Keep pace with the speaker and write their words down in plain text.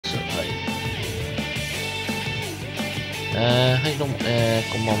はい、どうも、こ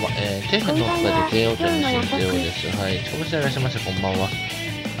んばんは。底辺の中で帝王との新帝王です。はい、ごめんなさい、いらっしゃいませ、こんばんは。は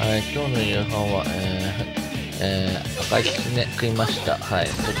い、今日の夕飯は、赤いきつね食いました。はい、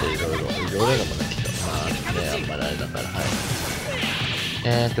ちょっといろいろでもないけど、まあね、あんまりあれだから、は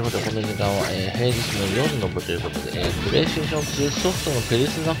い。ということで、この時間は、平日の夜の部ということで、プレイステーション2ソフトのペル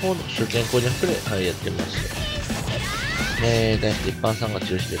ソナ4の初見プレイ、はい、やってます。題して一般参加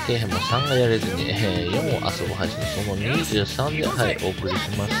中止で底辺も3がやれずに、4を遊ぶ配信、その23で、はい、お送り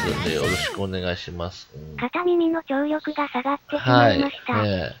しますので、よろしくお願いします。片耳の聴力が下がってしまいました。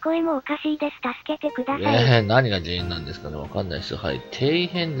聞こえもおかしいです。助けてください。何が原因なんですかね、わかんないです。はい。底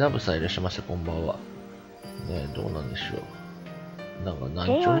辺ラブさんいらっしゃいませ、こんばんは。ねどうなんでしょう。なんか難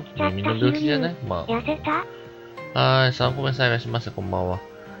聴耳の病気じゃないまあ。痩せたはい、3個目さんいらっしゃいませ、こんばんは。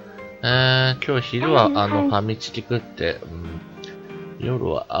今日昼はファミチキ食って、夜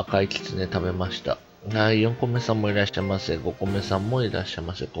は赤いきつね食べました。はい、4個目さんもいらっしゃいませ。5個目さんもいらっしゃい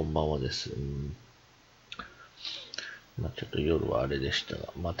ませ。こんばんはです。まあちょっと夜はあれでしたが、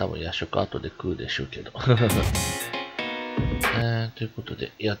まあ多分夜食後で食うでしょうけど。ということ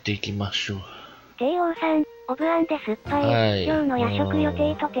で、やっていきましょう。帝王さん、オブアンで酸っぱい。はい、今日の夜食予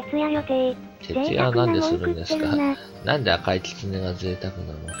定と徹夜予定。徹夜はなんでするんですか？なんで赤いきつねが贅沢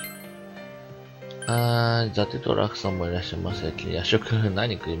なの？ザテトラクさんもいらっしゃいませ。夜食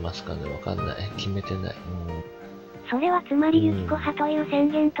何食いますかねわかんない。決めてない。それはつまりユキコ派という宣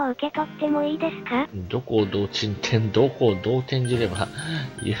言と受け取ってもいいですか？どこをどう転じれば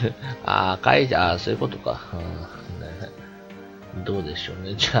赤い、そういうことか。どうでしょう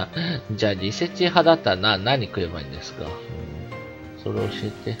ね。じゃあ、リセチ派だったら何食えばいいんですか？それ教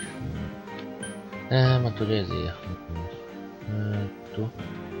えて。まあ、とりあえずいいや。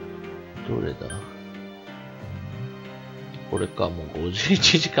どれだ？これか、もう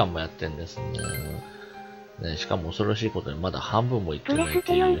51時間もやってんですね。しかも恐ろしいことにまだ半分もいってないっていう。プ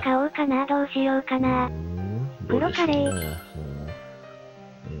レステ4買おうかな、どうしようかな。プロカレー。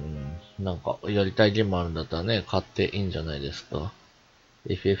なんか、やりたいゲームあるんだったらね、買っていいんじゃないですか。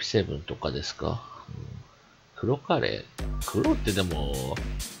FF7 とかですか。黒カレー。黒ってでも、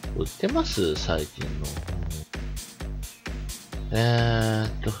売ってます最近の。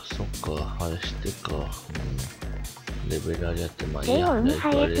そっか、あれしてか。レベル上げってまあいいや。2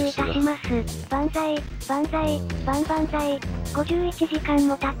杯へ通過します。万歳、万歳、万歳。51時間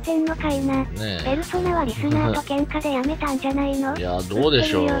も経ってんのかいな。ペルソナはリスナーと喧嘩でやめたんじゃないの？いや、どうで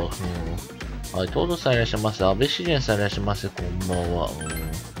しょう。はい、トードさんいらっしゃいませ。安倍資源さんいらっしゃいませ。こんばんは。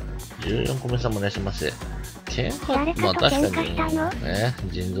14個目さんもいらっしゃいませ。喧嘩まあ確か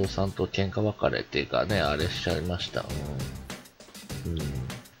に、人造さんと喧嘩別れっていうかね、あれしちゃいました。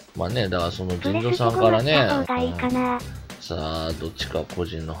まあね、だからその人造さんからね、さあ、どっちか個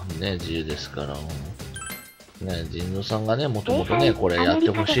人のね、自由ですから。ね、人造さんがね、もともとね、これやって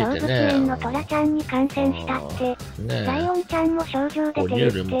ほしいってね。のトラちゃんに感染したって。ね、ライオンちゃんも症状出てるって。哺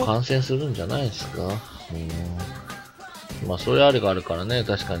乳類も感染するんじゃないですか。まあ、そういうあれがあるからね、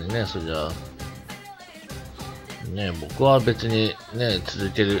確かにね、そりゃ。ね、僕は別にね、続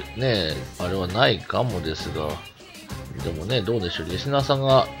いてるね、あれはないかもですが。でもね、どうでしょう。リスナーさん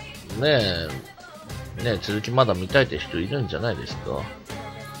がね、続きまだ見たいって人いるんじゃないですか。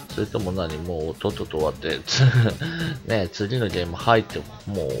それとももうとっとと終わってね、次のゲーム入って、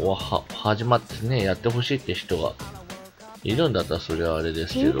もう始まってね、やってほしいって人がいるんだったらそれはあれで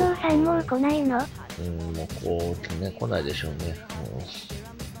すけど。人造さんもう来ないの？もうこうね、来ないでしょうね。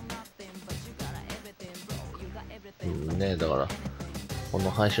ね、だから、この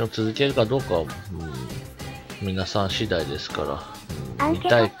配信を続けるかどうかは、皆さん次第ですから。見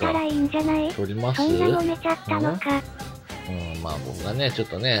たいか。取ります？そんな揉めちゃったのか。まあ僕がね、ちょっ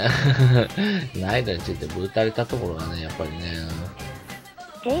とね、難易度についてぶたれたところがね、やっぱりね。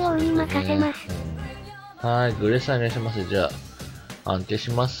帝王に任せます。はい、グレーさんいらっしゃいませ。じゃあ、安定し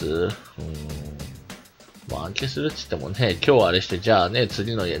ます？まあ安定するって言ってもね、今日あれして、じゃあね、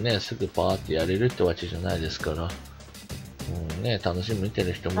次の家ね、すぐパーってやれるってわけじゃないですから。ね、楽しみ見て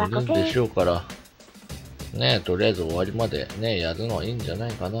る人もいるんでしょうから。ね、とりあえず終わりまでね、やるのはいいんじゃな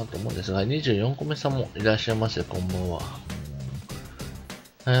いかなと思うんですが、24個目さんもいらっしゃいませ。こんばんは。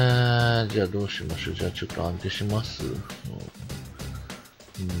じゃあどうしましょう。じゃあちょっと安定します。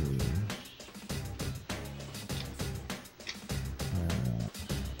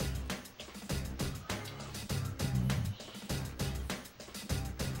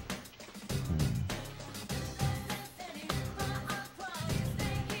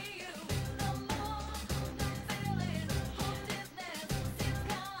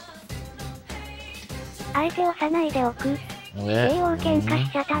あえて押さないでおく。帝王喧嘩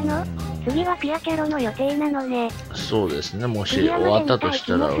しちゃったの？次はピアキャロの予定なのね。そうですね、もし終わったとし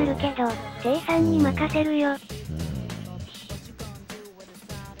たら。するけど、J さんに任せるよ。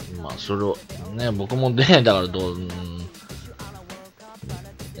まあ、それを、ね、僕もね、だから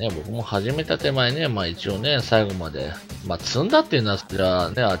僕も始めた手前ね、まあ一応ね、最後まで、まあ積んだっていうのは、じゃあ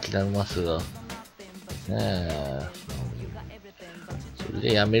ね、諦めますが、ねえ、それ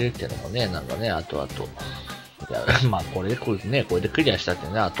でやめるっていうのもね、なんかね、後々。いや、まあこれでクリアしたって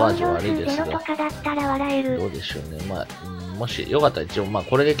ね、後味悪いですが。どうでしょうね。まあ、もしよかったら一応、まあ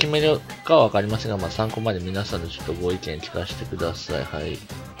これで決めるかはわかりませんが、まあ参考まで皆さんのちょっとご意見聞かせてください。はい。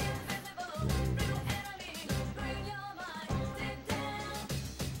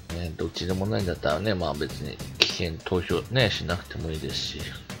どっちでもないんだったらね、まあ別に危険投票ね、しなくてもいいですし。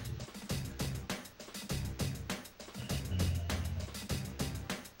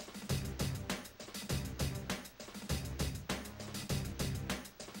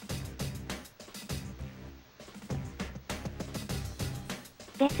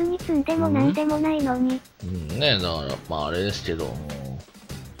別に積んでもなんでもないのに。ね、だからまああれですけど。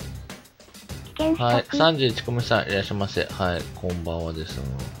危険はい、31組さんいらっしゃいませ。はい、こんばんはです。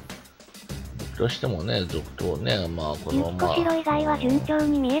どうしてもね、続投ね、まあこのまま。白以外は順調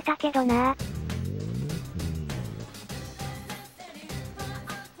に見えたけどな。ま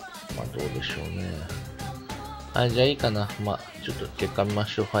あどうでしょうね。はい、じゃあいいかな。まあちょっと結果見ま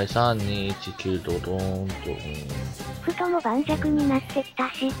しょう。はい、3、2、1、9、ドドーンと。ふとも盤石になってき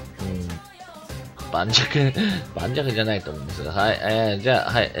たし。盤石じゃないと思うんですが、はい、じゃ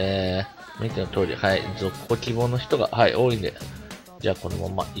あ、はい、見ての通り、はい、続行希望の人が、はい、多いんで、じゃあこの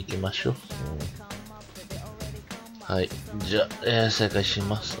まま行きましょう。はい、じゃあ、再開し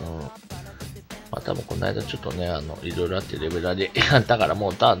ます。まあ多分この間ちょっとね、いろいろあってレベルでやったから、も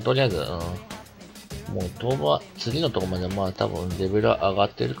うとりあえず、もう当分は次のとこまでまあ多分レベル上が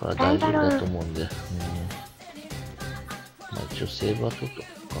ってるから大丈夫だと思うんで、まあ一応セーブは取っとこ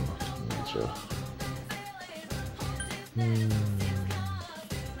うかな。じゃあ。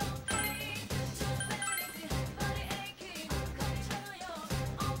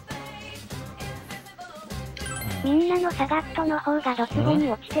みんなのサガットの方がドツボに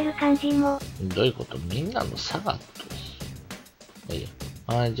落ちてる感じも。どういうこと？みんなのサガット？いや。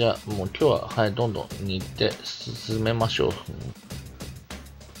はい、じゃあもう今日は、はい、どんどん日程進めましょう。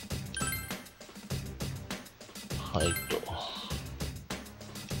はいと。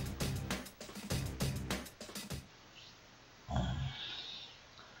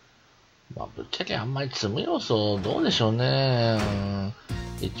まあ、ぶっちゃけあんまり積む要素どうでしょうね。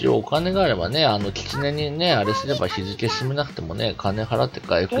一応お金があればね、キツネにね、あれすれば日付進めなくてもね、金払って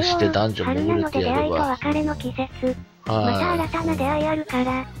回復して男女潜るってやれば。また新たな出会いあるか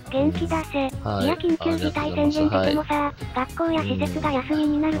ら、元気出せ。いや、緊急事態宣言出てもさ、学校や施設が休み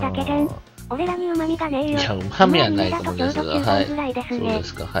になるだけじゃん。俺らに旨味がねえよ。いや、旨味はないと思うんですが、はい。そうで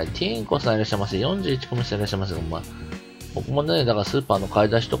すか、はい。ティーンコさんいらっしゃいませ。41コミさんいらっしゃいませ。まあ、僕もね、だからスーパーの買い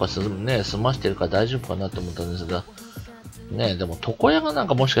出しとか済ましてるから大丈夫かなと思ったんですが、ね、でも床屋がなん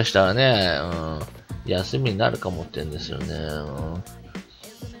かもしかしたらね、休みになるかもってんですよね。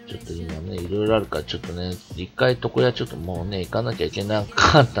ちょっと今ね、いろいろあるからちょっとね、一回床屋ちょっともうね、行かなきゃいけな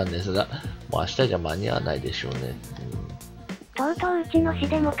かったんですが、もう明日じゃ間に合わないでしょうね。とうとううちの市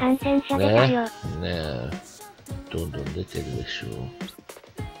でも感染者出たよ。ねえ、どんどん出てるでしょ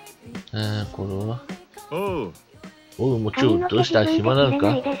う。これはもうちょっとした暇なの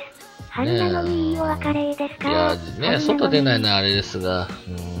か。春なのにいいお別れですか。いや、ね、外出ないのはあれですが、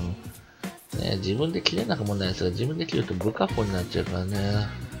ね、自分で切れなくもないですが、自分で切ると不可抗になっちゃうからね。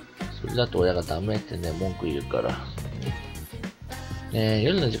それだと親がダメってね、文句言うから。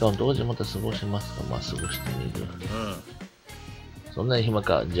夜の時間を同時また過ごしますか。まあ、過ごしてみる。そんなに暇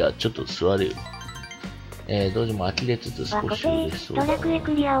か。じゃあ、ちょっと座るよ。同時も呆れつつ少し嬉しそうだ。は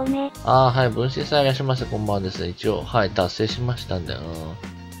い、分身さんいらっしゃいませ。こんばんはですね。一応、はい、達成しましたんで、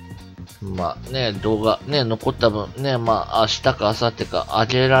まあね、動画ね、残った分ね、まあ明日か明後日か上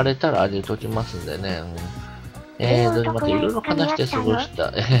げられたら上げときますんでね。どれまたいろいろ話して過ごし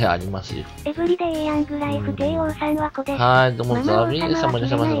た、ありますよ。エブリデイヤングライフ KO さんはこです。はい、どうもザビー様いらっ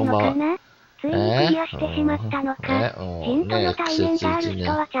しゃいませ。こんばんは。ついにクリアしてしまったのか。ヒントの対面がある人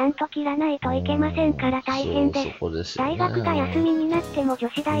はちゃんと切らないといけませんから大変です。大学が休みになっても女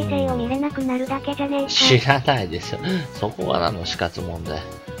子大生を見れなくなるだけじゃねえか。知らないですよ。そこが死活問題。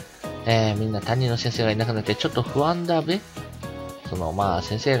みんな担任の先生がいなくなってちょっと不安だべ。まあ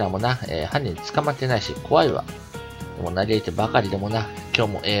先生らもな、犯人捕まってないし怖いわ。でも嘆いてばかりでもな、今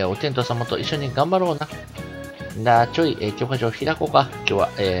日も、お天道様と一緒に頑張ろうな。ちょい、教科書を開こうか。今日は、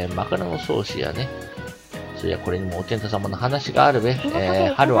枕草子やね。そりゃこれにもお天道様の話があるべ。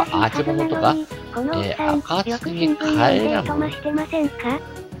春はあけぼのとか、暁に帰らむ。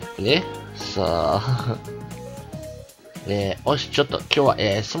さあ。おし、ちょっと今日は、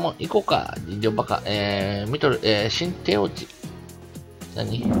質問行こうか。人形バカ。見とる、新手落ち。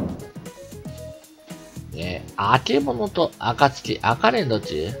何あけぼのと暁、赤レンどっ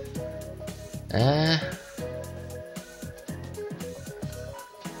ち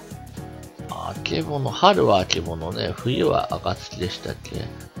あけぼの、春はあけぼのね、冬は暁でしたっけ。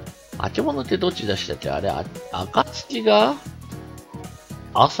あけぼのってどっちでしたっけあれ、暁が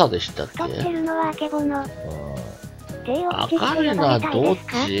朝でしたっけ。太ってるのはあけぼの。明るいのはどっ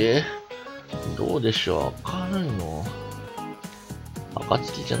ちどうでしょう明るいの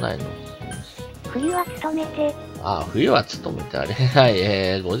暁じゃないの冬は勤めて。冬は勤めてあれ。はい、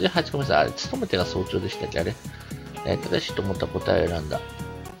58個目さん、あれ、勤めてが早朝でしたっけあれ。正しいと思った答えを選んだ。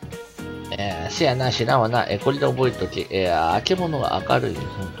せやな、知らんわな。これで覚えとき。明けぼのが明るい。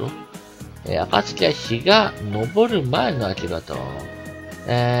ほんと暁は日が昇る前の明け方。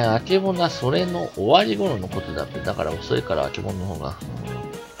明けぼのはそれの終わり頃のことだって。だから遅いから明けぼのの方が。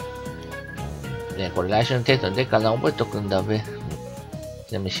これ来週のテートでかな覚えとくんだべ。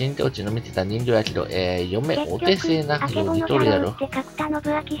ちなみに新手落ちの見てた人形やけど、嫁お手製なようにとるやろ。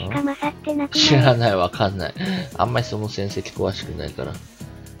知らない、わかんない。あんまりその戦績詳しくないから。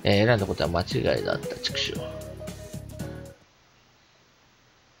選んだことは間違いだった、畜生。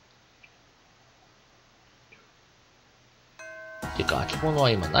てか、あけぼのは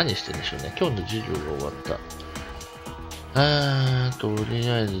今何してるんでしょうね。今日の授業が終わった。とり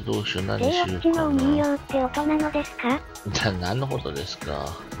あえずどうしよう、何しようかな。のお人形って大人のですか？何のことです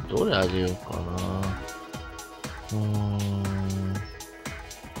か。どれあげようかな。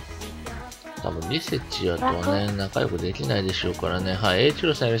多分リセチアとはね、仲良くできないでしょうからね。はい、H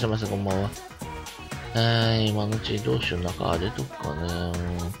ロさんいらっしゃいませ、こんばんは。今のうちどうしよう、中あげとくかね。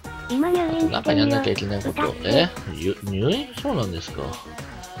今入院してるよ。中にやんなきゃいけないこと。入院そうなんですか。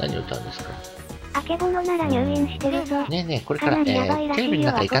何を歌うんですか。あけぼのなら入院してるぞ。ねえねえ、これから、テレビの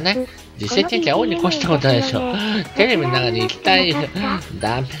中行かない？実践経験は大いに越したことないでしょ。テレビの中に行きたい。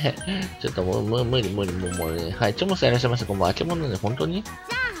ダメ。ちょっともう無理、もうね。はい、チョモさんいらっしゃいませ。こんばんは。あけぼのね、本当に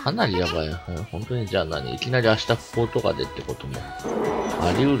かなりやばい。本当にじゃあ何いきなり明日不幸とかでってことも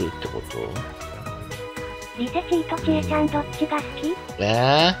あり得るってことリセチーとちえちゃんどっちが好き？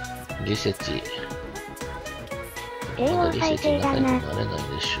リセチ。まだリセチ仲良くなれない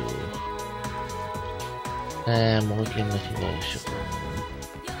でしょう。モルキンの被害者かな。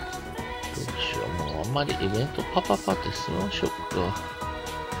どうしよう。もうあんまりイベントパパパって済ましょっ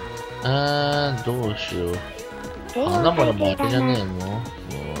か。どうしよう。花々もあれじゃねえのも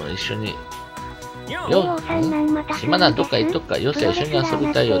う一緒に。暇などっか行っとくか。よせ、一緒に遊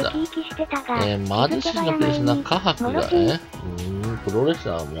びたいようだ。貧しいのペルソナカハクが、プロレス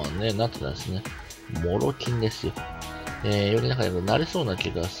ラーもね、なってたんですね。モロキンですよ。より仲良くなれそうな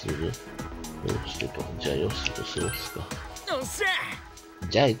気がする。よしと、じゃあよしと過ごすか。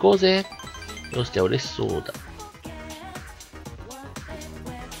じゃあ行こうぜ。よし、じゃあ嬉しそうだ。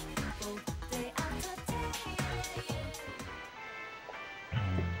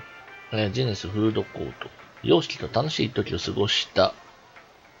ジェネスフードコート。洋式と楽しい時を過ごした。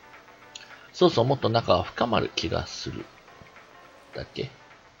そうそう、もっと仲が深まる気がする。だっけ？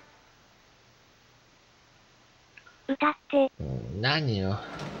歌って。何よ。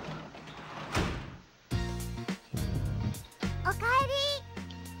おかえ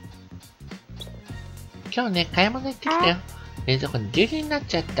り。今日ね、買い物行ってきたよ。冷蔵庫に牛乳になっ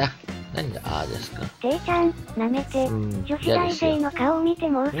ちゃった。何がですか。ていちゃん、舐めて。女子大生の顔を見て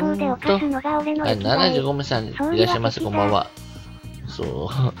妄想で犯すのが俺の生きがい。75名さんいらっしゃいませ、こんばんは。そ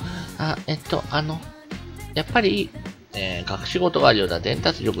う。やっぱり、隠し事があるような伝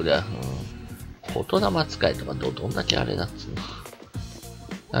達力では、言霊使いとかどんだけあれだっつう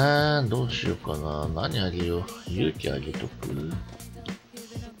の。どうしようかな。何あげよう。勇気あげとく。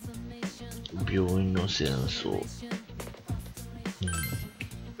病院の戦争。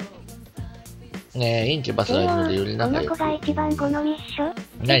インチバスがいるのでより仲良く。この子が一番好みっしょ。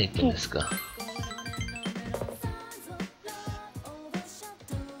何言ってんですか。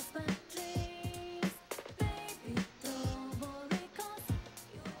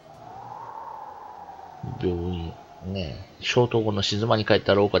病院。消灯後の静まに帰っ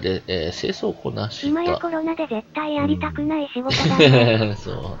た廊下で、清掃をこなした。今やコロナで絶対やりたくない仕事だね。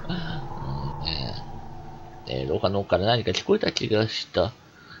そう。廊下の奥から何か聞こえた気がした。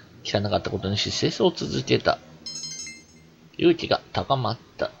聞かなかったことにし、清掃を続けた。勇気が高まっ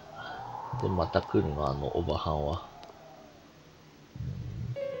た。で、また来るの、おばはんは。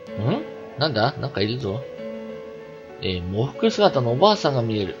なんだなんかいるぞ。喪服姿のおばあさんが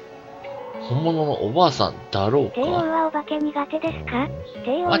見える。本物のおばあさんだろうか。帝王はお化け苦手ですか？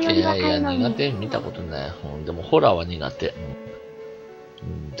帝王いより若やいのに。苦手見たことない。でもホラーは苦手。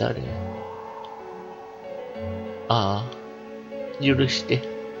誰？ああ、許して。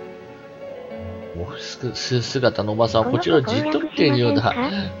喪服姿のおばあさんはこちらをじっと見ているようだ。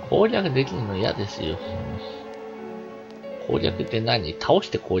攻略できるの嫌ですよ。攻略って何？倒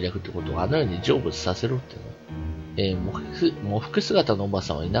して攻略ってこと？あのように成仏させろっての。喪服姿のおば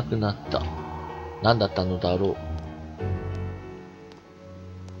さんはいなくなった。何だったのだろう。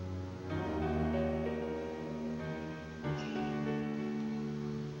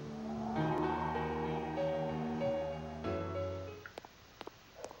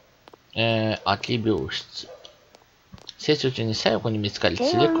空き病室。清掃中に左翼に見つかり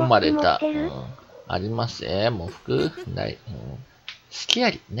連れ込まれた。あります喪服ない、好きや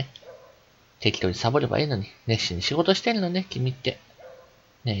りね。適当にサボればいいのに。熱心に仕事してるのね、君って。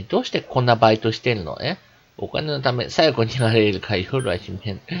ねえ、どうしてこんなバイトしてるの？お金のため、左翼になれるか夜は決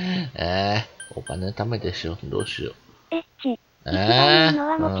めん。お金のためでしょ。どうしよう。一番いいの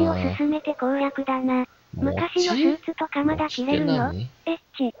は餅を進めて攻略だな。昔のスーツとかまだ着れるの？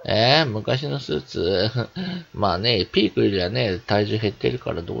昔のスーツまあね、ピークよりはね、体重減ってる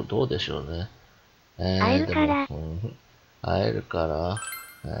からどうでしょうね。会えるから。会えるか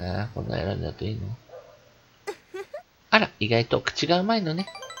ら。こんな選んじゃっていいの？あら、意外と口がうまいのね。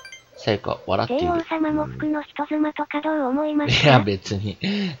さゆか、笑っている。帝王様も服の人妻とかどう思いますか？いや、別に。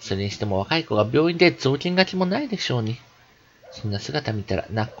それにしても若い子が病院で雑巾がちもないでしょうに。そんな姿見たら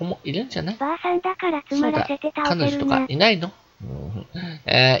泣く子もいるんじゃない？ばあさんだからつまらせて倒せるな。彼女とかいないの？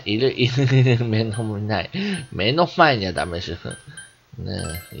いる。目の前にはダメでしょ。ね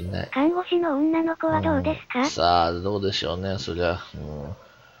え、いない。看護師の女の子はどうですか？さあ、どうでしょうね、そりゃ。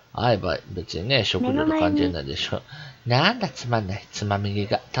会えば別にね、食料と感じないでしょ。なんだつまんない。つまみ食い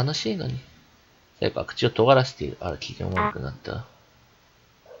が楽しいのに。さやか口を尖らせている。あら、機嫌悪くなった。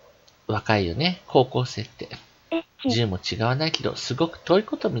若いよね、高校生って。銃も違わないけど、すごく遠い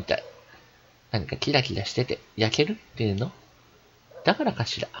ことみたい。何かキラキラしてて、焼けるっていうの？だからか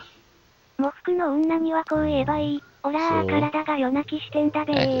しら。喪服の女にはこう言えばいい。おらー、体が夜泣きしてんだ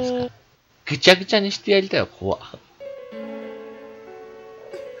べー。ぐちゃぐちゃにしてやりたいよ、怖っ。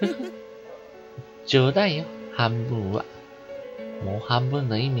冗談よ、半分は。もう半分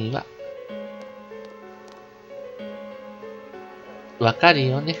の意味は。わかる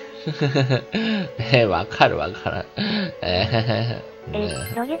よね。わかる。ロ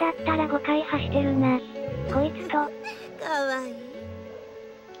ゲだったら5回走ってるな。こいつと。かわいい。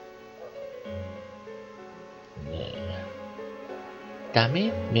ダメ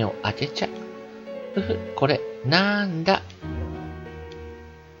よ、目を開けちゃう。これ、なんだ。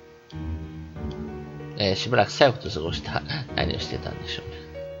しばらくさよこと過ごした。何をしてたんでしょうね。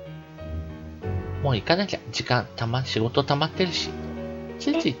もう行かなきゃ。仕事溜まってるし。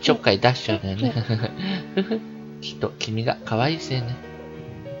ついついちょっかい出しちゃうんだよね。きっと、君が可愛いせいね。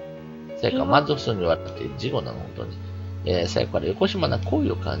さやか満足そうに笑って事後なの、本当に。さやかから横島な好意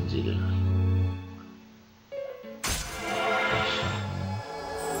を感じる。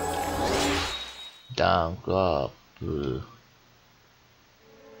ランクアップ。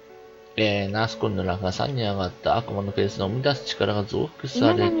ナースコンのランクが3に上がった悪魔のペースの生み出す力が増幅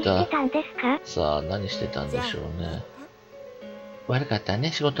された。さあ、何してたんでしょうね。悪かった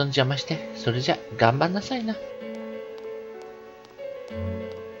ね、仕事の邪魔して。それじゃ、頑張んなさいな。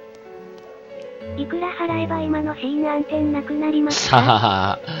いくら払えば今のシーン暗転なくなりますか？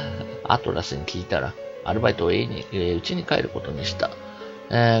さあ、アトラスに聞いたら、アルバイトを家に帰ることにした。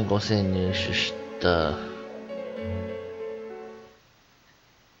5000入手した。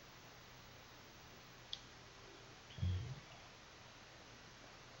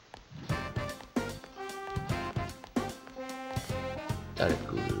誰来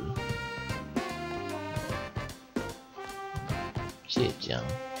る？しえちゃん。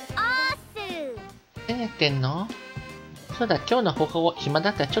何やってんの？そうだ、今日の放課後暇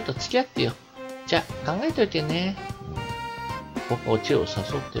だったらちょっと付き合ってよ。じゃあ、考えといてね。放課後チェを誘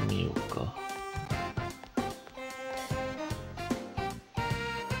ってみようか。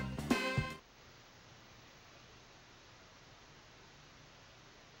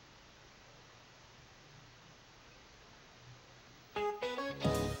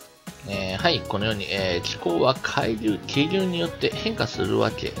はい、このように、気候は気流によって変化する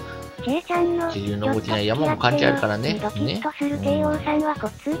わけ。気流の動きには山も関係あるからね。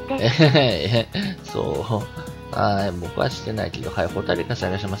そう。はい、僕はしてないけど、はい、ホタルイカさん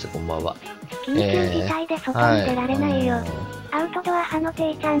いらっしゃいませ、こんばんは。緊急事態で外に出られないよ。アウトドア派の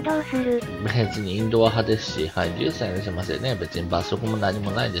ていちゃんどうする？別にインドア派ですし、はい、13歳にせませんね。別に罰則も何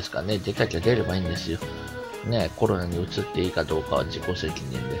もないですからね。出たきゃ出ればいいんですよ。ね、コロナに移っていいかどうかは自己責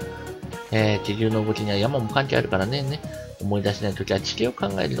任で。地球の動きには山も関係あるからね。思い出せないときは地形を考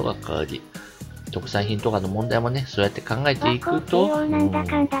えるのが代わり。特産品とかの問題もね、そうやって考えていくと。なんだ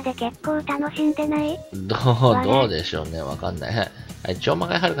かんだで結構楽しんでない？どうでしょうね。わかんない。はい。超魔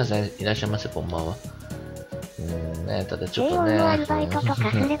界はるかさんいらっしゃいませ。こんばんは。ただちょっとね。のアルバイトとか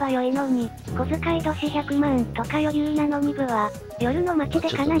すればよいのに、小遣い年100万とか余裕なのに部は、夜の街で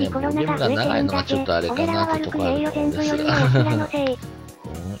かなりコロナが増えてるんだぜ。俺らは悪くねえよ、全部夜の奴らのせい。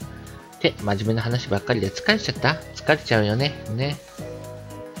真面目な話ばっかりで疲れちゃった？疲れちゃうよね。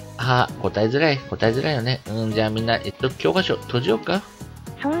答えづらいよね。じゃあみんな、教科書閉じようか？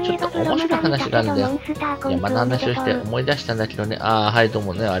ちょっと面白い話があるんだよ。山の話をして思い出したんだけどね。はい、どう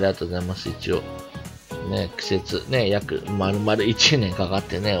もね、ありがとうございます。一応。季節、約丸々1年かかっ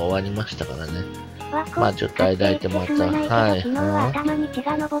てね、終わりましたからね。まあちょっと間空いてまた。はい。昨日は頭に血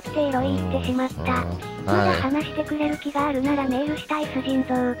が上って色言ってしまった。まだ話してくれる気があるならメールしたいす腎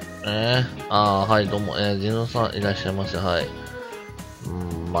臓。はい、どうも、腎臓さんいらっしゃいませ。はい。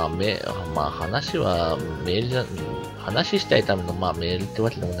話はメールじゃ、話したいためのメールってわ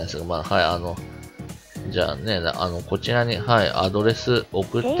けでもないですが、はい、じゃあね、こちらに、はい、アドレス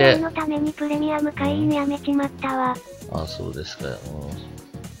送って。のためにプレミアム会員やめちまったわ。そうですか。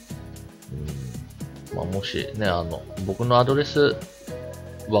もしね、僕のアドレス、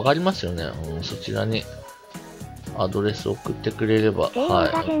わかりますよね。そちらに、アドレス送ってくれれば、は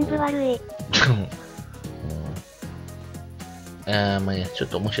い。が全部悪い。ちょっ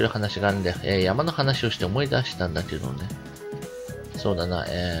と面白い話があるんで、山の話をして思い出したんだけどね。そうだな、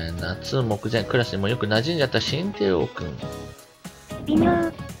夏目前、クラスにもよく馴染んじゃった新帝王くん。微妙。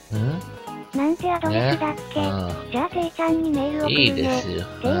なんてアドレスだっけ？じゃあ、ていちゃんにメール送るね。いいですよ。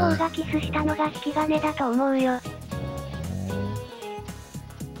帝王がキスしたのが引き金だと思うよ。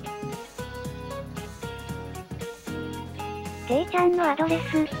ていちゃんのアドレ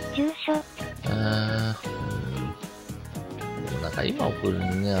ス、住所。なんか今送る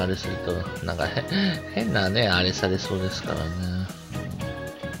ね、あれすると、なんか変なね、あれされそうですからね。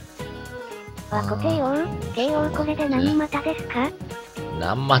帝王これで何股ですか？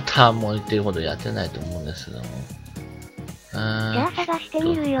何股も言ってるほどやってないと思うんですけども。じゃあ探して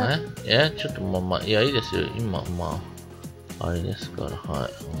みるよ。ちょっといや、いいですよ。今、あれですから、は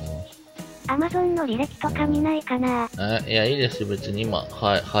い。アマゾンの履歴とか見ないかな？いや、いいですよ。別に今、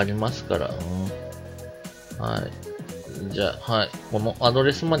はい、貼りますから。はい。じゃあ、はい。このアド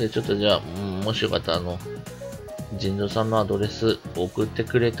レスまでちょっとじゃあ、もしよかったら、腎臓さんのアドレス送って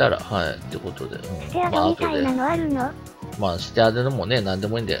くれたら、はい、ってことで。ステアドみたいなのあるの？ステアドでもね、なんで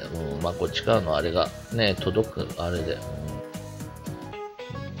もいいんで、こっちからのあれがね、届く、あれで。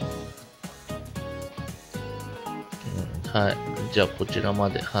はい。じゃあ、こちらま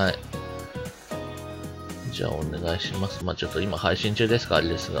で、はい。じゃあ、お願いします。ちょっと今配信中ですか、あれ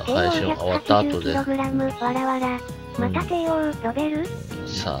ですが、配信終わった後で。また帝王呼べる？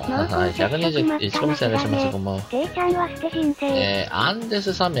さあ、はい、121個目さんいらっしゃいます、こんばんは。ていちゃんは捨て人生。アンデ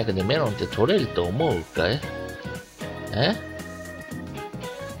ス山脈でメロンって取れると思うかい？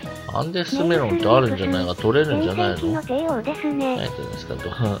アンデスメロンってあるんじゃないか、取れるんじゃないの？の帝王ですね。何言ってんですかと。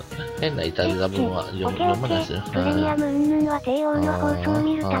変ないたずら文は読まないですよ。プレミアム云々は帝王の放送を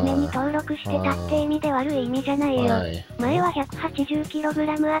見るために登録してたって意味で悪い意味じゃないよ。前は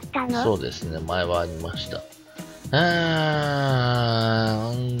 180kg あったの？そうですね、前はありました。ア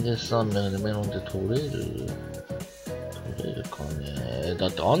ンデス山脈でメロンって取れるかね。だ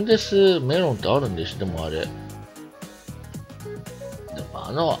ってアンデスメロンってあるんでしょ、でもあれ。で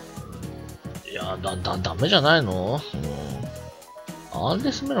もいや、ダメじゃないの？アンデ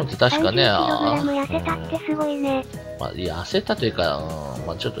スメロンって確かね、痩せたってすごいね。痩せたというか、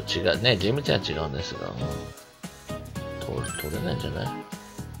ちょっと違うね、厳密には違うんですが、取れないんじゃない？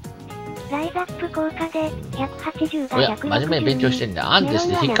ライズアップ効果で180が160。真面目に勉強してんだ。アンデス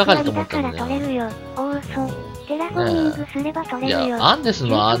で引っかかると思ったんだよ。テラフォーミングすれば取れるよ。いや、アンデス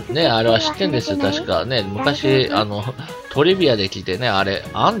のね、あれは知ってんですよ、確かね。昔、トリビアで聞いてね、あれ、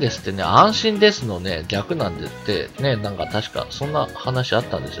アンデスってね、安心ですのね、逆なんでって、ね、なんか確か、そんな話あっ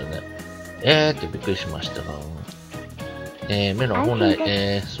たんですよね。ってびっくりしましたが。メロン本来、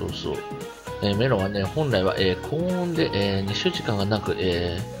メロンはね、本来は、高温で、日照時間がなく、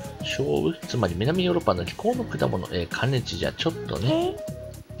小雨、つまり南ヨーロッパの気候の果物、加熱じゃちょっとね、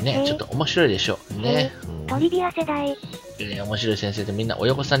ちょっと面白いでしょ。ね。トリビア世代。面白い先生でみんな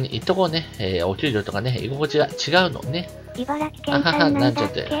親御さんに言っとこうね。お給料とかね、居心地が違うのね。茨城県産なんだ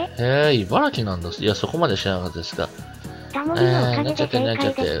っけ？茨城なんだ。いや、そこまで知らなかったですか。なっちゃってね。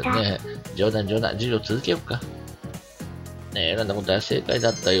冗談、授業続けようか。ね、選んだ答えは正解だ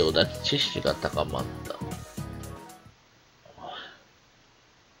ったようだ。知識が高まった。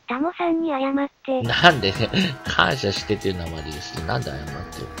タモさんに謝って。なんでね、感謝してっていうのはまでですね。なんで謝って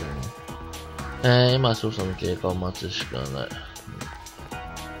るの？今は操作の経過を待つしかない。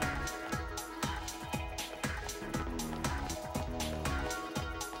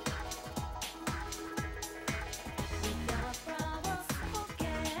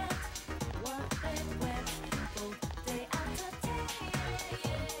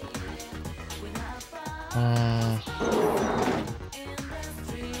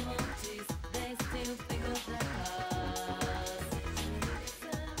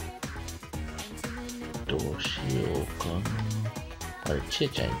どうしようかな。あれ、ちえ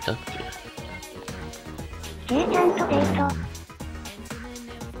ちゃんいたっけ？ちえちゃんとデート。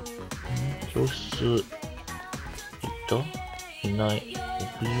教室、いた？いない。行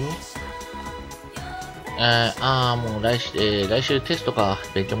くよ。もう来週テストか。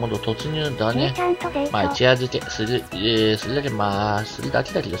勉強モード突入だね。まあ、一夜漬けするだ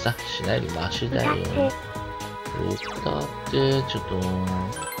けだけどさ、しないよりマシだよ。だって、ちょっと、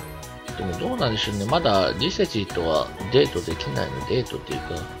でもどうなんでしょうね。まだリセチとはデートできないの。デートっていう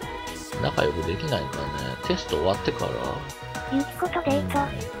か、仲良くできないからね。テスト終わってから。ゆきことデート。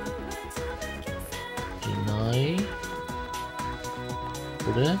いない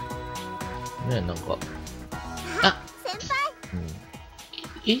これねえ、なんか。あ、先輩、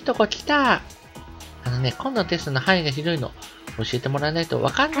いいとこ来た。今度のテストの範囲が広いの。教えてもらわないとわ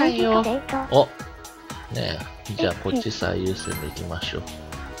かんないよ。お、ねえ、じゃあこっち最優先で行きましょう。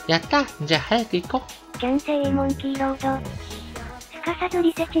やった。じゃあ早く行こう。キャンセイモンキーロード。すかさず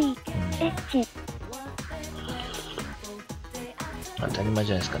リセチー。エッチ。当たり前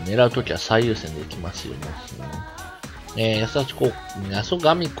じゃないですか。狙うときは最優先で行きますよ。安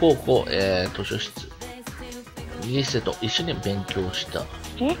上高校、図書室。リセと一緒に勉強した。ち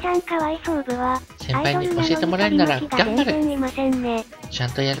えちゃんかわいそう部は、先輩に教えてもらえるなら頑張る。ちゃ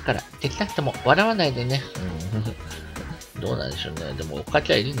んとやるから、できなくても笑わないでね。どうなんでしょうね。でも、追っか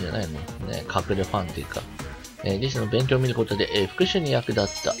けはいるんじゃないのね、隠れファンっていうか。リセの勉強を見ることで、復習に役立っ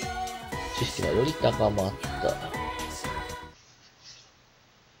た。知識がより高まった。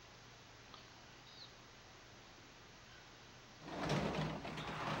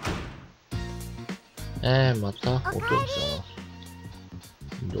またお父さ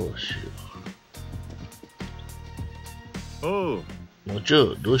ん。どうしよう。おう。もうち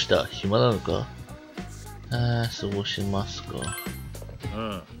ょ、どうした？暇なのか？過ごしますか。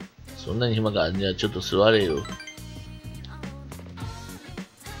そんなに暇か？じゃあちょっと座れよ。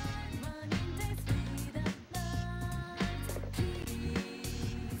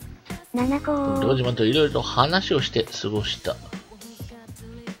堂島といろいろと話をして過ごした。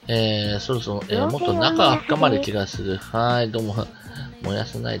そろそろ、もっと仲が深まる気がする。はい、どうも。燃や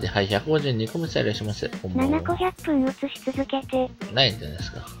さないで。はい、152個目さえいらっしゃいませ。7個100分映し続けて。ないんじゃないで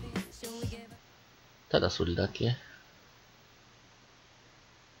すか。ただそれだけ。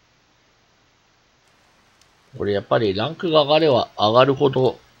これやっぱりランクが上がれば上がるほ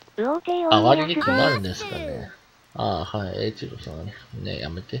ど上がりにくくなるんですかね。ああ、はい、エチロさんね。ね、や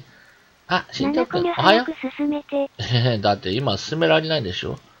めて。あ、新藤君、おはよう。だって今進められないでし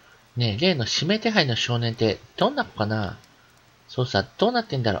ょ。ねえ、例の指名手配の少年ってどんな子かな？そうさ、どうなっ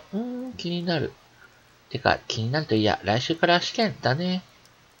てんだろう？気になる。てか、気になるといや、来週から試験だね。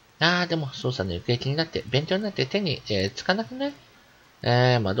でも、操作の行方気になって、勉強になって手に、つかなくない？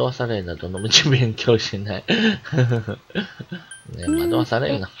惑わされるな、どの道勉強しない。ね、惑わさ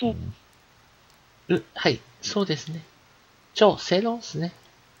れるな。はい、そうですね。超正論っすね。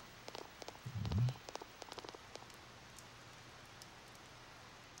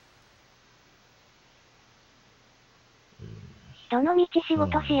どの道仕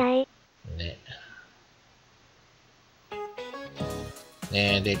事し合い。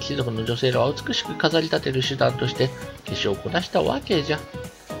で、貴族の女性らは美しく飾り立てる手段として化粧をこなしたわけじゃ。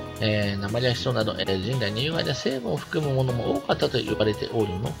鉛やヒ素など、人体に有害な成分を含むものも多かったと言われてお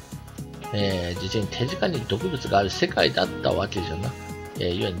るの。実に手近に毒物がある世界だったわけじゃな。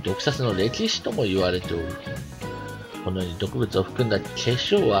ゆえに毒殺の歴史とも言われておる。このように毒物を含んだ化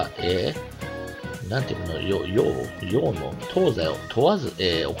粧は、なんていうの、洋の東西を問わず、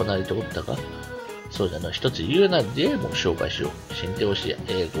行われておったが、そうじゃな、一つ有な例も紹介しよう。進展をしや、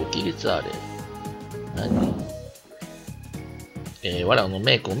ご起立あれ。我らの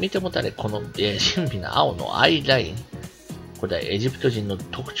メイクを見てもたれ、この、神秘な青のアイライン。古代エジプト人の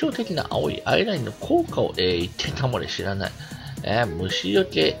特徴的な青いアイラインの効果を、言ってたもれ知らない。虫除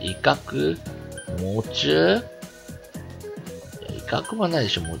け、威嚇、喪中額はないで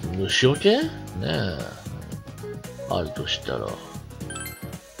しょ、もう虫除けねえ。あるとしたら。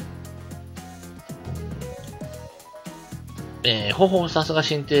さすが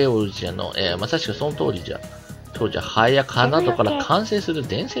新帝王じゃの、まさしくその通りじゃ。当時はハエやカナドから感染する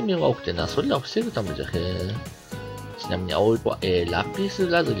伝染病が多くてな、それを防ぐためじゃ。へえ。ちなみに青い子は、ラピス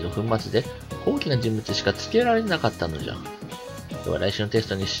ラズリの粉末で高貴な人物しかつけられなかったのじゃ。では来週のテス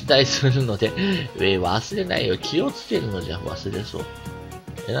トに出題するので、忘れないよ。気をつけるのじゃ。忘れそう。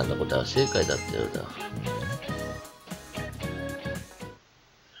選んだ答えは正解だったようだ。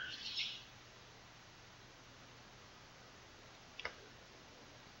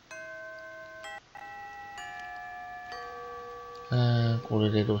これ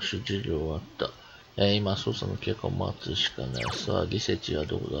でどうしよう、授業終わった。今、操作の結果を待つしかない。さあ、リセチは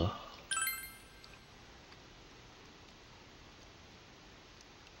どこだ？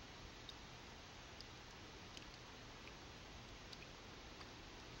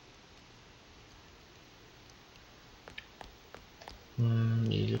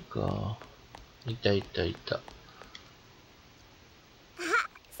いるか。いた。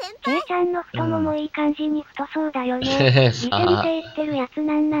ケイちゃんの太ももいい感じに太そうだよね。見て言ってるやつ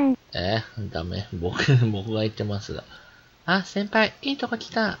なん。ダメ。僕が言ってますが。あ、先輩、いいとこ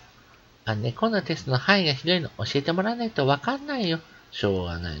来た。今度のテストの範囲が広いの教えてもらわないとわかんないよ。しょう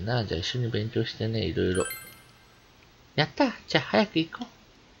がないな。じゃあ一緒に勉強してね、いろいろ。やった。じゃあ早く行こ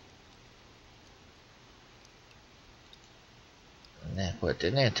う。ね、こうやって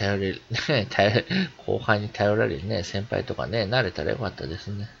ね、頼れる、ね、後輩に頼られるね、先輩とかね、慣れたらよかったです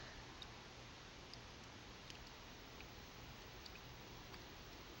ね。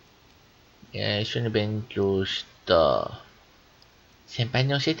一緒に勉強した。先輩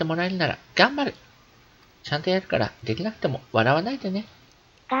に教えてもらえるなら頑張る。ちゃんとやるからできなくても笑わないでね。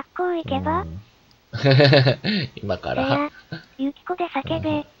学校行けば今からゆきこで叫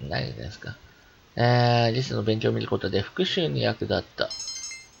べ。何ですか。リスの勉強を見ることで復習に役立った。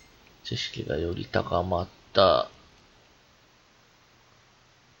知識がより高まった。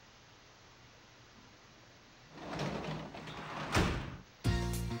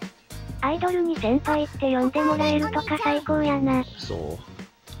アイドルに先輩って呼んでもらえるとか最高やな。そう。っ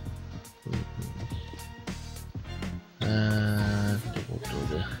てこと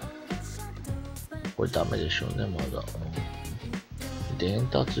で。これダメでしょうね、まだ。伝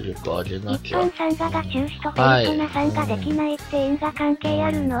達力上げなきゃ。一般参加が中止とペルソナ参加できないって因果関係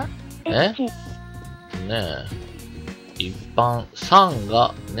あるの？ねえ。一般参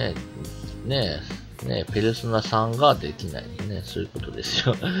加、ねえ、ペルソナ3ができないね。そういうことです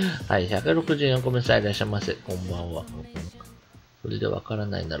よ。はい、164個目さんいらっしゃいませ。こんばんは。それでわから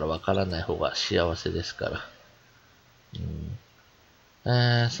ないならわからない方が幸せですか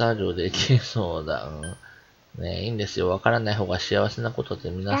ら。作業できそうだ。ねえ、いいんですよ。わからない方が幸せなことって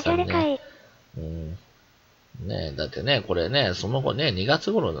皆さんね。ねえ、だってね、これね、その後ね、2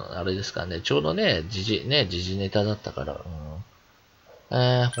月頃のあれですかね、ちょうどね、時事ネタだったから。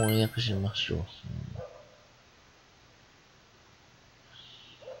翻訳しましょう。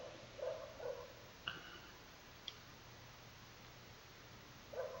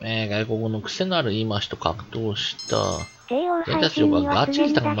外国語の癖のある言い回しと格闘した。伝達力がガチ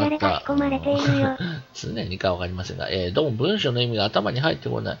リ高まった。常にかわかりませんが、どうも文章の意味が頭に入って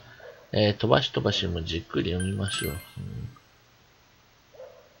こない。飛ばしもじっくり読みましょう。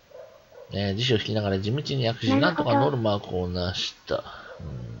辞書を引きながら地道に訳し、なんとかノルマをこなした。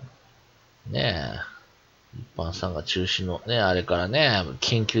ねえ。一般参加中止のね、あれからね、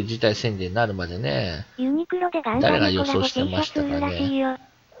緊急事態宣言になるまでね、誰が予想してましたかね。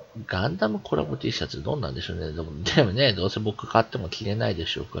ガンダムコラボ T シャツどうなんでしょうね。でもね、どうせ僕買っても着れないで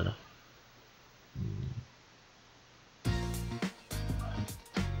しょうから。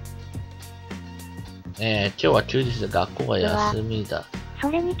今日は休日で学校が休みだ。そ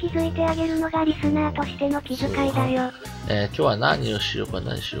れに気づいてあげるのがリスナーとしての気遣いだよ。今日は何をしようかね。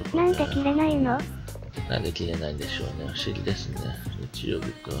なんで着れないの？なんで着れないんでしょうね。不思議ですね。日曜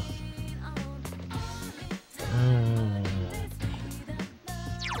日か。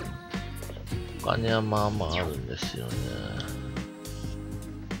お金はまあまああるんですよね。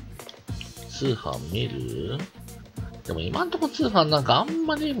通販見る？でも今んとこ通販なんかあん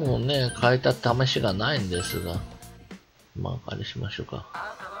まりもね、変えた試しがないんですが。まあ、あれしましょうか。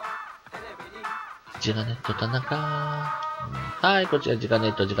ジガネット田中。はい、こちらジガネ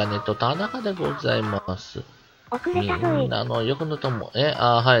ット田中でございます。みんなの横のとも、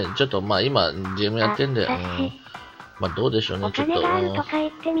はい、ちょっとまあ今、ゲームやってんで、まあどうでしょうね、ちょっと。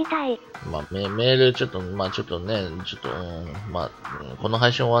まあメールちょっと、まあちょっとね、まあ、この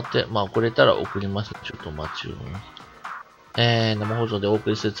配信終わって、まあ送れたら送ります。ちょっとお待ちをね。生放送でお送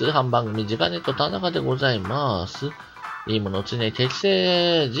りする通販番組、時間ネット田中でございます。いいものを常に適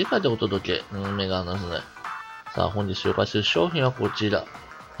正時価でお届け。目が離せない。さあ、本日紹介する商品はこちら。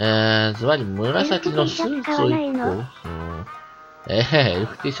ズバリ紫のスーツを1個。エル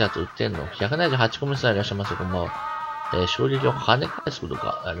フ T シャツ売ってんの ?178 個目さんいらっしゃいませ、こんばんは。勝利を跳ね返すこと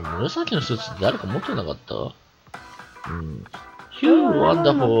か。あれ、紫のスーツって誰か持ってなかったヒュー、ワン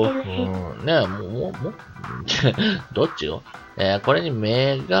ダフォー。ねえ、どっちよこれに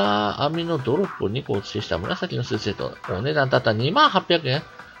メガ網のドロップを2個お付けした紫のスーツセット。お値段たった2800円。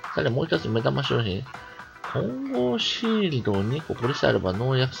さらにもう一つ目玉商品。混合シールドを2個、これさえあれば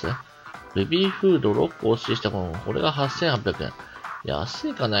農薬剤。ベビーフード6個お付けしたこれが8800円。安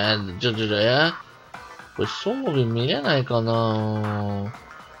いかねこれ装備見れないかな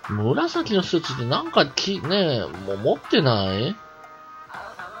紫のスーツってなんかねえ、もう持ってない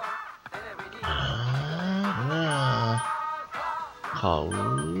買う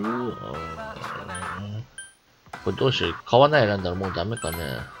これどうしよう。買わない選んだらもうダメかね。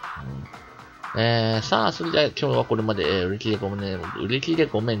さあ、それじゃあ今日はこれまで、売り切れ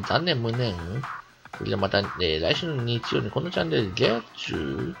ごめん、残念無念。それじゃあまた、来週の日曜にこのチャンネルでゲッチ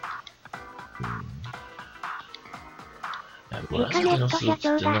ュ紫のスー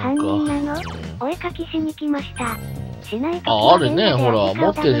ツってなんか、お絵かきしに来ました。しないとあるね、ほら、持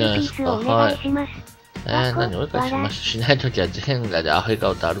ってるじゃないですか。はい。何お絵かきしました。しないときは全裸でアフリカ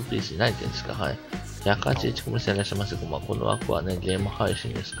をダルピースにないってんですか。はい。181個目さんいらっしゃいませ。この枠はね、ゲーム配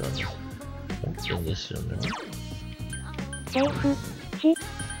信ですからね。持ってるんですよね。セーフ、チ。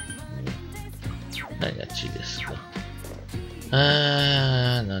何がチですか。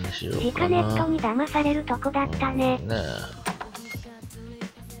何しようかな。ジカネットに騙されるとこだったね。ねえ。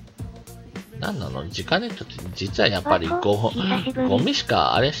何なのジカネットって実はやっぱりゴミし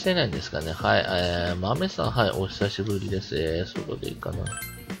かあれしてないんですかね。はい。豆さん、はい、お久しぶりです。そこでいいかな。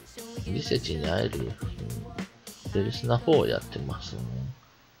リセチに会えるペルソナ4をやってますね。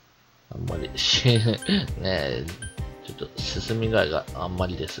あんまり、ねえ、ちょっと進みがいがあんま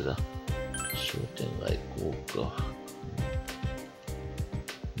りですが、商店街行こうか。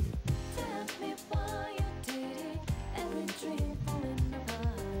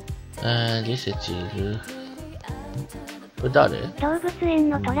リセチいる。これ誰？動物園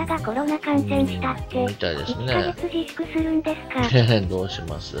の虎がコロナ感染したって。みたいですね。1ヶ月自粛するんですか？どうし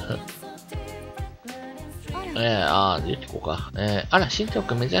ますユキコか。あら、新トー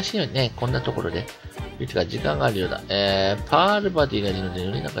ク珍しいよね。こんなところで。ユキが時間があるようだ。パールバディがいるので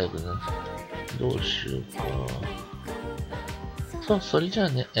より仲良くなる。どうしようか。そう、それじゃあ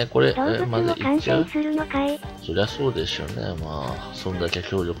ね。これ、まずいっちゃう。そりゃそうでしょうね。まあ、そんだけ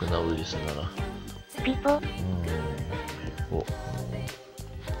強力なウイルスなら。ピポ。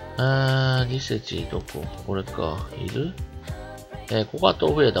リセチどここれか。いるここは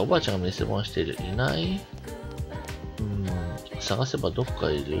豆腐屋だ。おばあちゃんが店番している。いない探せばどっか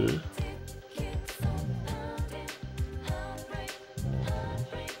いる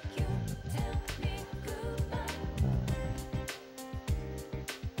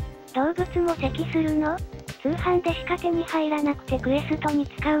動物も咳するの？通販でしか手に入らなくてクエストに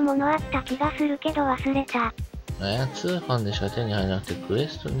使うものあった気がするけど忘れた。通販でしか手に入らなくてクエ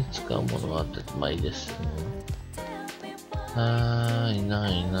ストに使うものがあったって、まあいいですね。いな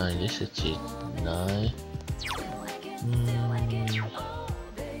い、リセチいない。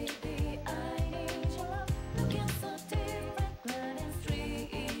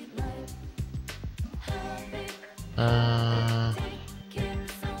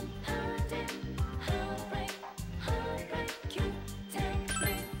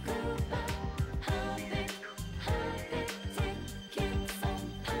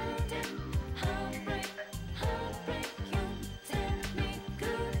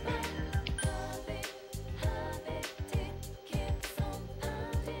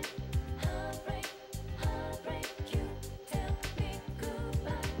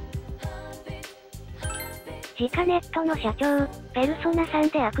ジカネットの社長、ペルソナ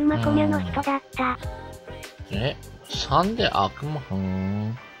3で悪魔コミャの人だった。3で悪魔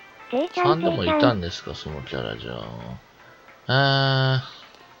3でもいたんですか、そのキャラじゃあ。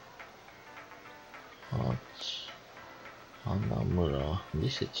花村、リ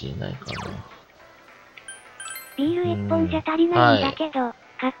セチいないかな。ビール1本じゃ足りないんだけど、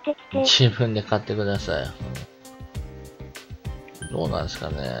買ってきて。自分で買ってください。どうなんですか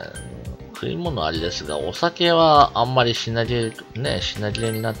ね。食い物ありですが、お酒はあんまり品切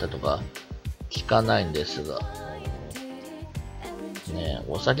れになったとか聞かないんですが、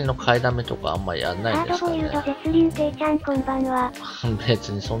お酒の買いだめとかあんまりやんないんですかね。ちゃんこんばんは。別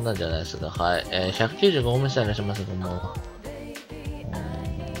にそんなんじゃないですが、はい。195名さんいらっしゃいますけども、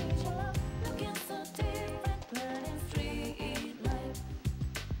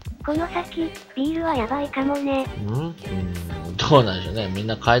この先、ビールはやばいかもね。どうなんでしょうね。みん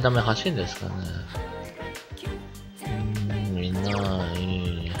な買いだめ欲しいんですかね。みん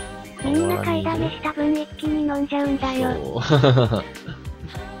な買いだめした分一気に飲んじゃうんだよ。そう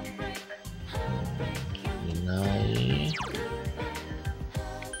いない。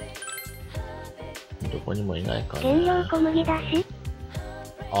どこにもいないかね。原料小麦だし。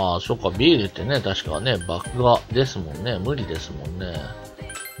ああ、そっか、ビールってね、確かね、麦芽ですもんね。無理ですもんね。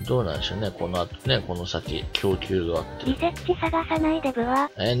どうなんでしょうね、この後ね、この先、供給があって。リセッチ探さないで部は。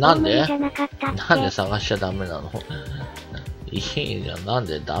なんでじゃなかったって。なんで探しちゃダメなのいいじゃん、なん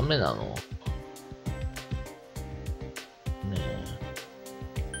でダメなの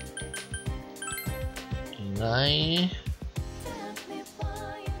ねえ。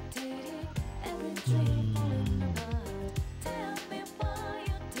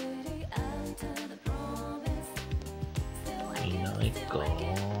いないか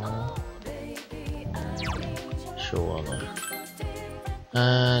しょうがない。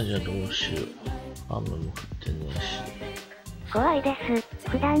じゃあどうしよう。雨も降ってねえし。怖いです。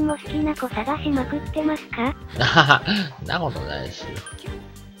普段も好きな子探しまくってますか？なことないですよ。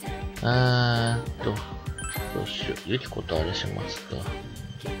どうしよう。ゆきことあれしますか。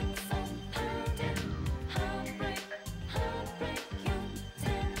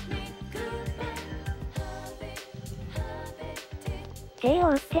J を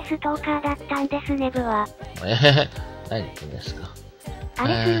打ってストーカーだったんですね、部は。何言ってんですか。あ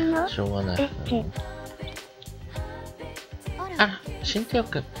れするの？しょうがない。あら、新手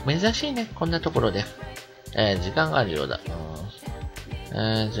くん、珍しいね、こんなところで。時間があるようだ。じ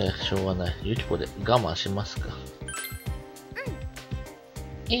ゃあ、しょうがない。ゆきこで我慢しますか。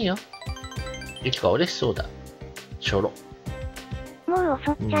いいよ。ゆきこは嬉しそうだ。ちょろ。もう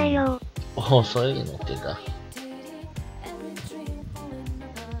襲っちゃえよ。そういうのってか。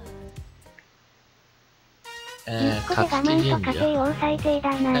勝木神社。最低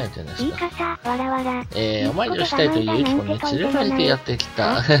だな。言い方、わらわら。お参りをしたいというゆきこに連れられてやってき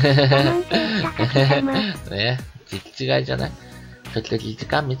た。ね、実地違いじゃない。時々時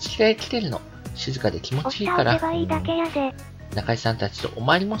間見つけてきてるの。静かで気持ちいいから。中井さんたちとお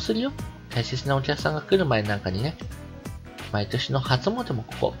参りもするよ。大切なお客さんが来る前なんかにね。毎年の初詣も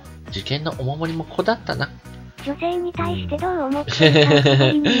ここ。受験のお守りもここだったな。女性に対してどう思っているか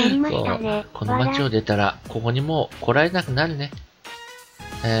になりましたね。この街を出たら、ここにもう来られなくなるね。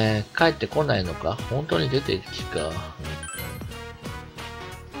帰ってこないのか本当に出てきか。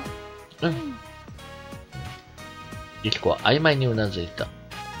ゆきこは曖昧にうなずいた。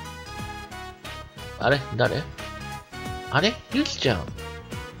あれ誰？あれゆきちゃん。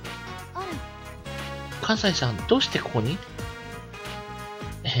関西さん、どうしてここに？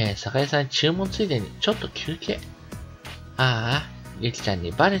酒屋さん注文ついでにちょっと休憩。ああ、ゆきちゃん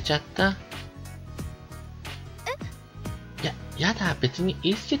にバレちゃった。やだ、別に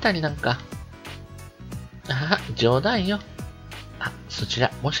言いつけたりなんか。冗談よ。そち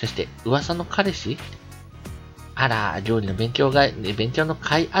ら、もしかして噂の彼氏？あら、料理の勉強の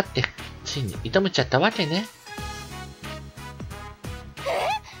会あって、ついに認めちゃったわけね。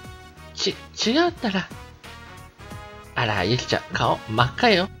違うったら。あら、ゆきちゃん、顔真っ赤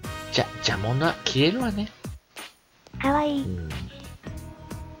よ。邪物は消えるわね。かわいい。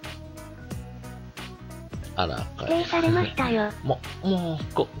あら、否定されましたよ。もう、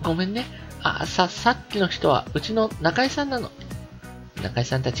ごめんね。さっきの人は、うちの中井さんなの。中井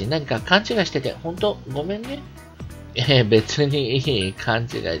さんたちに何か勘違いしてて、ほんと、ごめんね。別にいい勘違い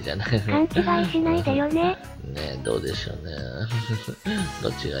じゃない。勘違いしないでよね。ねどうでしょうね。ど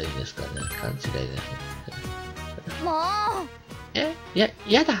っちがいいんですかね。勘違いじゃない。もう。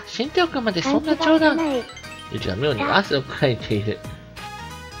やだ、新手くんまでそんな冗談。ゆきが妙に汗をかいている。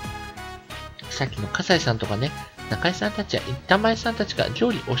さっきの笠井さんとかね、中井さんたちや板前さんたちが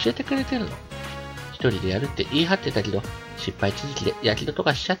料理教えてくれてるの。一人でやるって言い張ってたけど、失敗続きでやけどと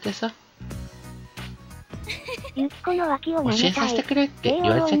かしちゃってさ。ゆきこの脇を教えさせてくれって言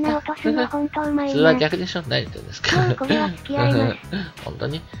われちゃった。普通は逆でしょ。何言ってんですか。これは付き合います。本当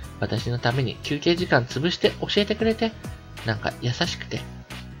に私のために休憩時間潰して教えてくれて、なんか優しくて。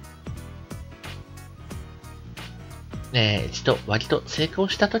一度割と成功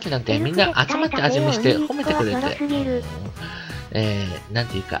した時なんてみんな集まって味見して褒めてくれて。なん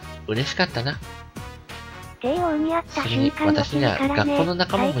ていうか嬉しかったな。それに私には学校の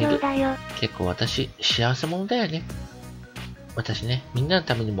仲間もいる。結構私幸せ者だよね。私ね、みんなの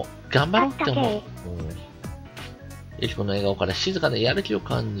ためにも頑張ろうって思う。ゆきこの笑顔から静かなやる気を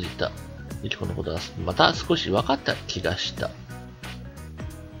感じた。ゆきこのことがまた少し分かった気がした。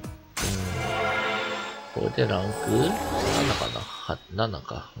これでランク 7 かな ?7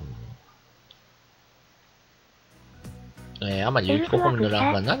 か。あまり有機ココミのラ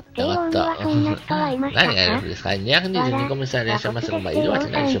ンクがなってなかった。何がいるんですか ?222 コミさんいらっしゃいますが、まあ、いるわけ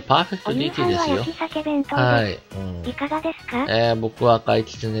ないでしょ。パーフェクト DT ですよ。はい。いかがですか？僕は赤い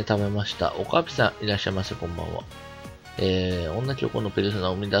キツネ食べました。おかぴさんいらっしゃいませ、こんばんは。女教皇のペルソ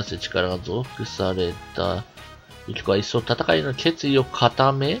ナを生み出す力が増幅された。ユキコは一層戦いの決意を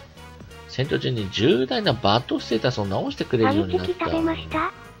固め、戦闘中に重大なバッドステータスを直してくれるようになった。食べまし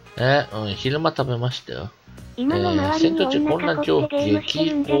た？昼間食べましたよ。今の周りに戦闘中混乱恐怖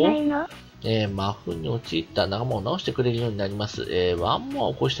激高、魔風に陥った仲間を直してくれるようになります。ワンモア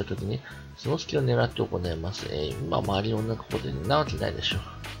を起こしたときに、その隙を狙って行います。今周りの女の子でなわけないでしょう。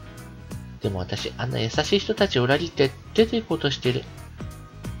でも私、あんな優しい人たちを裏切って出て行こうとしてる。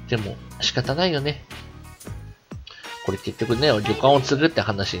でも、仕方ないよね。これ結局ね、旅館を継ぐって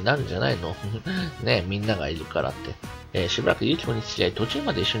話になるんじゃないのね、みんながいるからって。しばらくユキコに付き合い、途中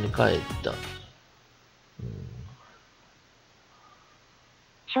まで一緒に帰った。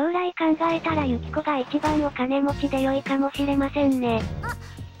将来考えたらユキコが一番お金持ちで良いかもしれませんね。あ、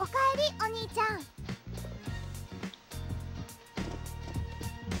おかえりお兄ちゃん。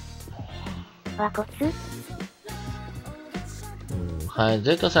和骨？はい、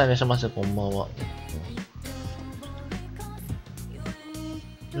ゼータさんいらっしゃいませ、こんばんは。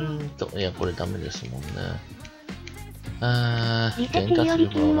いや、これダメですもんね。伝達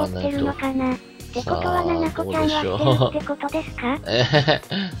力が上がらないと。ってことは、ななこちゃんは捨てるってことですか？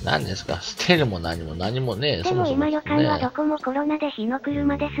何ですか？捨てるも何もね、でも今旅館はどこもコロナで火の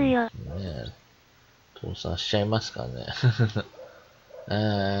車ですよ。ね倒産しちゃいますかね。さ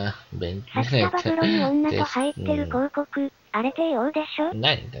っきバブロに女と入ってる広告、あれ帝王でしょ？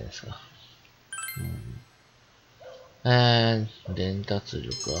何みたいですか？伝達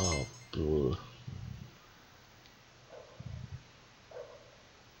力アップ。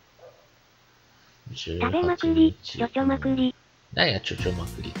食べまくり、ちょちょまくり。何やちょちょま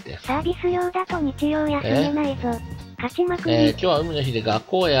くりって。サービス用だと日曜休めないぞ。勝ちまくり。今日は海の日で学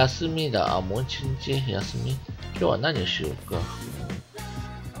校休みだ。もう一日休み？今日は何をしようか。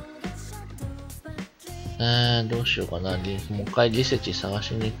どうしようかな。もう一回リセチ探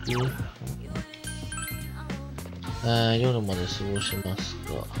しに行く。夜まで過ごします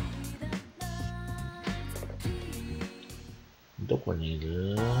か。どこにい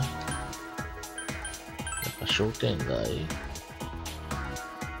る？やっぱ商店街？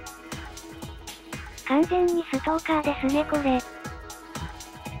完全にストーカーですね、これ。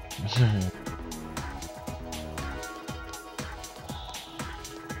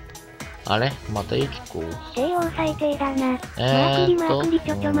あれまたユキコ？帝王最低だな。マークリ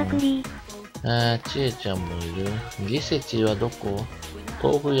ちょちょまくり。ちえちゃんもいる。リセチはどこ？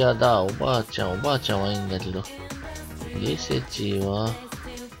豆腐屋だ。おばあちゃんはいいんだけど。リセチは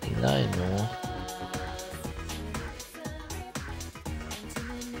いないの？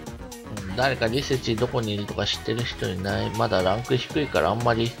誰かリセチどこにいるとか知ってる人いない？まだランク低いからあん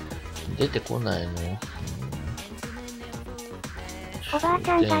まり出てこないの？おばあち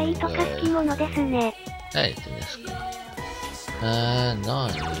ゃんがいいとか好き者ですね。何言ってんですか？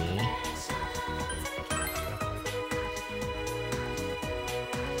何？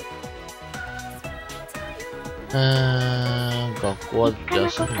学校は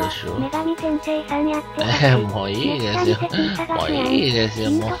休むでしょ？女神先生さんやってもういいですよ。もういいです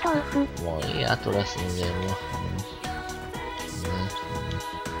よ、もういい、アトラスにね、も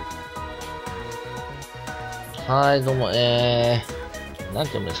う。はい、どうも、なん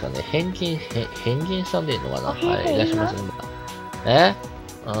て言うんですかね、変人さんでいいのかな？はい、いらっしゃいませね。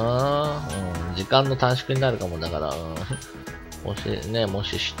時間の短縮になるかもだから、も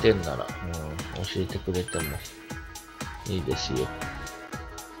し知ってんなら、教えてくれてもいいですよ。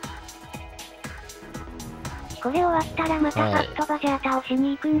これ終わったらまたファットバジャータをし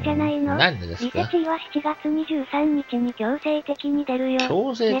に行くんじゃないの？なんでですか？リセチは7月23日に強制的に出るよ。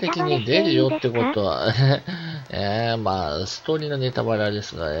強制的に出るよってことは、まあ、ストーリーのネタバレで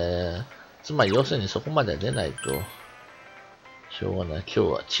すが、つまり要するにそこまでは出ないと、しょうがない。今日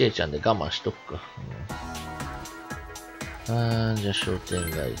はちえちゃんで我慢しとくか。じゃあ商店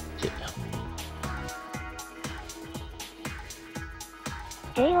街行って。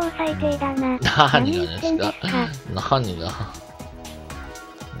帝王最低だな。何がですか？何が？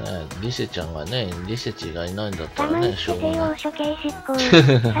リセちゃんがね、リセチがいないんだったらね、しょうがない。帝王処刑執行。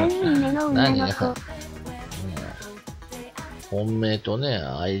3人目の女の子。本命とね、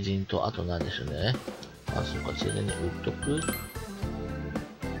愛人と、あと何でしょうね。そうか、ついでに売っとく。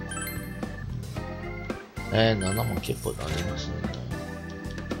7も結構ありますね。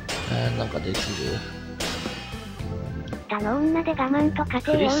なんかできる？たの女で我慢と家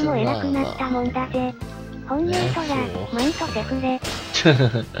庭用も偉くなったもんだぜ。本名とら、マンとてくれ。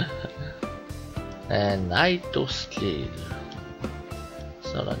ナイトスケール。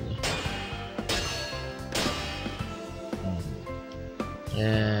さらに。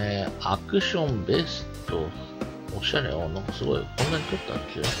アクションベスト。おしゃれ。なんかすごい。こんなに取ったっ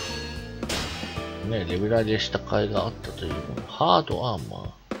けね、レベル上げした甲斐があったという。ハードアーマ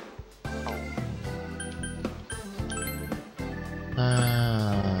ー。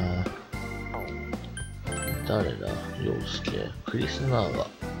誰だ陽介。クリスナーが。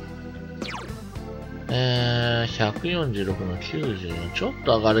146の90。ちょっ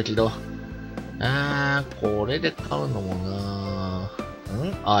と上がるけど。これで買うのもな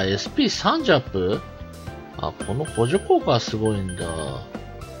SP3 ジャップこの補助効果はすごいんだ。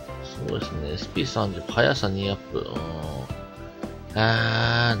そうですね。SP30、速さ2アップ。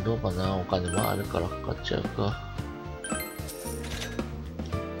どうかなお金もあるからかかっちゃうか。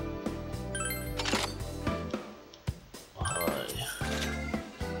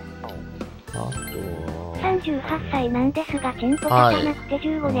38歳なんですが、チンポがなくて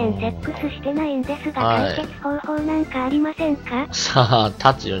15年セックスしてないんですが、解決方法なんかありませんか？さ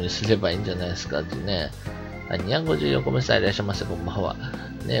あ、立つようにすればいいんじゃないですかってね。254個目さんいらっしゃいませ、こんばんは。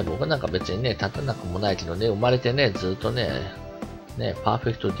ね僕なんか別にね、立たなくもないけどね、生まれてね、ずっとね、パーフ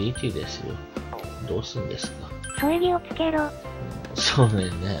ェクト DT ですよ。どうすんですか？添え木をつけろ。そうね。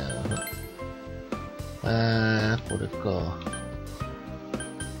これか。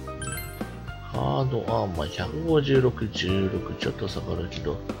ハードアーマー156、16ちょっと下がるけ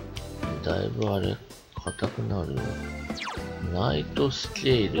ど、だいぶあれ、硬くなる。ナイトス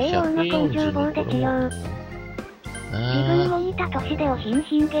ケール142個の自分を見た年でおひん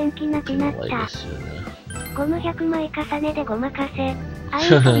ひん元気なくなった。ゴム100枚重ねでごまかせ。あ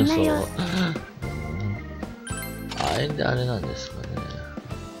えんといなよ。あえんであれなんですかね。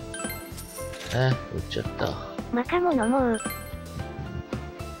売っちゃった。マカも飲もう。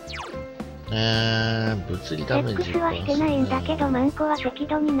物理ダメージ。セックスはしてないんだけど、マンコは適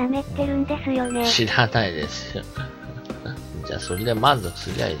度に舐めってるんですよね。知らないですよ。じゃあそれで満足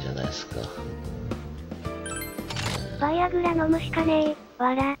すりゃいいじゃないですか。バイアグラ飲むしかねえ、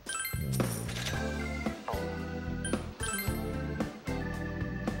わら。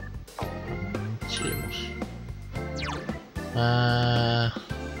チームス。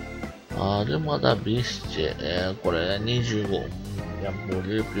アルマダビスチェ。これ25。いや、暴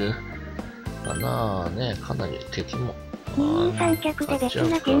力かなね、かなり敵も。二人三脚で別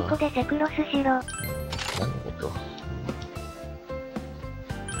な金庫でセクロスしろ。何のこと？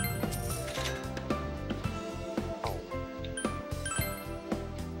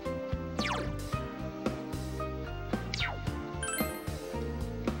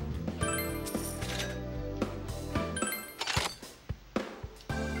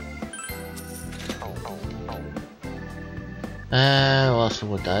す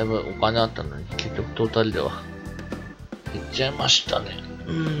ごい、だいぶお金あったのに、結局トータルでは、いっちゃいましたね。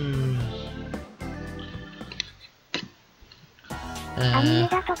アニメ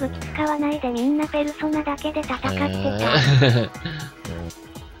だと武器使わないでみんなペルソナだけで戦ってた。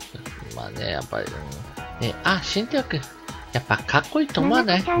まあね、やっぱり、新手くん。やっぱかっこいいと思わ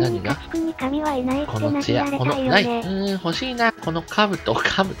ない？何が？このツヤ、この、欲しいな。この兜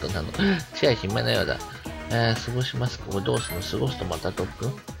なの。血は暇なようだ。過ごします。ここどうするの？過ごすとまた特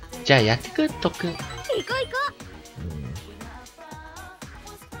訓？じゃあやってく特訓。行こ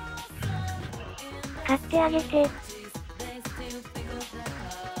う。買ってあげて。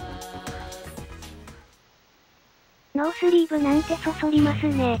ノースリーブなんてそそります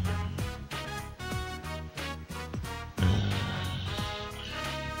ね。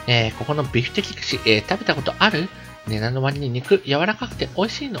ここのビフテキ串、食べたことある？値段の割に肉柔らかくて美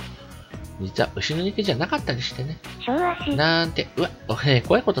味しいの。実は牛の肉じゃなかったりしてね。なんて、うわ、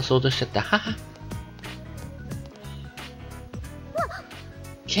怖いこと想像しちゃった。はは。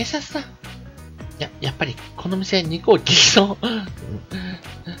警察だ。やっぱりこの店肉を激走。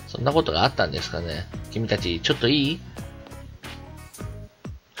そんなことがあったんですかね。君たち、ちょっといい？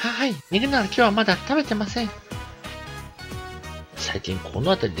はい、逃げなら今日はまだ食べてません。最近こ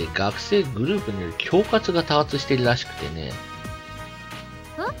の辺りで学生グループによる恐喝が多発しているらしくてね。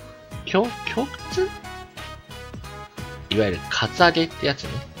恐喝？いわゆるカツアゲってやつ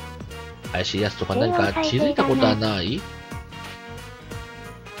ね。怪しいやつとか何か気づいたことはない？い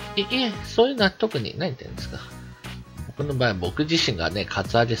え、そういうのは特に何言ってるんですか。僕の場合は僕自身がね、カ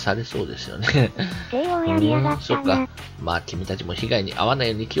ツアゲされそうですよね。そっか。まあ君たちも被害に遭わない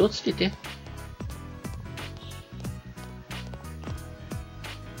ように気をつけて。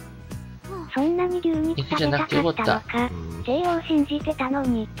そんなに牛肉食べたかったのか。西洋信じてたの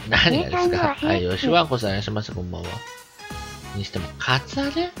に。何がですか。はい、吉和子さんいらっしゃいませ、こんばんは。にしても、カツア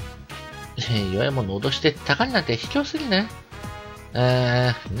ゲ弱いもの脅して高値なんて卑怯すぎね。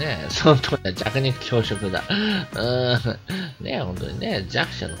ねえ、そのとおり弱肉強食だ。ねえ、本当にね、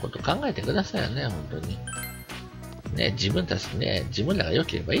弱者のこと考えてくださいよね、本当に。ね、自分たちね、自分らが良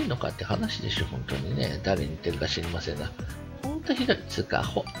ければいいのかって話でしょ、本当にね。誰に言ってるか知りませんが。本当ひどい、つか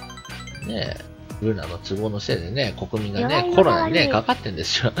ほ。ねえ、ルナの都合のせいでね、国民がね、コロナにね、かかってんで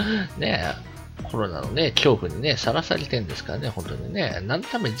すよ。ねえ、コロナのね、恐怖にね、さらされてんですからね、本当にね。何の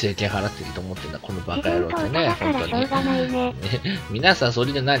ために税金払ってると思ってんだ、このバカ野郎ってね、本当に。皆さん、そ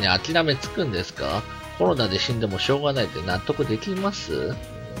れで何、諦めつくんですか？コロナで死んでもしょうがないって納得できます？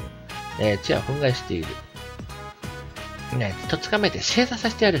血は憤慨している。ね、とつかめて正座さ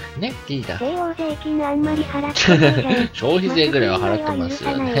せてやる。ね、リーダー。西洋税金あんまり払ってないじゃん。消費税ぐらいは払ってます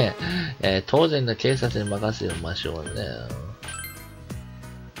よね。当然の警察に任せましょうね。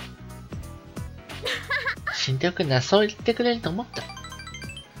死んでおくな、そう言ってくれると思った。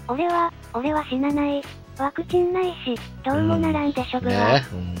俺は死なない。ワクチンないし、どうもならんでしょぐら。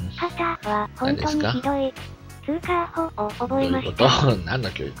肩は本当にひどい。通過法を覚えました。どういうこと？何の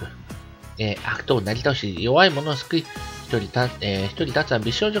教育？悪党をなり倒し、弱い者を救い、一人立つは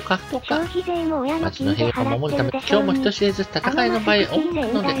美少女格闘家。消費税も親の町の平和を守るため、今日も人知れず戦いの場へ赴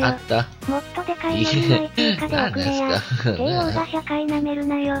くのであった。もっとでかいのにない追加でおくれや。帝王が社会なめる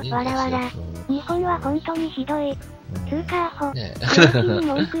なよ、わらわら。日本は本当にひどい。通過法。正気に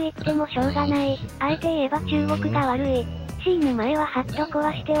文句言ってもしょうがない。あえて言えば中国が悪い。死ぬ前はハッと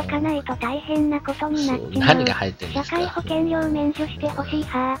壊しておかないと大変なことになっちまう。社会保険料免除してほしい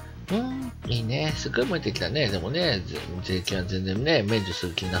はいいね。すごい燃えてきたね。でもね、税金は全然ね、免除す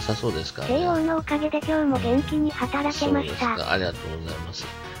る気なさそうですからね。帝王のおかげで今日も元気に働けました。そうですか。ありがとうございます。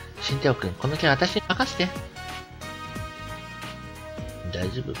新帝王くん、この件私に任せて。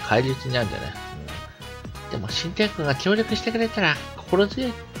大丈夫。返り討ちにあるんじゃない？でも、新帝王くんが協力してくれたら、心強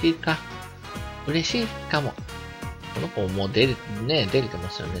いっていうか、嬉しいかも。この子もう出れてま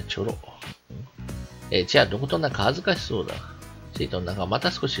すよね、ちょろ。じゃあ、どことなく恥ずかしそうだ。シートの中ま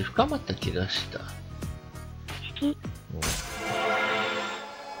た少し深まった気がした。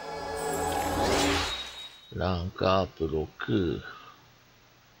ランクアップ6。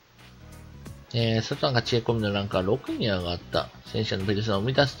外中が知恵込みのランクは6に上がった。戦車のペルソナを生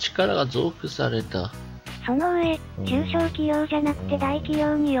み出す力が増幅された。その上、中小企業じゃなくて大企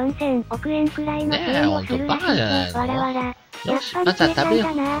業に4000億円くらいの支援をするらしいぜ、わらわら。やっぱり正解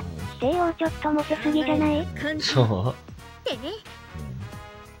だな。帝王ちょっとモテすぎじゃない？そう。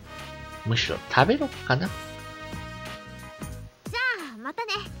むしろ食べろかな。じゃあまた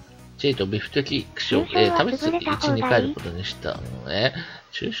ね。チェイとビフ的串を、食べ続け1に帰ることにした。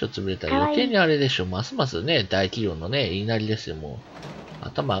中小潰れたら余計にあれでしょ。ますますね、大企業のね、言いなりですよ、もう。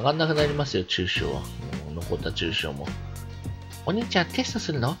頭上がんなくなりますよ、中小は。残った中小も。お兄ちゃんテスト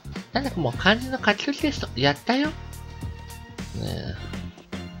するの？なんだかもう漢字の書き取りテスト、やったよ。ねえ。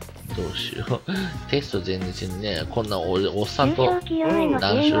どうしよう。テスト前日にね、こんなおっさんと談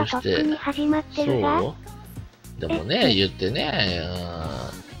笑して。そうでもね、言ってね、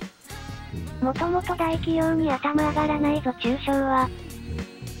もともと大企業に頭上がらないぞ、中小は。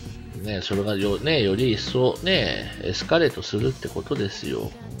ね、それがより一層ね、エスカレートするってことですよ。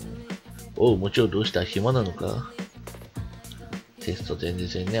おう、もちろんどうした暇なのか？テスト前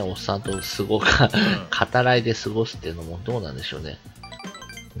日にね、おっさんと語らいで過ごすっていうのもどうなんでしょうね。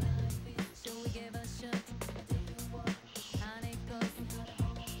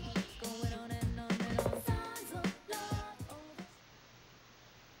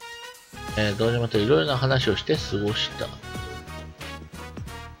堂島といろいろな話をして過ごした。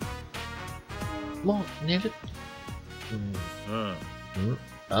もう寝る。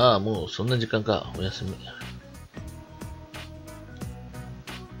ああ、もうそんな時間か。おやすみ。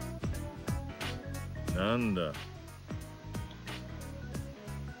なんだ。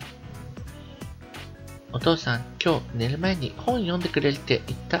お父さん、今日寝る前に本読んでくれるって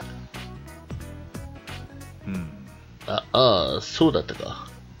言った。ああ、そうだったか。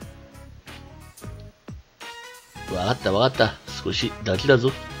わかったわかった。少しだけだ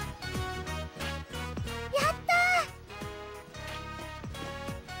ぞ。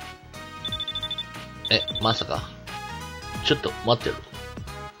やったまさか。ちょっと待ってろ。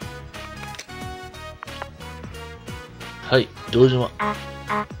はい、堂島。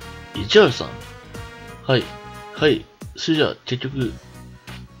市原さん。はい、それじゃあ結局、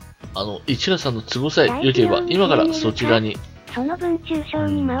市原さんの都合さえ良ければ、今からそちらに。その分中小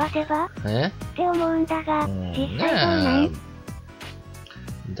に回せばって思うんだが、実際どうなん？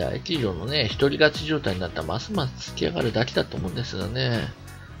大企業のね、一人勝ち状態になったらますますつき上がるだけだと思うんですがね。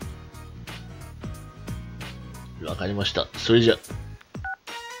わかりました。それじゃ。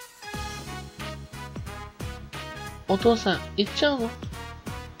お父さん、行っちゃうの？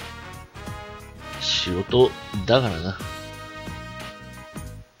仕事だからな。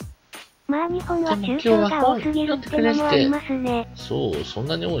まあ日本は抽象が多すぎるってのもありますね。そう、そん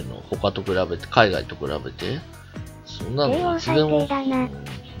なに多いの？他と比べて、海外と比べて。そんなのいつでも。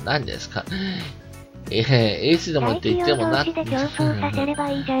何ですか？いつでもって言ってもな。な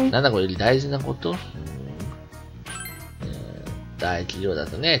んだこれ大事なこと？大企業だ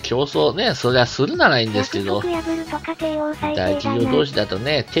とね、競争ね、そりゃするならいいんですけど、大企業同士だと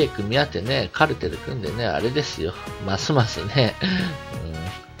ね、手組み合ってね、カルテル組んでね、あれですよ。ますますね。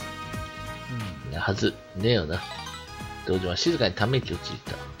はず、ねえよな。道場は静かにため息をつい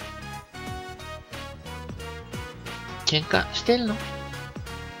た。喧嘩してんの？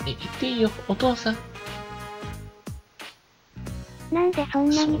言っていいよ、お父さん。なんでそん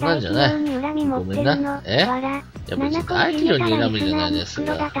なに大企業に恨み持ってるの？いや別に大企業に恨みじゃないです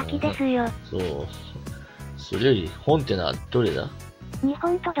が。そう。それより本ってのはどれだ？日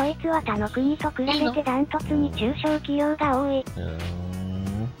本とドイツは他の国と比べてダントツに中小企業が多い。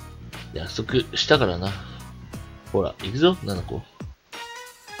約束したからな。ほら、行くぞ、ナナコ。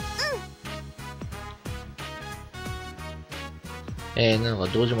ナナコは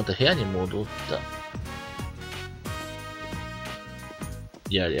同時また部屋に戻った。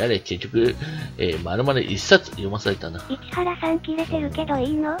やれやれ、結局、まるまる一冊読まされたな。市原さん切れてるけど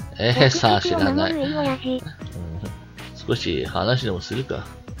いいの？さあ知らない。少し話でもするか。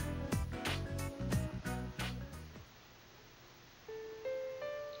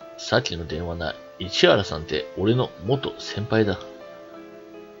さっきの電話ない。市原さんって俺の元先輩だ。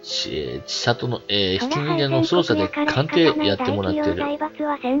千里の、ひき逃げの捜査で鑑定やってもらってる。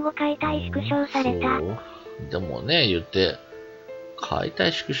でもね、言って、解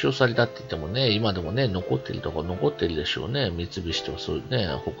体縮小されたって言ってもね、今でもね、残ってるとこ残ってるでしょうね。三菱とかそういうね、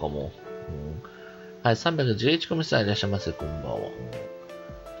他も。はい、311組さんいらっしゃいませ、こんばんは。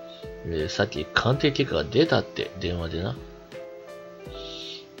さっき鑑定結果が出たって電話でな。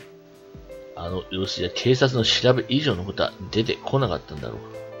様子や警察の調べ以上のことは出てこなかったんだろ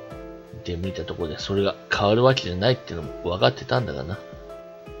う。で、見たところでそれが変わるわけじゃないってのも分かってたんだがな。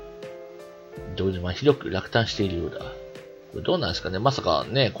同時はひどく落胆しているようだ。これどうなんですかね、まさか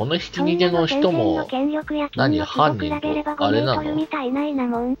ね、このひき逃げの人も、何、犯人と、あれな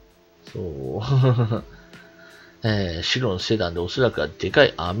の？そう。白のセダンでおそらくはでか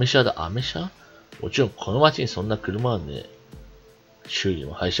いアメ車だ。アメ車？もちろんこの街にそんな車はね、修理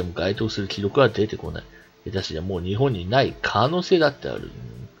も廃車も該当する記録は出てこない。下手すりゃもう日本にない可能性だってある。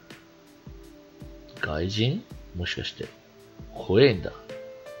外人？もしかして。怖えんだ。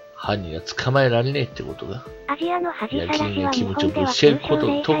犯人が捕まえられねえってことが。やりきりの気持ちをぶつけるこ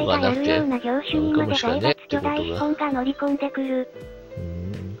とがなくて、かもしかねえってことが。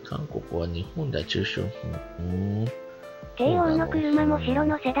韓国は日本だ、中小。帝王の車も白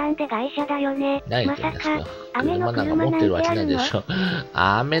のセダンで外車だよね。まさか、雨の車持ってるわけなないんてあるの？でしょ。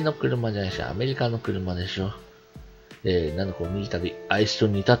雨の車じゃないし、アメリカの車でしょ。なんだこう見るたび、あいつと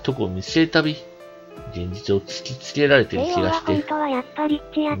似たとこを見つけるたび、現実を突きつけられてる気がして。本当はやっぱり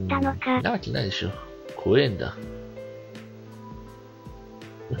ッチやったのか。なわけないでしょ。怖えんだ。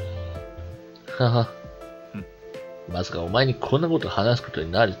はは。まさかお前にこんなこと話すこと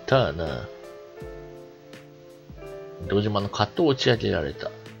になるとはな。堂島の葛藤を打ち明けられた。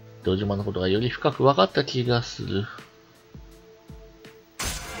堂島のことがより深く分かった気がする。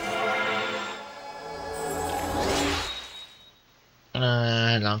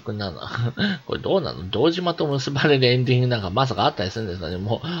ランク7。これどうなの？堂島と結ばれるエンディングなんかまさかあったりするんですかね。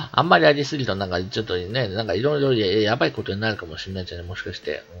もう、あんまりやりすぎるとなんかちょっとね、なんかいろいろやばいことになるかもしれないじゃない、もしかし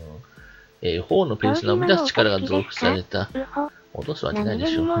て。頬のペースの生み出す力が増幅された。落とすわけないで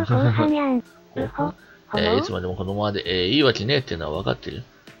しょ。いつまでもこのままで、いいわけねえっていうのは分かってる。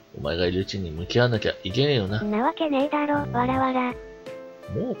お前がいるうちに向き合わなきゃいけねえよな。なわけねえだろ、わらわら。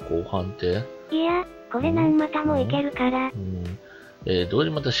もう後半って？いや、これ何またもいけるから。同時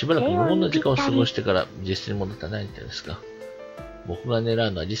またしばらく無言の時間を過ごしてから実質に戻ったら何言ってんですか。僕が狙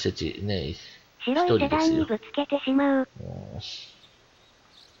うのは実質ね、一人ですよ。白いセダンにぶつけてしまう。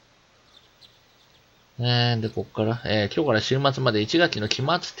で、こっから、今日から週末まで1学期の期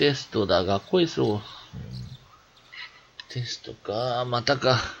末テストだ。学校へそう。テストか、また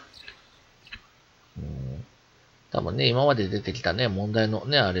か。多分ね、今まで出てきたね、問題の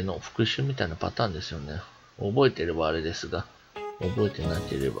ね、あれの復習みたいなパターンですよね。覚えてればあれですが、覚えてな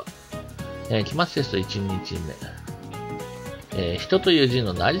ければ。期末テスト1日人という字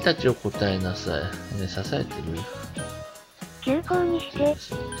の成り立ちを答えなさい。支えてる休校にして。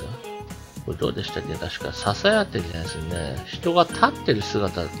これどうでしたっけ？確か、支え合ってるじゃないですね。人が立ってる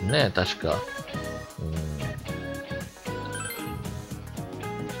姿ですね、確か。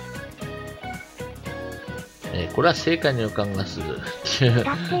これは正解に予感がする。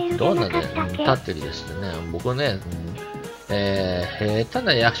どうなんだよ。立ってるですね。僕ね、下手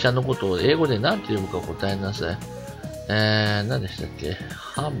な役者のことを英語で何て呼ぶか答えなさい。何でしたっけ？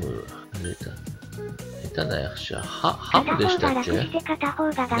ハム、下手な役者、ハムでしたっけ？ね、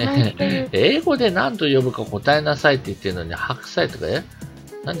英語で何と呼ぶか答えなさいって言ってるのに、白菜とか、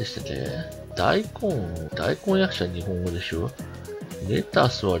何でしたっけ？大根役者日本語でしょ？レタ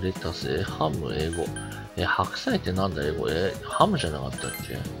スはレタス、ハム英語。白菜ってなんだ英語？ハムじゃなかったっ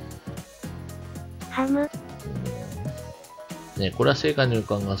け？ハム。ね、これは正解の予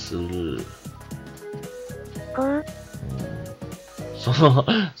感がする。こう。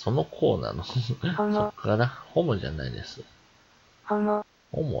そのこうなの。そっから、ホモじゃないです。ホ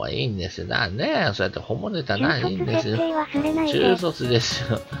モはいいんですよ。ねそうやってホモネタないいんですよ。中卒で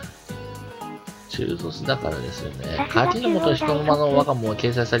すよ。中卒だからですよね。柿の本人の間の和漢も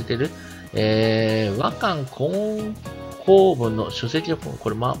掲載されている、和漢根公文の書籍を、こ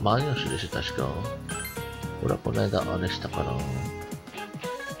れ、万葉集でしょ、確か。これはこの間、あれしたから。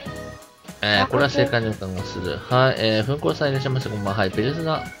これは正解の予感がする。はい、噴火さんいらっしゃいました。こんばんは。はい、ペルソ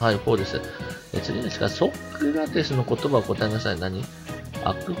ナ、はい、4です。次ですが、ソクラテスの言葉を答えなさい。何？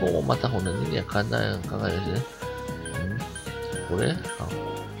悪法をまたほの2には考えですね。これ？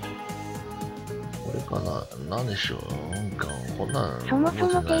これかな？何でしょう？なんか、こんなそもそ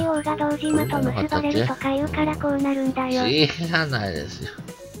も帝王が堂島と結ばれるとか言うからこうなるんだよ。知らないですよ。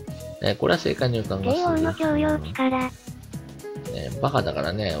これは正解の予感がする。帝王の教養力。バカだか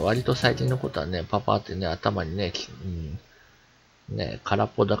らね、割と最近のことはね、パパってね、頭にね、空っ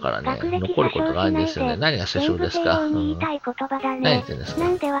ぽだからね、残ることがあるんですよね。何が車掌ですか？何言ってんですか？な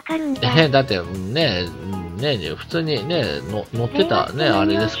んでわかるんだ？だって、普通にね、乗ってたね、あ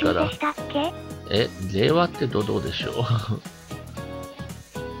れですから。令和ってどうでしょう？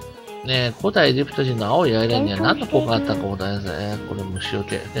古代エジプト人の青いアイラインには何の効果があったかも答えなさい。これ虫除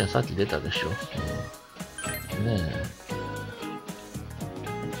け。さっき出たでしょ。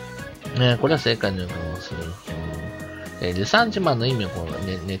これは正解の予感をする。ルサンチマンの意味はこの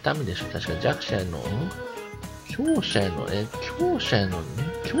妬みでしょ。確か弱者への、強者への嫉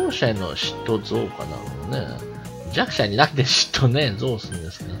妬増かなのね。弱者になって嫉妬ね、増すんで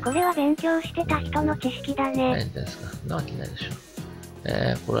すか。これは勉強してた人の知識だね。何ですか？なわけないでしょ。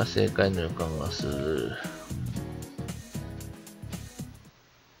これは正解の予感がする。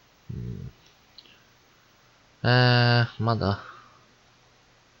まだ。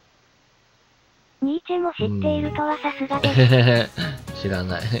ニーチェも知っているとはさすがです。知ら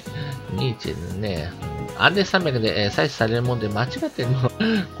ない。ニーチェね、アンデス山脈で、採取されるもんで間違ってるの。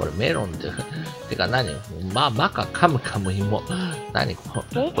これメロンって。てか何？バカカムカム芋。何こ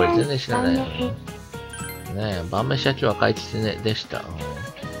れ全然知らないよ。晩飯社長は赤いキツネでした。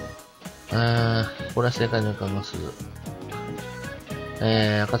これは正解の予感がする。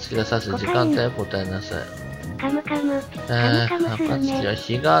暁が指す時間帯を答えなさい。カムカム。暁は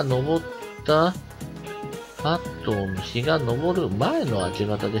日が昇ったあと、日が昇る前の明け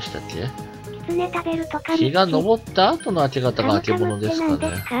方でしたっけ？日が昇った後の明け方が明け物ですか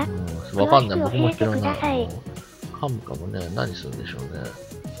ね。わかんない。僕も知らない。カムカムね、何するんでしょう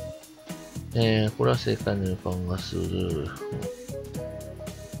ね。これは正解の予感がする。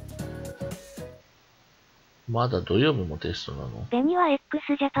まだ土曜日もテストなの？ベニは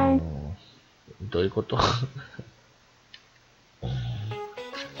x ジャパン。どういうこと？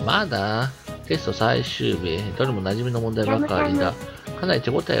まだテスト最終日。どれも馴染みの問題ばかりだ。かなり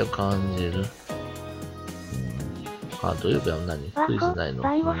手応えを感じる。土曜日は何？クイズないの？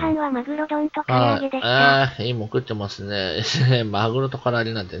晩ご飯はマグロ丼と唐揚げでした。いいもん食ってますね。マグロと唐揚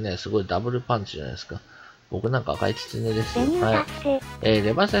げなんてね、すごいダブルパンチじゃないですか。僕なんか赤いキツネですよ。はい。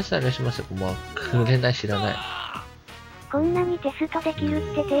レバーサイズさんいらっしゃいませ。こんばんは。くれない知らない。こんなにテストできる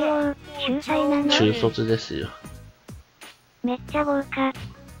って帝王、秀才なの？中卒ですよ。めっちゃ豪華。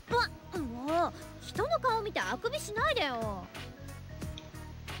もう、人の顔見てあくびしないでよ。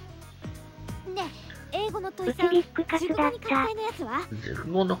ねえ、英語の問いさん、ビッグカツだった。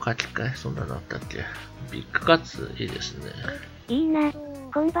熟語の書き換え、そんなのあったっけ？ビッグカツ、いいですね。いいな。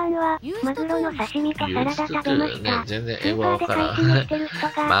こんばんは。マグロの刺身とサラダ食べました。全然英語わからん。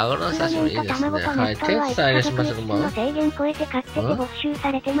マグロの刺身いいですね。はい、テツさんいらっしゃいませ。こんばんは。制限超えて買ってて没収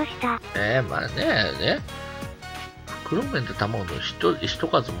されてました。まあね。黒麺と卵の一数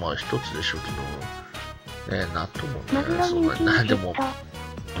も一つでしょうけど、納豆もマグロ人気のでも、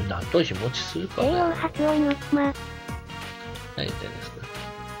納豆日持ちするかね。栄養発音うっま。何言ってんですか。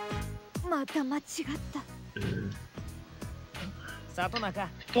また間違った。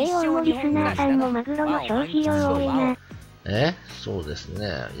慶応のリスナーさんもマグロの消費量多いな。そうですね。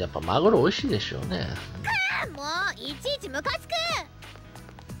やっぱマグロ美味しいでしょうね。もういちいちムカつく。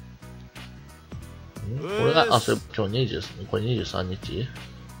これが、それ今日20、これ23日。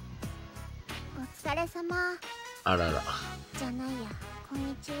お疲れ様。あらら。じゃないや、こん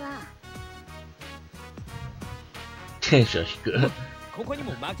にちは。テンション低く。ここに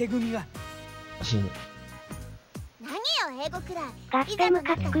も負け組が。何よ英語くらい。合併ム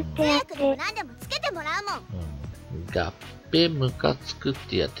カつくってやって。何でもつけてもらうもん。合併ムカつくっ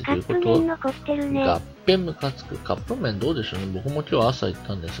てやってどういうこと？カップ麺残ってるね。合併ムカつく。カップ麺どうでしょうね。僕も今日朝行っ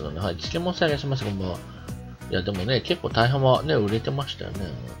たんですがね。はい、漬物さえいらっしゃいました。こんばんは。いやでもね、結構大半はね、売れてましたよね。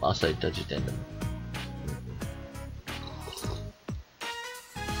朝行った時点でも。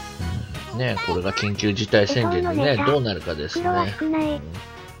ね、これが緊急事態宣言でね、どうなるかですね。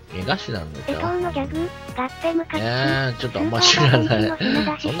目頭のネタ。のギャグ、合併ムカつく。ちょっとあんま知らない。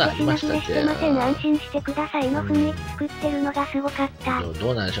そんなんありましたっけ？安心してくださいの雰囲気作ってるのがすごかった。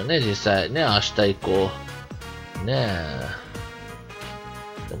どうなんでしょうね、実際ね、明日以降。ね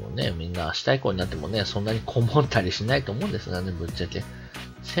でもね、みんな明日以降になってもね、そんなにこもったりしないと思うんですがね、ぶっちゃけ。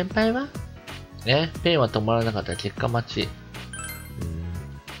先輩はペンは止まらなかったら結果待ち。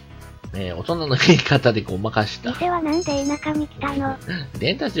大人の言い方でごまかした。店はなんで田舎に来たの？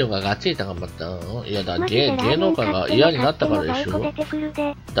レンタ事業がガッチリ高まったの？いやだ、芸能界が嫌になったからでしょ。だ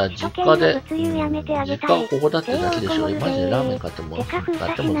実家で、実家はここだってだけでしょ。マジでラーメン買っても全部ど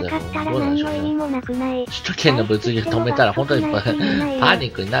うなんでしょうね。首都圏の物流止めたら本当にパ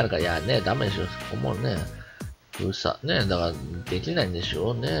ニックになるから、いやね、ダメでしょ。そこもね。ね、だからできないんでし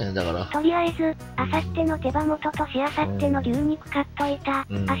ょうね。だからとりあえずあさっての手羽元としあさっての牛肉買っといた。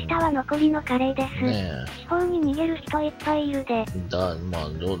明日は残りのカレーです。地方に逃げる人いっぱいいるで。ま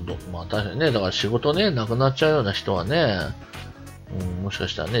あ確かにね、だから仕事ねなくなっちゃうような人はね、もしか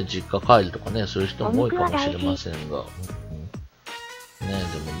したらね実家帰るとかねそういう人も多いかもしれませんが。で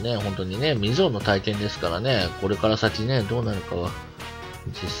もね本当にね未曾有の体験ですからね、これから先ねどうなるかは。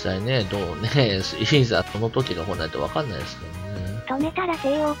実際ね、どうね、いざその時が来ないと分かんないですけどね。止めたら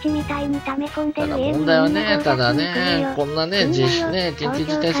低落ちみたいに溜め込んでる。ただ問題はね、ただね、こんなね、緊急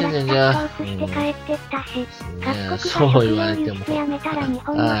事態宣言じゃ、そう言われても、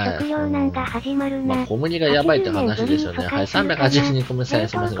まあ小麦がやばいって話ですよね。はい、382個目さえ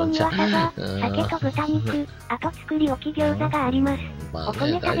しますのじゃあ。酒と豚肉、後作り置き餃子があります。まあ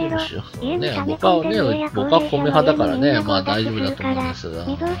ね、大丈夫ですよ。僕は米派だからね、まあ大丈夫だと思うんですが。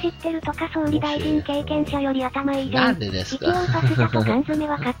水を知ってるとか総理大臣経験者より頭いいじゃん。なんでですか？缶詰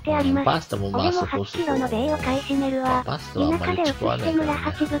は買ってあります。パスタもまあそこそこ。俺も8キロの米を買い占めるわ。パスタはあんまり食わないからね。田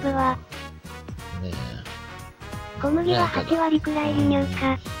舎で移して村八分は。小麦は8割くらい輸入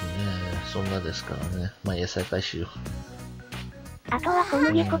か。そんなですからね。まあ野菜買いしよう。あとは小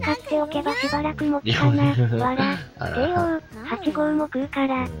麦粉買っておけばしばらく持つかな。わら。慶応、8号も食うか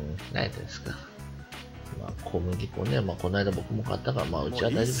ら。ないですか。まあ小麦粉ね。まあこの間僕も買ったから、まあうちは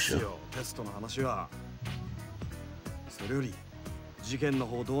大丈夫でしょう。テストの話は。それより事件の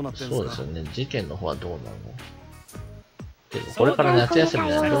方どうなってんですか？そうですよね。事件の方はどうなの？これから夏休み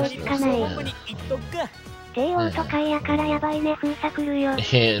だよ。どうするんですかね。慶応都会やからやばいね、封鎖来るよ。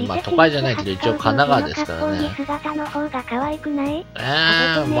まあ都会じゃないけど一応神奈川ですからね。姿の方が可愛くない？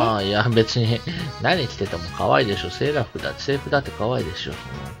まあいや別に何着てても可愛いでしょ。セーラー服だって制服だって可愛いでしょ。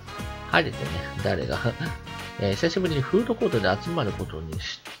晴れてね、誰が久しぶりにフードコートで集まることに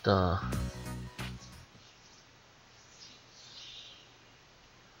した。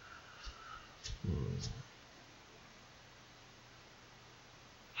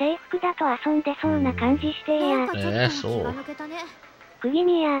制服だと遊んでそうな感じしてや。そう。釘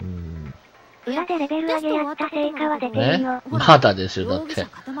宮や。裏でレベル上げやった成果は出てるの。まだですよ、だって。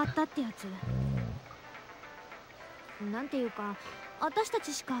なんていうか、私た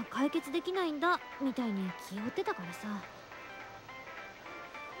ちしか解決できないんだ、みたいに気負ってたからさ。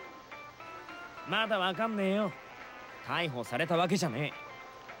まだわかんねえよ。逮捕されたわけじゃね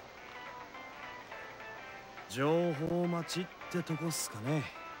え。情報待ちってとこっすかね。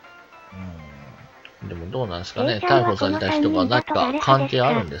でもどうなんですかね。逮捕された人が何か関係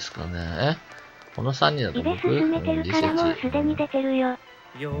あるんですかね。この3人だと僕、理説。もうすでに出てるよ。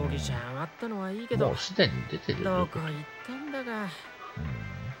容疑者上がったのはいいけど。もうすでに出てるよ。どこ行ったんだか。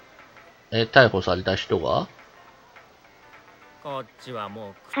逮捕された人が？こっちはも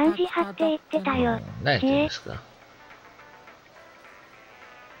う漢字貼って言ってたよ。何言ってんですか？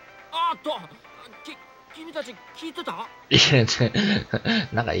あっと、君たち聞いてた？いや、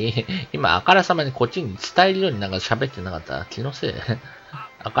なんか今、あからさまにこっちに伝えるようになんか喋ってなかった。気のせい。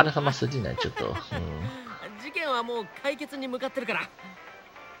あからさますぎない、ちょっと。事件はもう解決に向かってるから。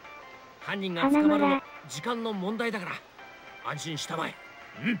犯人が捕まるの時間の問題だから。安心したまえ。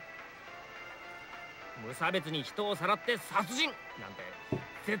無差別に人をさらって殺人なんて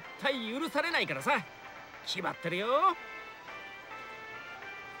絶対許されないからさ。決まってるよ。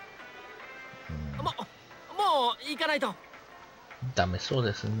もう行かないと。ダメそう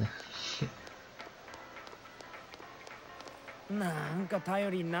ですね。なんか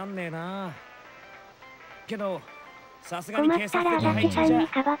頼りになんねえな。けどさすがに困ったら足立さんに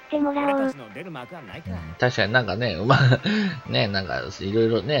かばってもらおう。俺たちの出る幕はないから。確かになんかね、ね、なんかいろい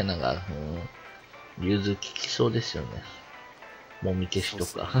ろね、なんか、融通ききそうですよね。もみ消しと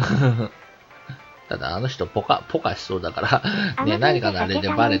か。ただあの人ポカしそうだから、ね、何かのあれで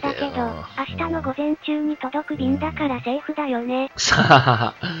バレて。明日の午前中に届く便だからセーフだよね。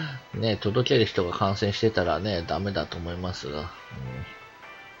さあ、ね、届ける人が感染してたらね、ダメだと思いますが。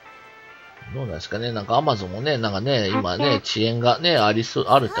どうなんですかね、なんかアマゾンもね、なんかね、今ね、遅延がね、あるっ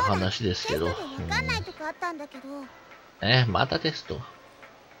て話ですけど。またテスト。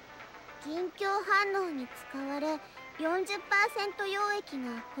近況反応に使われ、40% 溶液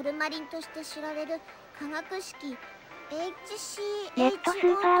がホルマリンとして知られる化学式 HCHO。 ネットス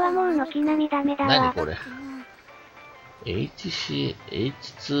ーパーはもう軒並みダメだわ。何これ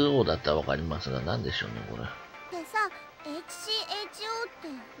HCH2O だったらわかりますが、何でしょうね、これ。でさ、HCHO って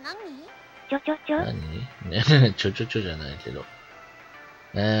何？何ね、ちょじゃないけど。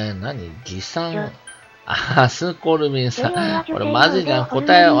何偽酸。アスコルビン酸。これまずいじゃん。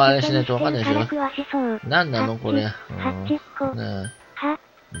答えをあれしないとわかんないでしょ。何なのこれ。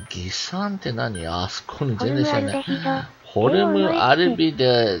偽酸って何？アスコルビン全然知らない。ホルムアルビ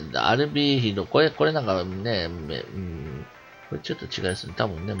ヒド。これなんかね、これちょっと違いですね。多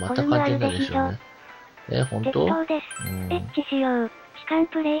分ね、また関係ないでしょうね。本当？エッチしよう。時間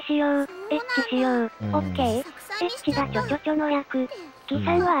プレイしよう。エッチしよう。オッケー。エッチだちょの役。偽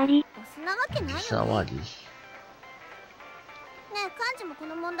酸はあり。偽酸はあり。ねえ、幹事もこ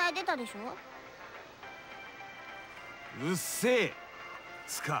の問題出たでしょ？うっせえ。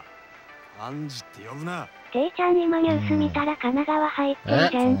つか、幹事って呼ぶな。ていちゃん今ニュース見たら神奈川入ってる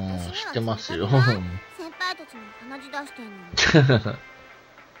じゃん。知ってますよ。先輩たちも鼻血出してんの。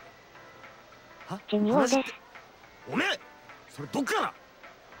は？チニオです。おめえそれどっから？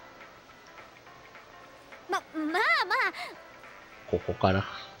まあここから。ほ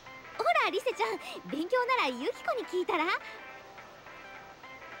らリセちゃん、勉強ならユキコに聞いたら？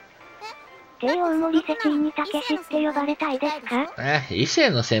帝王もリセチーにたけしって呼ばれたいですか？異性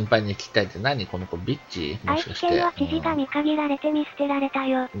の先輩に聞きたいって何この子ビッチもしかして。愛知県は知事が見限られて見捨てられた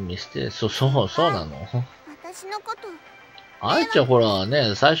よ。見捨て、そうなの？私のこと。愛知はほら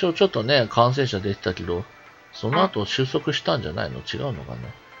ね、最初ちょっとね、感染者出てたけど、その後収束したんじゃないの？違うのか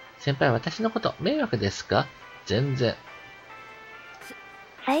ね。先輩、私のこと迷惑ですか？全然。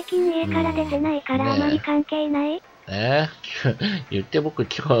最近家から出てないからあまり関係ない？言って僕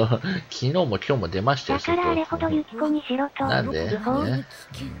昨日も今日も出ましたよ。だからあれほどユキコにしろと。なんでね。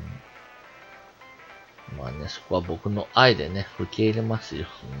まあね、そこは僕の愛でね、受け入れますよ。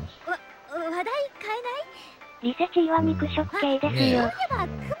話題変えない？リセチーは肉食系ですよ。そういえば、クマくんっ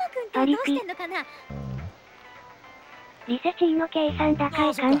てどうしてんのかな？リセチーの計算高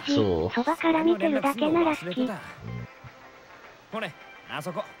い感じ。そばから見てるだけなら好き。ほれ、あ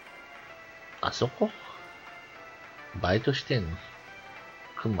そこ。あそこ？バイトしてんの？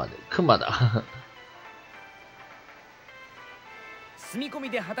クマだ。住み込み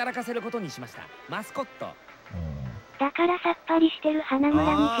で働かせることにしました。マスコット。だからさっぱりしてる花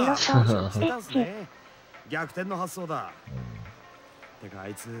村にしろと。エッチ。逆転の発想だ。てかあ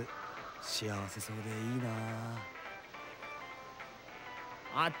いつ幸せそうでいいな。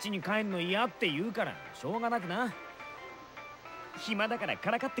あっちに帰んの嫌って言うからしょうがなくな。暇だから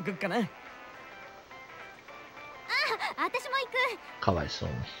からかってくっかな。私も行く。かわいそう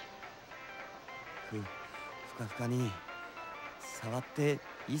に。ふかふかに触って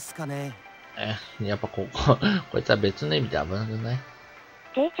いいっすかね。やっぱこいつは別の意味で危なくない？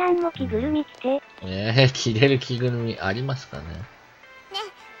ていちゃんも着ぐるみ着て。着れる着ぐるみありますかね？ねえ、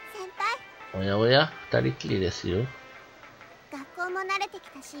先輩。おやおや、二人きりですよ。学校も慣れてき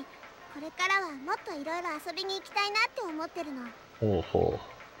たし、これからはもっといろいろ遊びに行きたいなって思ってるの。ほうほ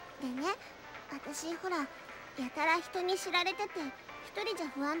う。でね、私ほら、やたら人に知られてて一人じゃ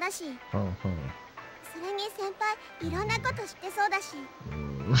不安だし。それに先輩いろんなこと知ってそうだし。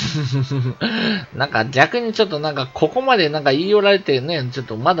なんか逆にちょっとなんかここまでなんか言い寄られてね、ちょっ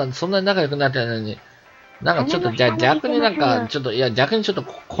とまだそんなに仲良くなってないのに、なんかちょっと、じゃあ逆になんか、ちょっと、いや逆にちょっと、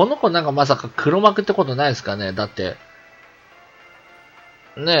この子なんかまさか黒幕ってことないですかね。だって、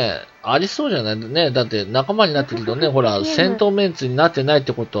ねえ、ありそうじゃないねえ、だって仲間になってくるとね、ほら、戦闘メンツになってないっ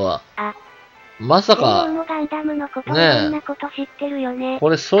てことは、まさか、ねえ、こ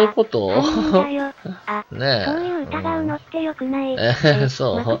れそういうことねえ。そういう疑うのってよくない。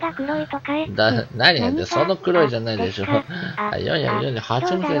そう。何やって、その黒いじゃないでしょ。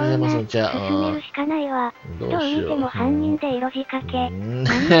448も全然もそじゃあ、どうしよう。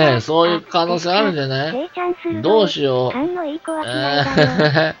ねえ、そういう可能性あるんじゃないどうしよ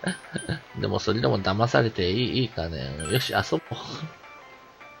う。でもそれでも騙されていいかね。よし、遊ぼう。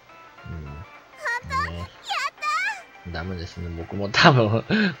ダメですね。僕も多分、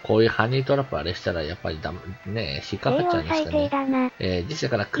こういうハニートラップあれしたら、やっぱりね、引っかかっちゃうんですかね。実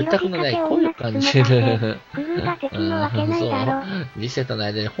際から食ったくのない恋を感じる。そう。実際との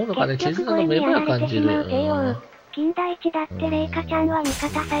間にほのかな絆の芽生えを感じる。金田一だってレイカちゃんは味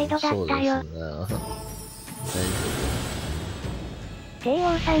方サイドだったよ。そうですね。大丈夫。帝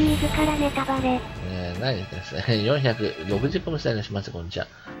王さん自らネタバレ。何ですね。460分スタイルします。こんにちは。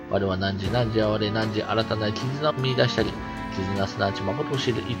我は何時哀れ何時新たな絆を見出したり、絆すなわち誠を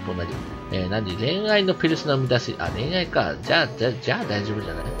知る一歩なり、何時恋愛のペルソナを生み出し、恋愛か。じゃあ大丈夫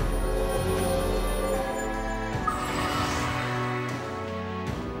じゃない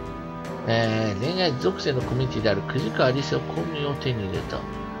恋愛属性のコミュニティである九時川理性をコミュを手に入れた。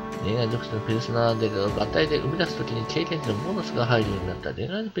恋愛属性のペルソナで合体で生み出すときに経験値のボーナスが入るようになった恋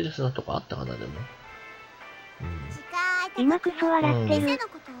愛のペルソナとかあったかな、でも。今クソ笑ってる。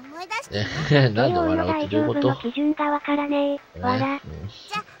なんで笑うってどういうこと？基準がわからねえ。笑。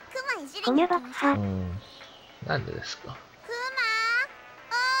コミャ爆破。なんでですか？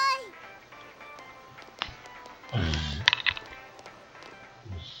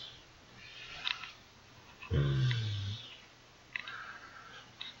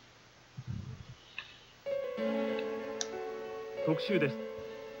特集です。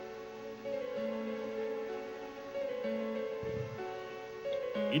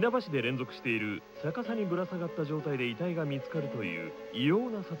稲葉市で連続している逆さにぶら下がった状態で遺体が見つかるという異様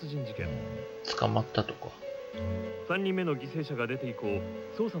な殺人事件。捕まったとか。3人目の犠牲者が出て以降、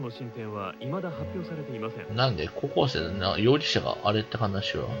捜査の進展は未だ発表されていません。なんで高校生の容疑者があれって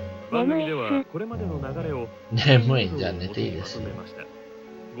話は？番組ではこれまでの流れを眠いんじゃ寝ていいです。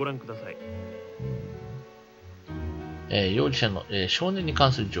ご覧ください。容疑者の、少年に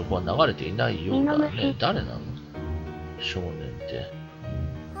関する情報は流れていないようだね。誰なの？少年って。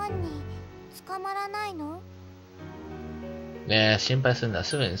犯人捕まらないの？ねえ、心配するのは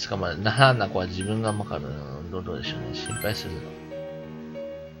すぐに捕まる。なんだこは自分がわかるの。どうでしょうね。心配するの。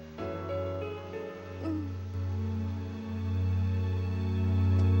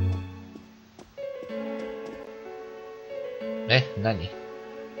何？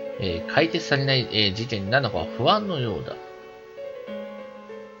解決されない、事件になるのか不安のようだ。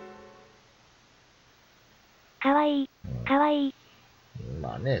かわいい。かわいい。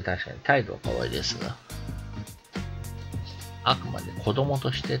まあね、確かに態度は可愛いですが。あくまで子供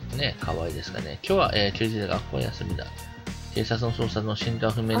としてね、可愛いですがね。今日は、休日で学校休みだ。警察の捜査の進展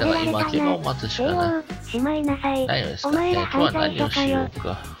は不明だが、今、怪我を待つしかない。しまいなさい。何をですか？今日は何をしよう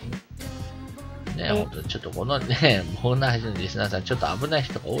か。ね、ほんとちょっとこのね、モーナー配信のリスナーさん、ちょっと危ない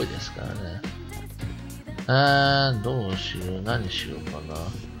人が多いですからね。どうしよう、何しようかな。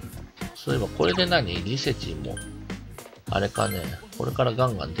そういえば、これでリセチも、あれかね、これからガ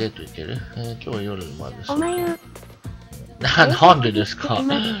ンガンデート行ける？今日夜までです。なんでですか？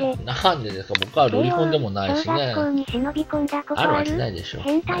なんでですか？僕はロリコンでもないしね。あるわけないでしょ。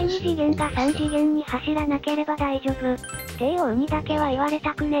変態2次元が3次元に走らなければ大丈夫。帝王にだけは言われ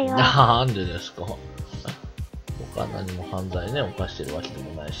たくねえわ。なんでですか？僕は何も犯罪ね、犯してるわけで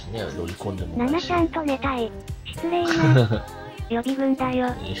もないしね、ロリコンでもないし。ちゃんと寝たい。失礼な。予備軍だよ。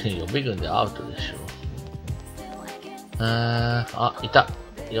予備軍でアウトでしょ。いた。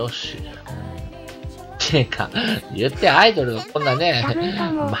よし。てか、言ってアイドルがこんなね、道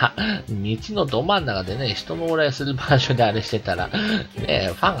のど真ん中でね、人の往来する場所であれしてたら、ね、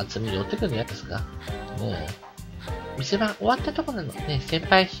ファンが積み寄ってくるんじゃないですか。ね、店番終わったとこなのね、先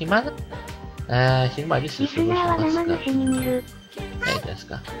輩暇な、昼間リスする場所ですか。何です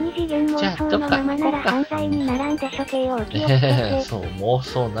か。じゃあ、どっか行こうか。そう、妄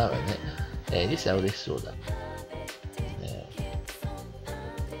想ならね、リスは嬉しそうだ。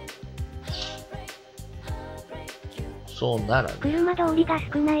そうならね。車通りが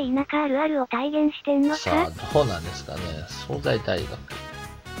少ない田舎あるあるを体現してんのか。さあ、どうなんですかね。惣菜大学。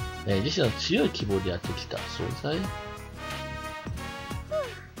自身の強い希望でやってきた惣菜。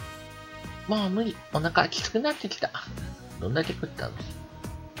もう無理。お腹きつくなってきた。どんだけ食ったの？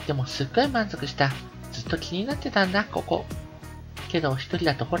でもすっごい満足した。ずっと気になってたんだ、ここ。けど一人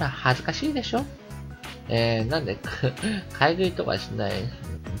だとほら恥ずかしいでしょ？なんで、買い食いとかしない？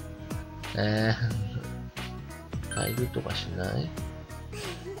買い食いとかしない？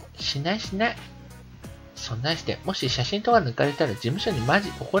しない。そんなんして、もし写真とか抜かれたら事務所にマジ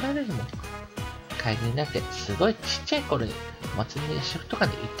怒られるもん。買い食いなんてすごいちっちゃい頃に祭りにシェフとか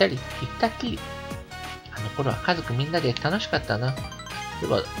に行ったっきり。あの頃は家族みんなで楽しかったな。で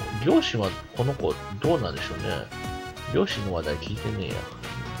は、両親はこの子どうなんでしょうね。両親の話題聞いてねえや。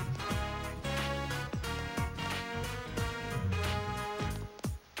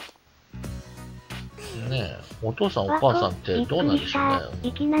ねえ、お父さんお母さんってどうなんでしょうね。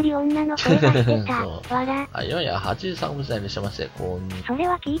いきなり女の声がしてた。わら。あ、483歳にしてません。それ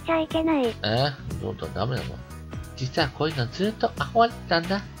は聞いちゃいけない。どうだ、ダメなの？実はこういうのずっと憧れてたん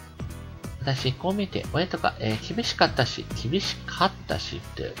だ。私、こう見て、親とか、厳しかったしって、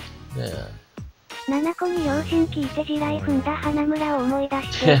ねえ。7個に両親聞いて地雷踏んだ花村を思い出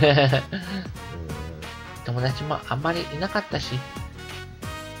して。友達もあんまりいなかったし。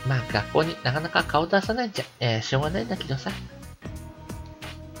まあ、学校になかなか顔出さないんじゃ、しょうがないんだけどさ。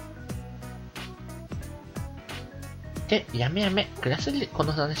で、やめ、暗すぎる、こ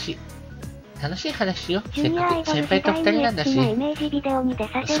の話。楽しい話よ。せっかく先輩と2人なんだし。そう。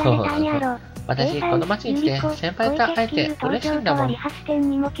私、この町に来て先輩と会えて嬉しいんだもん。ねえ、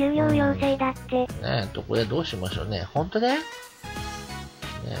これどうしましょうね。本当だよ。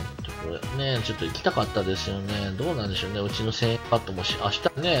これね、ちょっと行きたかったですよね。どうなんでしょうね。うちの先輩とも明日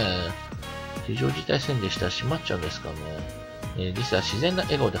ね、非常事態宣言したら閉まっちゃうんですかね。リスは自然な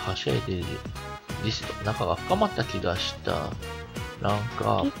笑顔ではしゃいでいる。リスと仲が深まった気がした。なん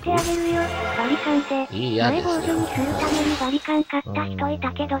か、切ってあげるよ、バリカンで。いいやですよ。前坊主にするためにバリカン買った人い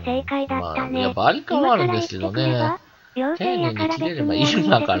たけど正解だったね。いや、バリカンはあるんですけどね。丁寧に切れればいい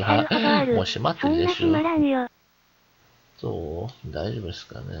今から、もう閉まってるでしょ。そう、大丈夫です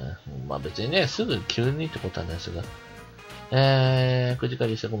かね。まあ別にね、すぐ急にってことはないですが。9時か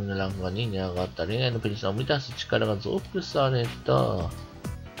らリセコミのランクが2に上がった。恋愛のペリシャを満たす力が増幅された。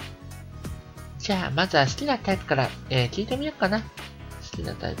じゃあ、まずは好きなタイプから、聞いてみようかな。好き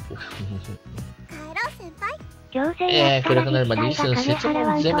なタイプ。暗くなればリスの節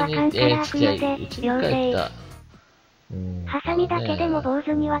分全部に、付き合い、うちに帰った。ハサミだけでも坊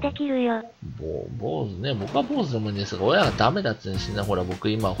主にはできるよ。坊主ね、僕は坊主でもいいんですが、親がダメだって言うんですね。ほら、僕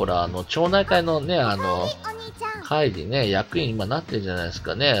今、ほら、町内会のね、会議ね、役員今なってるじゃないです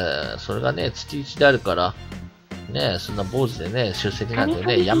かね。それがね、月1であるから、ね、そんな坊主でね、出席なんて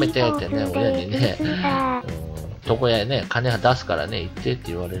ね、やめてってね、親にね、床屋ね、金出すからね、行ってって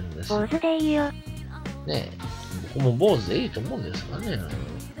言われるんです。坊主でいいよ。ね、僕も坊主でいいと思うんですがね。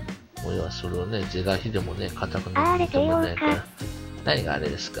親はそれをね、是が非でもね、固く認めないから。何があれ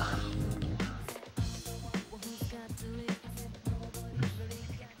ですか。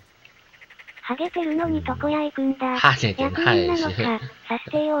ハゲてるのに床屋行くんだ。ハゲてないし。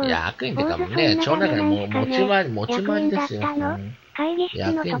いや、悪意ってかもね、町内会も持ち回りですよ。会議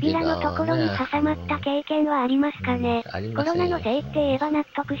室の扉のところに挟まった経験はありますかね。コロナのせいって言えば納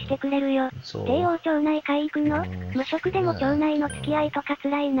得してくれるよ。帝王町内会行くの？無職でも町内の付き合いとか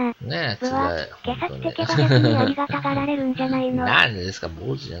辛いな。ねえ、辛い。警察ってけば逆にありがたがられるんじゃないの？なんでですか、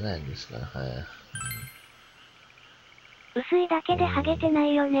坊主じゃないんですから。はい。薄いだけでハゲてな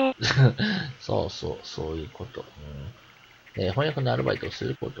いよね。そういうこと。翻訳のアルバイトをす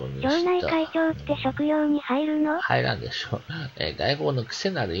ることにした。町内会長って職業に入るの？入らんでしょ。外交の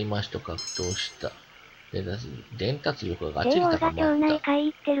癖なる言い回しと格闘した。伝達力がガチリ高まった。町内会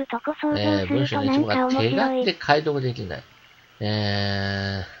行ってるとこ想像するとなんか面白い。手書きで解読できない。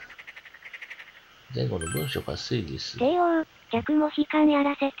前後の文章から推理する。帝王、逆も悲観や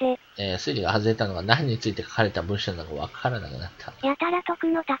らせて。推理が外れたのが何について書かれた文章なのかわからなくなった。やたら得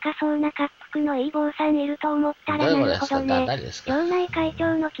の高そうな恰幅のいい坊さんいると思ったらなるほどね。誰ですか？町内会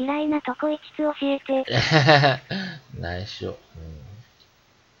長の嫌いなとこ5つ教えて。内緒。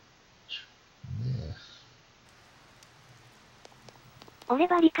俺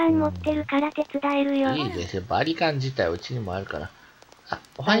バリカン持ってるから手伝えるよ。いいですよ。バリカン自体うちにもあるから。あ、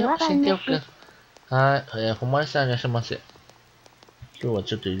おはよう、新手おくん。はい、ほんまにさんいらっしゃいませ。今日は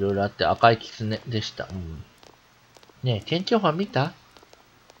ちょっといろいろあって赤いキツネでした。ねえ、天気予報見た？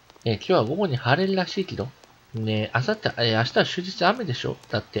今日は午後に晴れるらしいけど。ねえ、明日は終日雨でしょ？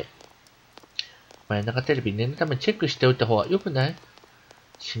だって。真夜中テレビ念のためチェックしておいた方が良くない？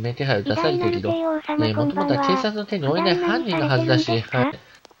指名手配を出されてるけど、もともとは警察の手に負えない犯人のはずだし、はい。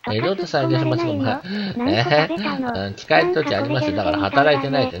とりょうたさんいらっしゃいますか？聞かれるときありますよ。だから働いて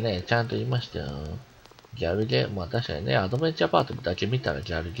ないってね、ちゃんと言いましたよ。ギャルゲー、まあ確かにね、アドベンチャーパートだけ見たら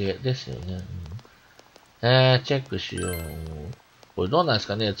ギャルゲーですよね。チェックしよう。これどうなんです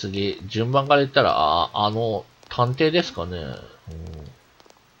かね、次。順番から言ったら、探偵ですかね。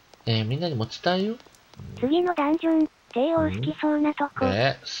みんなにも伝えよう。次のダンジョン、帝王好きそうなとこ。好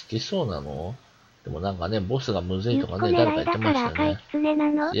きそうなの？でもなんかね、ボスがむずいとかね、誰か言ってましたよね。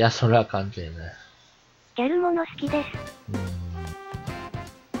いや、それは関係ない。ギャルもの好きです。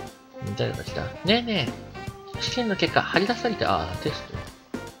誰が来た？ねえねえ、試験の結果、張り出されて、テスト。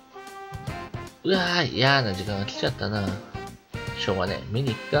うわー、嫌な時間が来ちゃったな。しょうがねえ、見に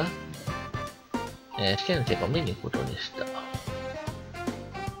行くか？試験の結果を見に行くことにした。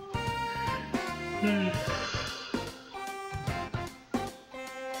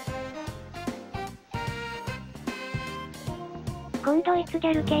今度いつギ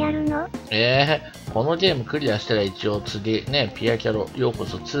ャル系やるの？このゲームクリアしたら一応次ね、ピアキャロようこ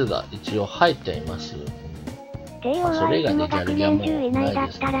そ2が一応入っていますよ。それ以外でギャルゲームもない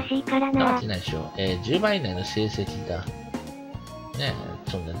ですね。なわけないでしょ。10番以内の成績だ。ね、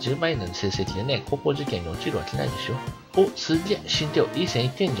そんな10番以内の成績でね、高校受験に落ちるわけないでしょ。お、すげえ、進展をいい線い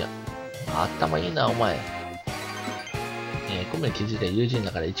ってんじゃん。頭いいな、お前。今後に気づいた友人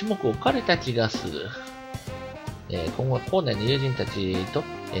だから一目置かれた気がする。今後は校内の友人たちと、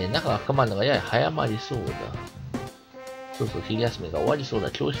仲が深まるのがやや早まりそうだ。そうそう、昼休みが終わりそうだ。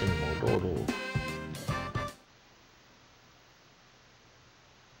教室に戻ろう。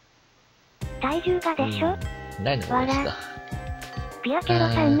体重がでしょ？ないのですか。ピアキャ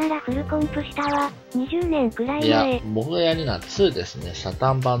ロさんならフルコンプしたわ。20年くらい前。いや、僕がやるのは2ですね。サ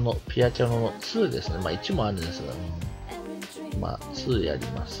タン版のピアキャロの2ですね。まあ1もあるんですが、まあ2やり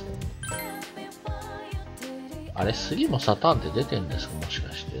ます。あれ、3もサターンって出てるんですか、もし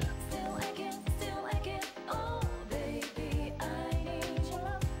かして。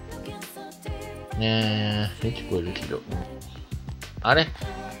聞こえるけど。あれ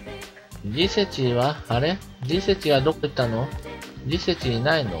リセチはリセチはどこ行ったの？リセチい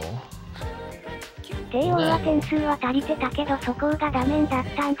ないの？帝王は点数は足りてたけどそこがダメだっ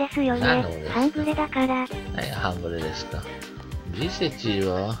たんですよね。半グレだから。半グレですか。リセチ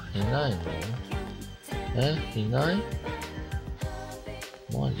はいないの？いない？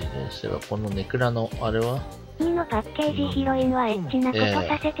マジで？そういえばこのネクラのあれは2のパッケージヒロインはエッチなこと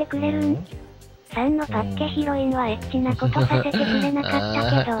させてくれるん？3のパッケヒロインはエッチなことさせてくれなかっ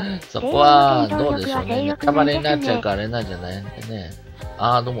たけどそこはどうでしょうね。ネタバレになっちゃうからあれなんじゃないんでね。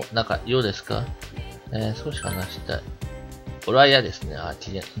どうも、なんか、ようですか？少し話したい。俺は嫌ですね。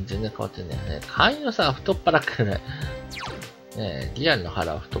全然変わってね。寛容さは太っ腹くらい。リアルの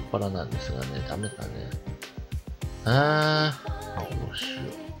腹は太っ腹なんですがね、ダメかね。どうしよ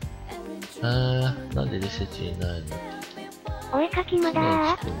う。なんでリセチいないの？お絵かきま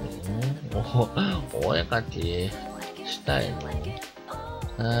だお絵かきしたいの？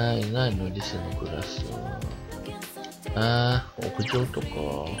いないの？リセのクラス。屋上とか。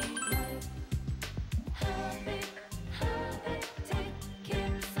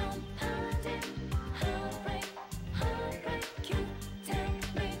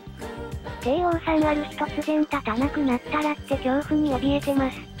帝王さんある日突然立たなくなったらって恐怖に怯えて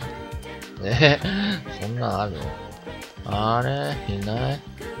ます。そんなんあるの？あれいない？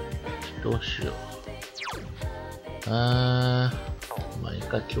どうしよう。まあいい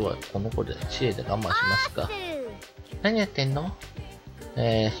か、今日はこの子で知恵で我慢しますか。何やってんの？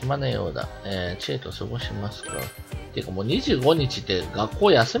暇なようだ。知恵と過ごしますか。てかもう25日って学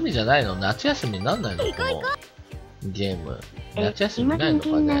校休みじゃないの？夏休みになんないの？このゲーム。夏休みないのか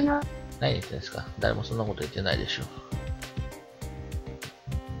ね？何言ってんですか？誰もそんなこと言ってないでしょ。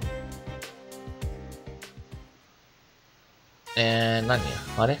何や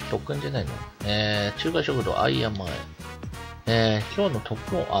あれ特訓じゃないの？中華食堂アイアマエ。今日の特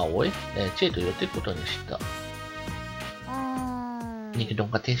訓をチェイと寄っていくことにした。肉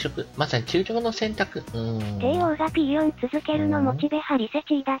丼が定食。まさに究極の選択。帝王がピヨン続けるのモチベハリセ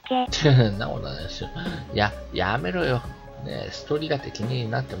チーだけ。なことないですよ。やめろよ。ねストーリーだって気に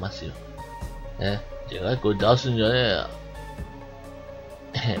なってますよ。違うこれ出すんじゃね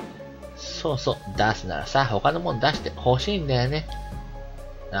えよ。そうそう、出すならさ、他のもん出して欲しいんだよね。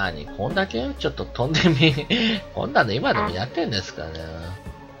こんだけちょっと飛んでみ。こんなの今でもやってんですかね。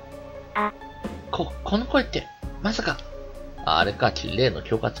この声って、まさか。あれか、例の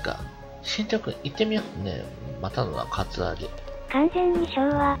恐喝か。新庄君行ってみよう。ねまたのはカツアゲ。完全に昭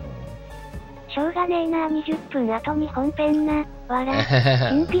和。しょうがねえな、20分後に本編な。わら。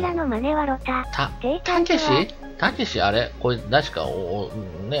チンピラの真似はロタ。たけしたけし、あれこれ、確か、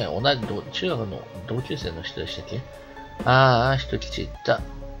ね、同じ中学の同級生の人でしたっけ？ああ、人吉行った。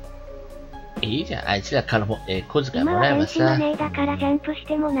いいじゃん、あいつらからも、小遣いもらえばさ。今は電子マネーだからジャンプし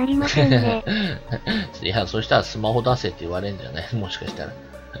てもなりませんね。いや、そしたらスマホ出せって言われんじゃないもしかしたら。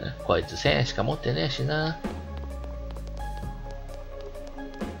こいつ1000円しか持ってねえしな。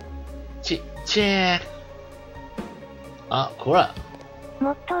ちぇー。あ、こら。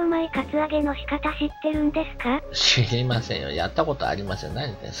もっとうまいカツアゲの仕方知ってるんですか？知りませんよ。やったことありません。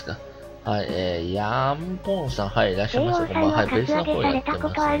何ですか？はい、ヤンポンさん、はい、いらっしゃいませ。こんばんは。はい、別の方やってま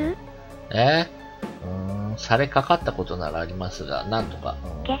す。されかかったことならありますが、なんとか。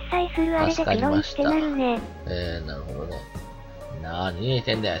決済するあれでピロンってなるね。なるほどね。何言え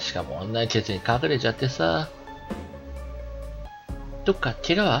てんだよ。しかも女ケツに隠れちゃってさ。どっか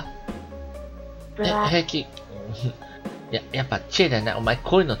怪我は？平気。やっぱチェだな。お前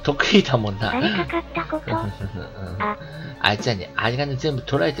こういうの得意だもんな。されかかったこと。あいつらに有り金全部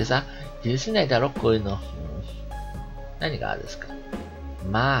取られてさ、許せないだろ、こういうの。何があるんですか？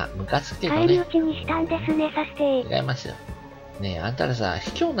まあ、ムカつくけどね。返り討ちにしたんですね、させて。違いますよ。ねえ、あんたらさ、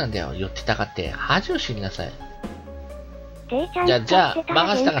卑怯なんだよ。寄ってたかって、恥を知りなさい。じゃあ、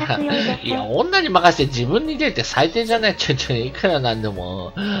任せたから。いや、女に任せて自分に出て最低じゃないって言っていくらなんで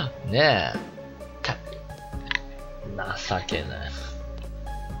も。ねえ。情けない。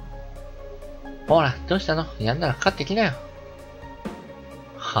ほら、どうしたの？やんならかかってきなよ。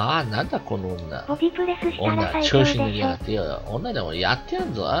はあ、なんだこの女。ボディプレスしたら最調子強でしょ。にやがってよ。女でもやってや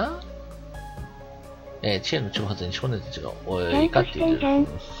んぞ。知恵の挑発に少年たちが、おい、怒っている。ね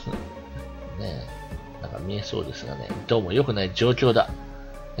え、なんか見えそうですがね。どうも良くない状況だ。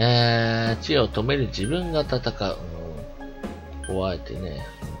知恵を止める自分が戦う。怖いってね。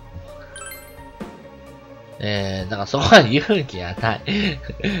だからそこは勇気がない。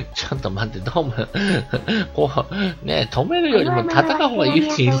ちょっと待って、どうも、こう、ね、止めるよりも戦う方が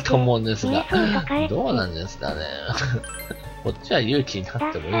勇気いると思うんですが、どうなんですかね。こっちは勇気にな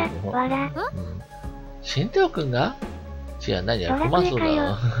ってもいいの？新テオくんが？違う、何や、コマそうだ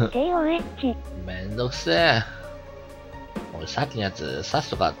よ。めんどくせえ。おい、さっきのやつ、刺す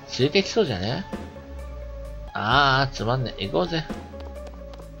とか連れてきそうじゃね？あー、つまんねえ。行こうぜ。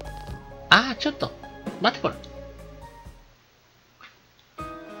ちょっと。待ってこれ。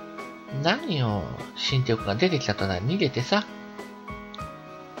何よ、新テオくんが出てきたとなら逃げてさ。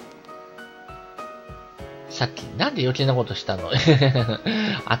さっきなんで余計なことしたの？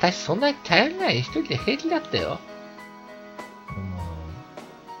私そんなに頼りない一人で平気だったよ。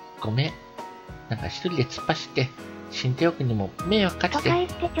ごめん。なんか一人で突っ走って、新テオくんにも迷惑かけて。とか言っ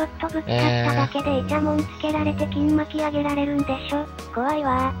てちょっとぶつかっただけでイチャモンつけられて金巻き上げられるんでしょ。怖い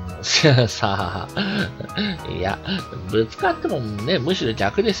わ。さあ、いや、ぶつかってもね、むしろ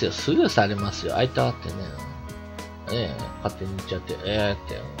逆ですよ。スルーされますよ。相手はってね。勝手に言っちゃって、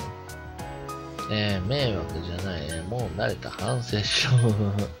迷惑じゃないね。もう慣れた。反省しろ。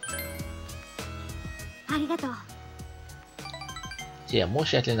ありがとう。いや、申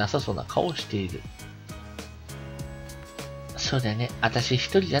し訳なさそうな顔をしている。そうだよね。私一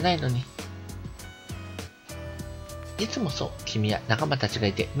人じゃないのに。いつもそう。君は仲間たちが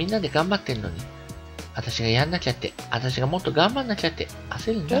いて、みんなで頑張ってるのに。私がやんなきゃって、私がもっと頑張んなきゃって、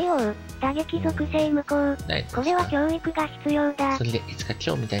焦るんだ。KO、打撃属性無効。これは教育が必要だ。それで、いつか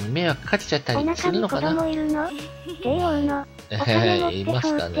今日みたいに迷惑かけちゃったりするのかな。お腹に子供いるの？ KO の、お金持って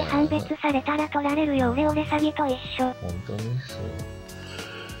そうって判別されたら取られるよ。オレオレ詐欺と一緒。本当にそう。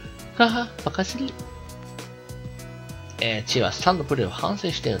はは、バカすぎ。知恵はスタンドプレーを反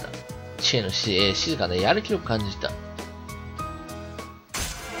省したようだ。知恵の静かなやる気を感じた。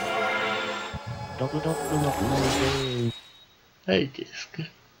ドクドクのはいですか。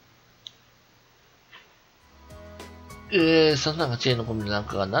そんなのが知恵のコンビなん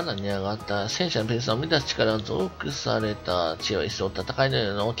かが7に上がった。戦車のペースを生み出す力を増幅された。知恵は一層戦い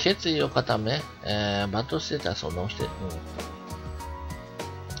の決意を固め、バトルしてたそう直して、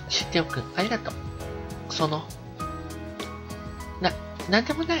知っておく。ありがとう。なん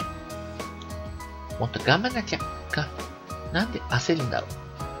でもない。もっと頑張んなきゃ。なんで焦るんだろ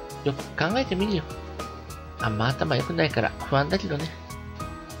う。よく考えてみるよ。あんま頭良くないから不安だけどね。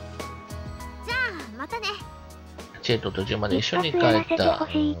じゃあ、またね。チェと途中まで一緒に帰った。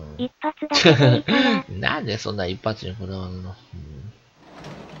一発だけでいいから。なんでそんな一発にこだわるの？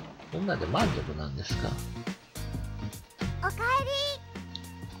そんなで満足なんですか？おかえり。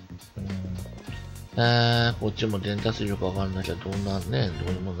こっちも伝達力上がんなきゃどうなんね、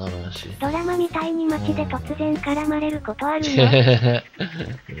どうにもならんし。ドラマみたいに街で突然絡まれることあるの？ね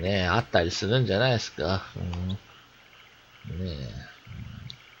え、あったりするんじゃないですか。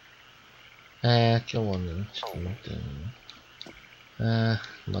ね今日もね、ちょっと待ってね。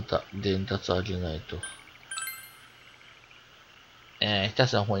また伝達あげないと。ひた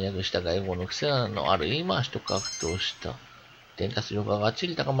すら翻訳したが英語の癖のある言い回しと格闘した。伝達力ががっち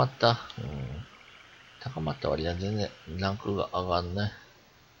り高まった。高まった割には全然ランクが上がんない。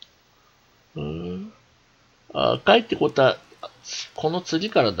帰ってことは、この次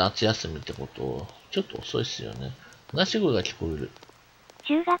から夏休みってこと、ちょっと遅いっすよね。話し声が聞こえる。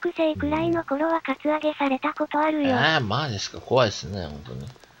中学生くらいの頃はカツアゲされたことあるよ。マジですか。怖いっすね、本当に。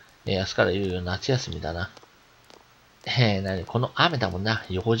明日からいよいよ夏休みだな。この雨だもんな。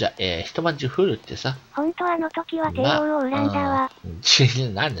横じゃ、一晩中降るってさ。ほんとあの時は帝王を恨んだわ。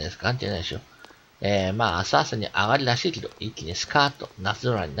何ですか関係ないでしょ。明日朝に上がりらしいけど、一気にスカート、夏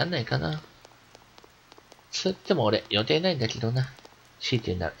空になんないかな。つっても俺、予定ないんだけどな。強い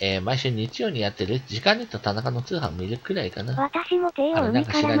て言うなら、毎週日曜にやってる時間ネット田中の通販見るくらいかな。私も帝王に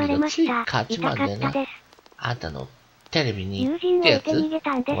絡まれました。勝ちまんだよな。あんたのテレビに友人の家逃げ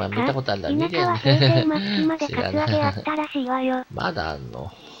たんですか？見たことあるんだ。田舎は平成末期までカツアゲやったらしいわよ。まだあん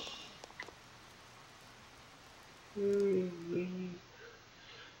の。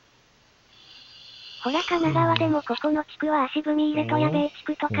ほら神奈川でもここの地区は足踏み入れとやべえ地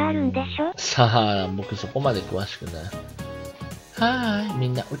区とかあるんでしょ？さあ、僕そこまで詳しくない。み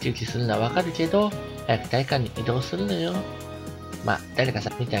んなウキウキするのはわかるけど、早く体育館に移動するのよ。誰かさ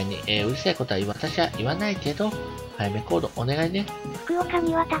んみたいに、うるさいことは私は言わないけど、早めコードお願いね。福岡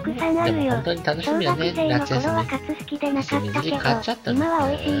にはたくさんあるよ。でも本当に楽しみよね、夏休み。小学生の頃はカツ好きでなかったけど、今は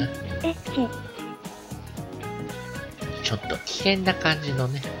美味しい。エッチ。ちょっと危険な感じの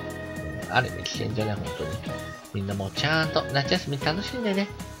ね。ある意味危険じゃない、本当に。みんなもうちゃんと夏休み楽しんでね。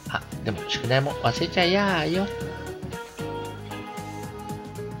でも宿題も忘れちゃいやーよ。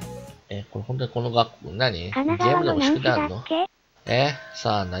これ本当にこの学校、ゲームでも宿題あるの？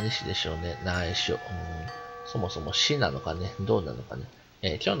さあ何しでしょうね。内緒。そもそも死なのかね。どうなのかね。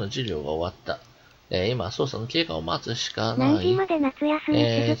今日の授業が終わった。今は操作の経過を待つしかない。何時まで夏休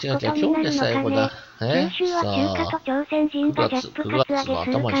み続くことになるのかね。九州は中華と朝鮮人がジャップカツア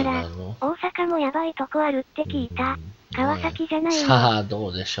ゲするから、大阪もやばいとこあるって聞いた。川崎じゃないの？さあ、ど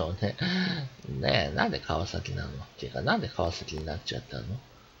うでしょうね。なんで川崎なのっていうか、なんで川崎になっちゃったの？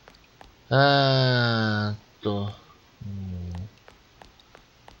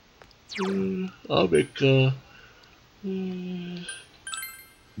雨か。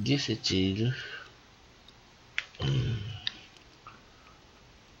リセチいる？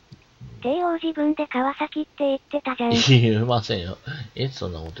帝王自分で川崎って言ってたじゃん。言いませんよ。いつそ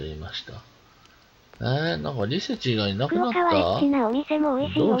んなこと言いました？なんかリセチがいなくなった？福岡はエッチなお店も美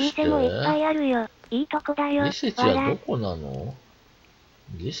味しいお店もいっぱいあるよ。いいとこだよ。リセチはどこなの？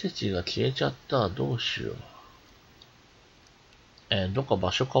リセチが消えちゃった。どうしよう。どっか場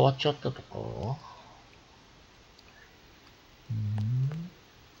所変わっちゃったとか？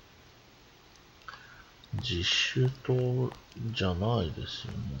自主島じゃないです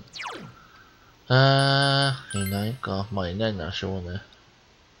よね。いないか。いないならしょうね。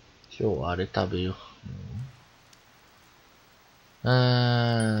今日はあれ食べよう。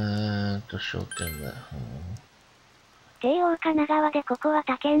商店街。帝王神奈川でここは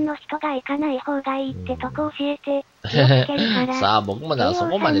他県の人が行かない方がいいってとこ教えて。気をつけるから。さあ、僕まだそ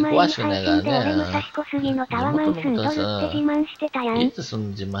こまで詳しくないからね。俺の刺し子杉のタワマン住んどるって自慢してたやん。いつその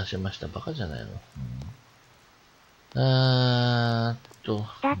自慢しました？バカじゃないの？だっ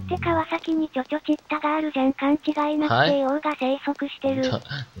て川崎にちょちょちったがあるじゃん。勘違いなく帝王が生息してる。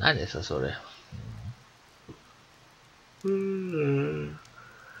何ですかそれ。で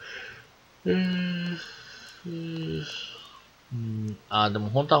も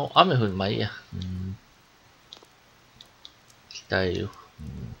本当は雨降る。いいや。期待よ。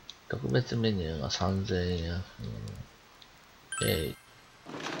特別メニューが3000円。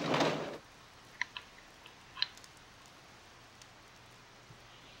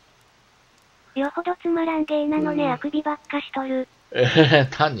よほどつまらんゲーなのね。あくびばっかしとる。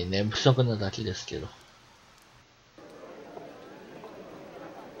単に寝不足なだけですけど。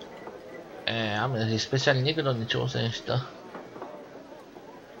雨の日スペシャル肉丼に挑戦した。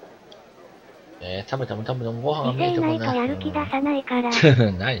食べてもご飯が見えてこない。見ていないとやる気出さないから。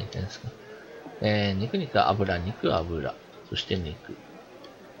何言ってんですか。肉油、そして肉。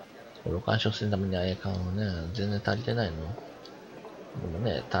これを干渉するためにあやかんはね、全然足りてないの。でも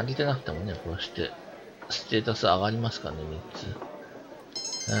ね、足りてなくてもね、こうして、ステータス上がりますからね、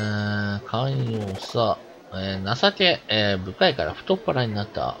3つ。寛容さ、情け、深いから太っ腹になっ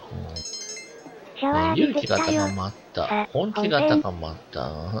た。勇気が高まった。本気が高まった。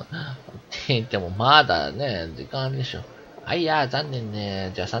って言ってもまだね、時間あるでしょ。あいや、残念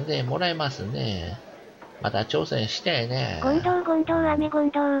ね。じゃあ3000円もらえますね。また挑戦してね。ゴンドウゴンドウ雨ゴ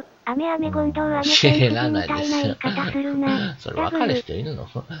ンドウ。雨雨ゴンドウ雨天気みたいな言い方するな。それ分かる人いるの？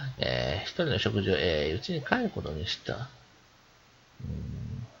一人の食事を、うちに帰ることにした。お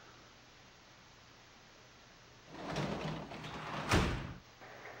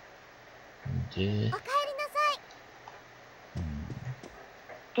かえりなさい。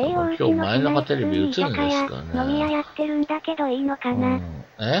今日前中テレビ映るんですかね。飲み屋やってるんだけどいいのかな。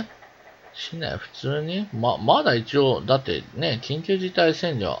しない、普通にまだ一応、だってね、緊急事態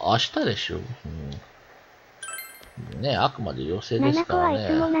宣言は明日でしょ。ね、あくまで要請ですからね。7個はい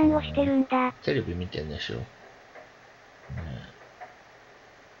つも何をしてるんだ。テレビ見てんでしょ。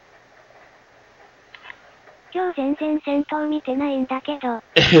今日全然戦闘見てないんだけど。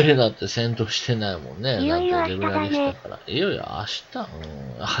だって戦闘してないもんね。いよいよ明日だね。いよいよ明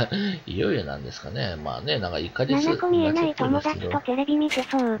日いよいよなんですかね。まあね、なんか1ヶ月。7個見えない友達とテレビ見て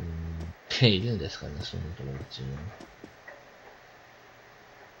そう。いるんですかね、その友達。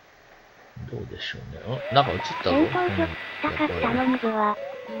どうでしょうね。なんか映ったぞ。戦闘曲したかったのに部は。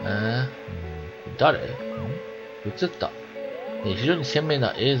誰？映った。非常に鮮明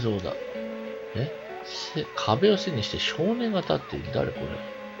な映像だ。壁を背にして少年が立っている。誰これ？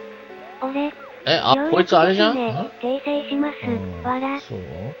俺。こいつあれじゃん？訂正します。わら。そう？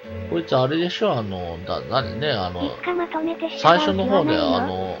こいつあれでしょ？何ね、最初の方で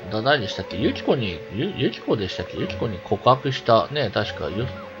誰でしたっけ？ユキコでしたっけ？ユキコに告白したね、確か。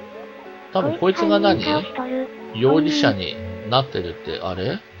多分こいつが容疑者になってるって、あ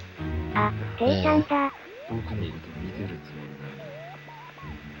れ？あ、ていちゃんだ。僕のこと見てるつもりなんだ。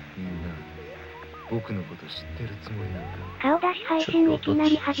みんな、僕のこと知ってるつもりなんだ。顔出し配信いきな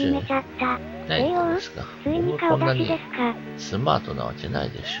り始めちゃった。何ですか？ついに顔出しですか？スマートなわけない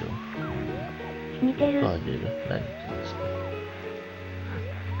でしょ。似てる。何言ってんですか？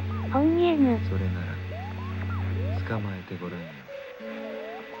本見えぬ。それなら、捕まえてごらんよ。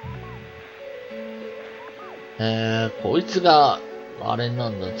こいつが、あれな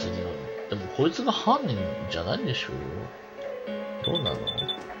んだ、次の。でも、こいつが犯人じゃないんでしょ？どうなの？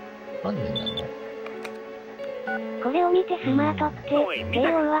犯人なの？これを見てスマートって、慶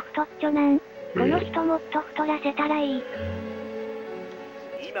応は太っちょなん。この人もっと太らせたらいい。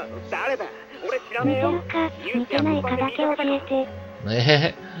今の誰だ？俺知ら似ねえよ。てるか、似てないかだけ教えて。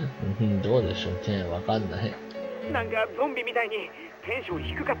どうでしょうね、わかんない。なんかゾンビみたいにテンション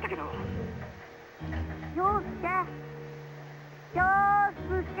低かったけど。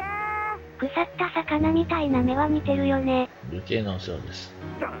腐った魚みたいな目は似てるよね。余計なお世話です。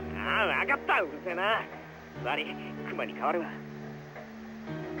ああ、わかった。うるせえな。悪い、クマに変わるわ。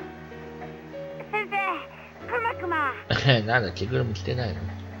先生、クマ。なんだ、着ぐるみ着てないの？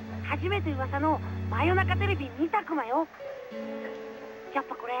初めて噂の真夜中テレビ見たクマよ。やっ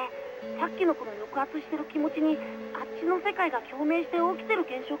ぱこれ、さっきの子の抑圧してる気持ちに、あっちの世界が共鳴して起きてる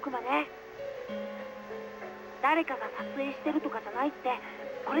現象クマね。誰かが撮影してるとかじゃないって、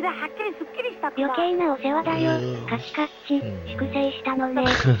これではっきりすっきりしたクマ。余計なお世話だよ。カチカチ、粛清したのね。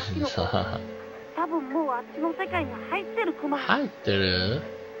多分もうあっちの世界に入ってるクマ。入ってる？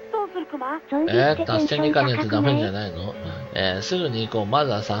どうするクマ？達成に行かないとダメじゃないの？すぐに行こう。ま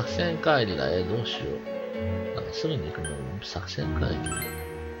ずは作戦会議だ。どうしよう。なんかすぐに行くの作戦会議。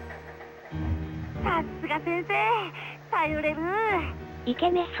さすが先生、頼れる。いけ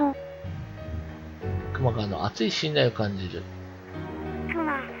ねそう。クマからの熱い信頼を感じる。ク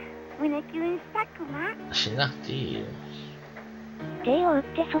マ、胸キュンしたクマ？しなくていいよ。手を打っ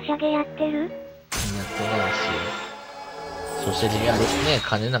てソシャゲやってる？やってないですよ。ソシャゲやるね、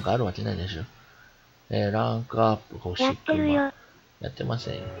金なんかあるわけないでしょ。ランクアップ欲しい。やってるよ。やってま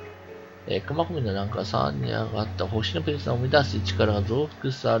せんよ。クマコミのランクが3に上がった。星のペルソナを生み出す力が増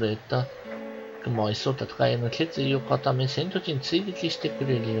幅された。クマは一層戦いへの決意を固め、戦闘地に追撃してく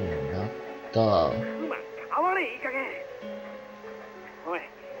れるようになった。クマ、変われ、いい加減。おい、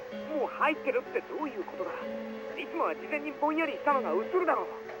もう入ってるってどういうことだ？いつもは事前にぼんやりしたのが映るだろう。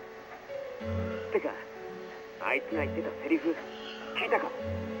てか、あいつが言ってたセリフ、聞いたか？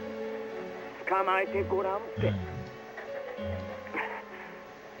捕まえてごらんって。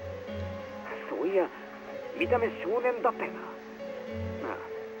そういや、見た目少年だったよな。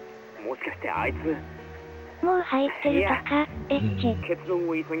もしかしてあいつもう入ってるとか、エッチ。結論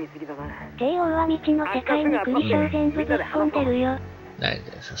を急ぎすぎだな。帝王は未知の世界に国章全部ぶっ込んでるよ。ない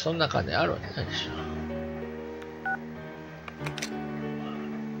です。そんな金あるわけないでしょ。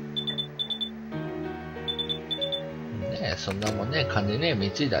ねえ、そんなもんね、金ね、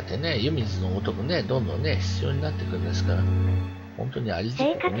貢いだってね、湯水の男ね、どんどんね、必要になってくるんですから。本当にありじこ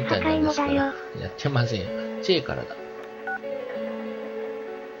みたいなんですから。やってませんよ。知恵からだ。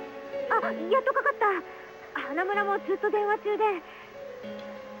やっとかかった。花村もずっと電話中で、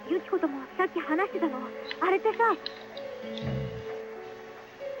ユキコともさっき話してたの。あれって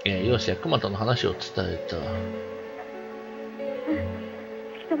さ。よし、熊との話を伝えた。突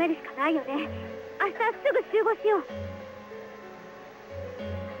き止めるしかないよね。明日すぐ集合しよう。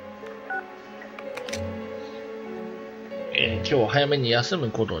今日は早めに休む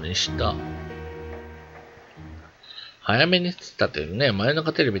ことにした。早めにっつったってね、真夜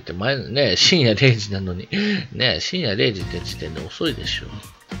中テレビってね、深夜0時なのに、ね、深夜0時って時点で遅いでしょ。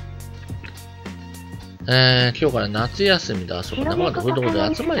今日から夏休みだ。そこ中でフードコート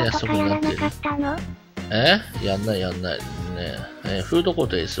で集まり休みになってる。やんない。ねフードコー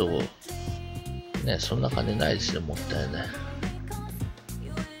トでそう。ね、そんな金ないですよ、もったいない。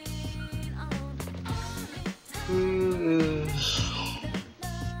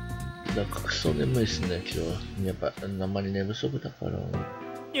なんかクソ眠いっすね、今日。やっぱ、あんまり寝不足だから。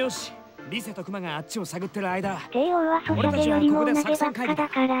よし、リセとクマがあっちを探ってる間、帝王はソシャゲよりも同じばっかだ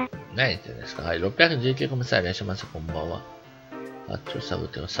から。何言ってんですか。はい、619コメさんいらっしゃいませ、こんばんは。あっちを探っ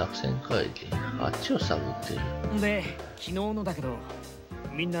てる作戦会議。あっちを探ってる。で、昨日のだけど、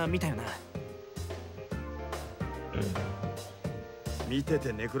みんな見たよな。見て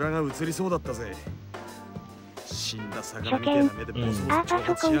てネクラが映りそうだったぜ。死んだ魚みたいな目でボソボソ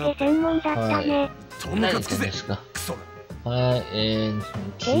パソコンで専門だったね。とんかつくぜ。クソが。はい、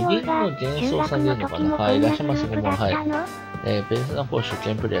キリンの幻想さんでるのかな。はい、いらっしゃいませ、こんばんは。はい。ペルソナ4初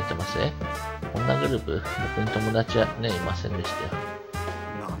見プレイやってますね。こんなグループ、僕に友達はね、いませんでしたよ。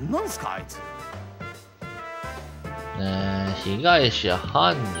なんすか、あいつ。被害者、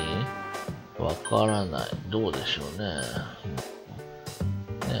犯人わからない。どうでしょうね。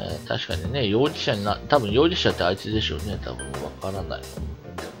確かにね、容疑者に多分容疑者ってあいつでしょうね。多分わからない。で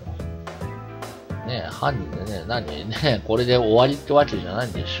も。ね犯人でね、何ねこれで終わりってわけじゃない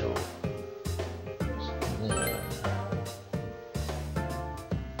んでしょう。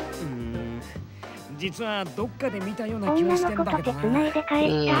実はどっかで見たような気がしてんだけどな。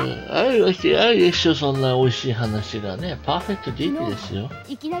あるわけあるでしょ、そんな美味しい話がね。パーフェクトディープですよ。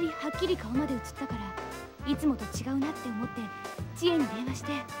いきなりはっきり顔まで映ったから、いつもと違うなって思って知恵に電話し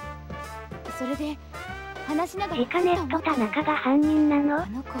て、それで話しながらジカネット田中が犯人なの？あ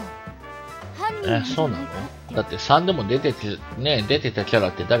の子犯人なんじそうなの？ゃないかって。だって3でも出てたキャラ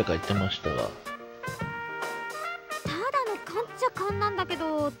って誰か言ってましたが。ただの勘っちゃ勘なんだけ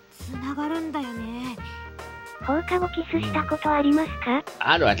ど、繋がるんだよね。放課後キスしたことありますか？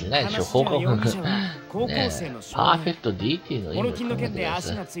あるわけないでしょ、放課後。高校生のパーフェクト DT の意味を考えてください。モルキンの件で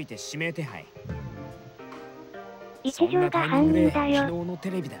足がついて指名手配。一条が犯人だよ。昨日の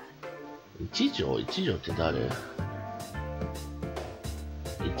テレビだ。一条って誰？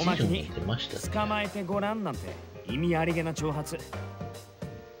おまけに一条に出ましたね。捕まえてごらんなんて意味ありげな挑発。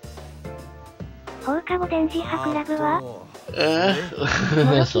放課後電磁波クラブは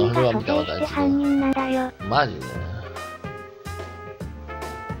それは見たことないです犯人なんだよ。マジで。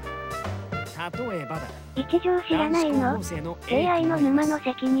例えばだ。一条知らないの？AI の沼の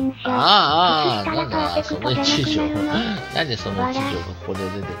責任者。なんだ、その一条。なんでその一条がここで出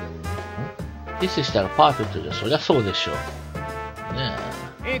てくるの？キスしたらパーフェクトじゃ、そりゃそうでしょ。ね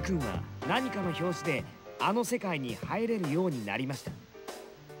え。A 君は何かの表紙であの世界に入れるようになりました。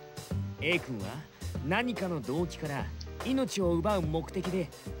A 君は何かの動機から命を奪う目的で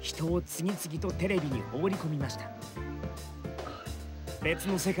人を次々とテレビに放り込みました。別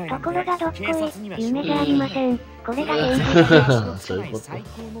の世界ところがどっこい、夢じゃありません。これが現実そういうこと。最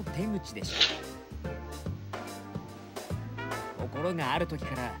高の手口でした。ところがある時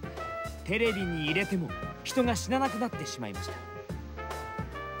からテレビに入れても人が死ななくなってしまいました。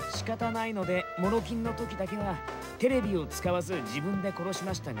仕方ないのでモロキンの時だけはテレビを使わず自分で殺し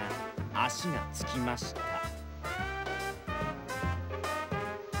ましたが、足がつきました。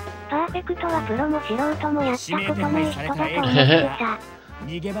パーフェクトはプロも素人もやったことない人だと思ってた。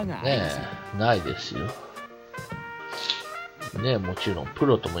逃げ場がありません。ねえ、ないですよ。ねえ、もちろんプ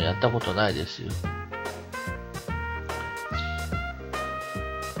ロともやったことないですよ。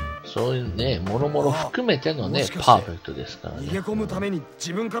そういうね、もろもろ含めてのね、パーフェクトですからね。逃げ込むために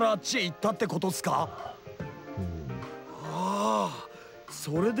自分からあっちへ行ったってことっすか？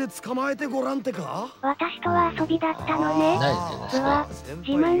それで捕まえてごらんってか？私とは遊びだったのね。何言ってんですか？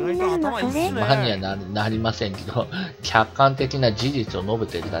自慢になるのそれ？自慢にはなりませんけど、客観的な事実を述べ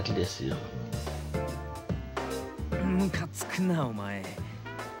てるだけですよ。ムカつくなお前。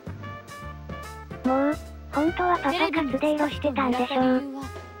もう本当はパパ活で色してたんでしょう。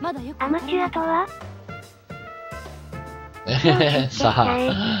アマチュアとは？さ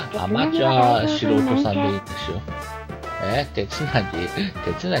あ、アマチュア素人さんでいいでしょ。手つな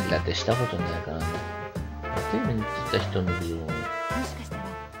ぎだってしたことないからね。テレビに映った人のビデオ。もしかしたら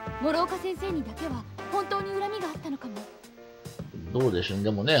諸岡先生にだけは本当に恨みがあったのかも。どうでしょう。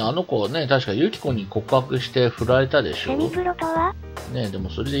でもね、あの子ね、確かユキコに告白して振られたでしょ。セミプロとはね、でも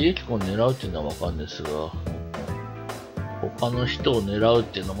それでユキコを狙うっていうのはわかるんですが、他の人を狙うっ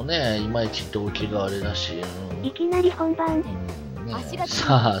ていうのもね、いまいち動機があれだし、いきなり本番。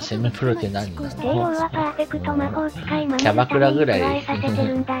さあ、セミプロって何なの？帝王はパーフェクト魔法使いまキャバクラぐらい。加えさせて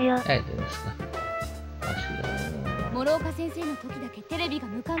るんだよ。何言ってんですか？諸岡先生の時だけテレビが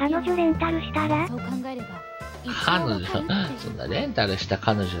無関係。彼女レンタルしたら？そう考えれば。彼女、そんなレンタルした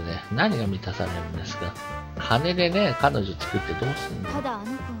彼女で何が満たされるんですか？金でね、彼女作ってどうすんの？ただあの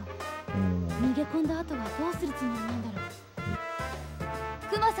子、逃げ込んだ後はどうするつもりなんだろ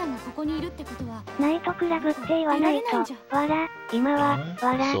う。クマさんがここにいるってことはナイトクラブって言わないと。わら、今は、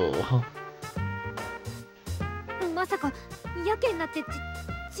わら。そう。まさか、やけになって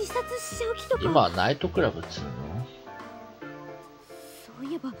自殺しちゃう気とか。今はナイトクラブっつうの？そう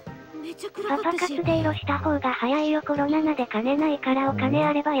いえば、めちゃ暗パパかったし。活で色した方が早いよ。コロナで金ないからお金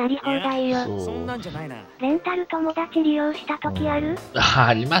あればやり放題よ。そんなんじゃないな。レンタル友達利用した時ある？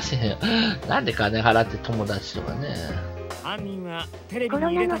ありませんよ。なんで金払って友達とかね。犯人はテレビコ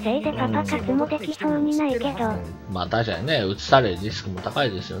ロナに入れたのせいでパパ活もできそうにないけど。まあ確かにね、移されるリスクも高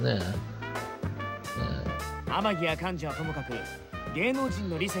いですよね。天城や幹事はともかく芸能人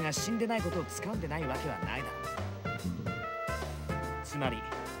の理性が死んでないことを掴んでないわけはないだろう。つまり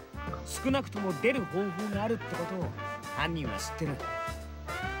少なくとも出る方法があるってことを犯人は知ってる。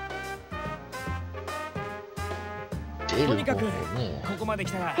とにかくここまで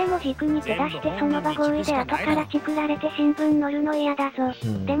来たらでも軸に手出してその場合意で後からチクられて新聞載るの嫌だぞ。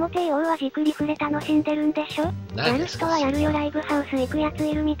でも帝王は軸リフレ楽しんでるんでしょ？やる人はやるよ。ライブハウス行くやつ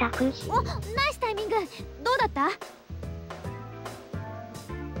いるみたく。お、ナイスタイミング。どうだった？ダ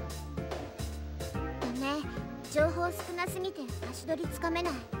メ。情報少なすぎて足取りつかめな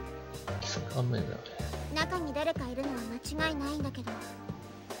い。つかめない。中に誰かいるのは間違いないんだけど。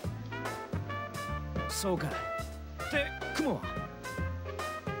そうか。って雲は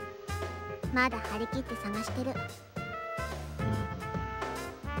まだ張り切って探してる。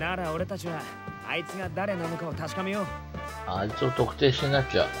なら俺たちはあいつが誰なのかを確かめよう。あいつを特定しな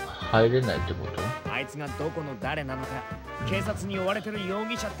きゃ入れないってこと？あいつがどこの誰なのか、警察に追われてる容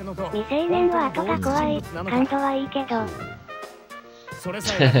疑者ってのと未成年は後が怖い。感度はいいけど。それ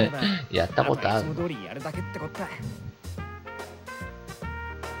さえやればやったことある。いつも通りやるだけってことだ。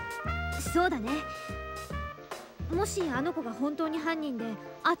そうだね。もしあの子が本当に犯人で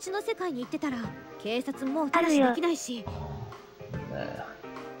あっちの世界に行ってたら警察もう手出しできないし。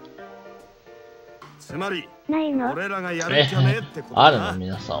つまりないの？俺らがやるんじゃねえってことだ。あるの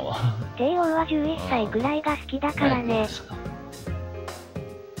皆さんは。帝王は11歳ぐらいが好きだからね。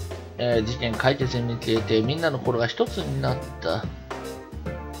事件解決に向けてみんなの心が一つになった。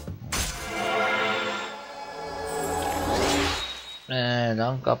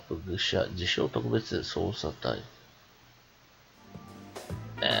ランクアップ愚者自称特別捜査隊。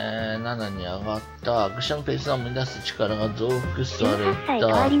7に上がった。愚者のペースを生み出す力が増幅され18歳変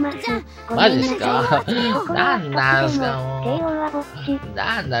わります。マジですか？なんなんすかも帝王はぼっち。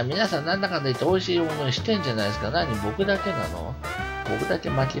なんだ、皆さんなんだかんだ言って美味しい思いしてんじゃないですか。何、僕だけなの？僕だけ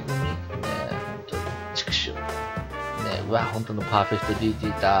巻き踏み？ねえ、本当に。畜生。ねえ、うわ、本当のパーフェクト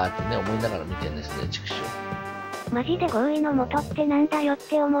DT だーってね、思いながら見てんですね、畜生。マジで合意の元ってなんだよっ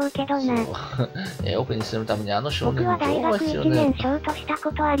て思うけどな。奥に進むためにあの少年僕は大学1年ショートした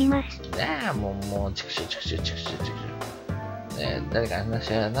ことあります。ねえ、もう、畜生。ねえ、誰か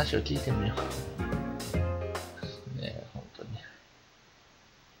話を聞いてみよう。ねえ、本当に。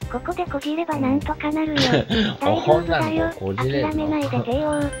ここでこじればなんとかなるよ。大丈夫だよ。諦めないで帝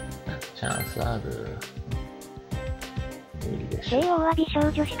王。チャンスある。帝王は美少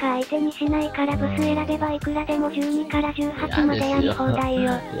女しか相手にしないからブス選べばいくらでも12から18までやり放題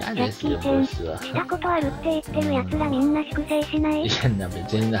よ。ジャッキーチェンしたことあるって言ってるやつらみんな粛清しない？いや、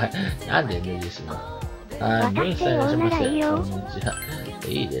別にない。なんで NG すの？私帝王ならいいよ。こんにちは。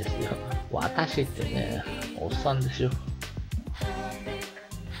いいですよ。私ってね、おっさんでしょ。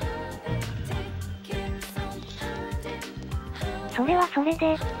それはそれ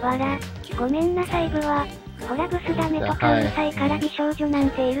で、わら。ごめんなさい部は。ほらブスダメとかうるさいから美少女なん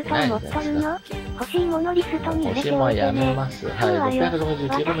ていると思っとるの？欲しいものリストに入れておいてね。そうはよ。私も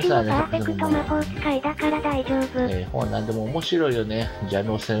パーフェクト魔法使いだから大丈夫。ほら、なんでも面白いよね。ジャン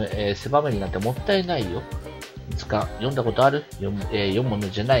ルを狭めになってもったいないよ。読んだことある？読むもの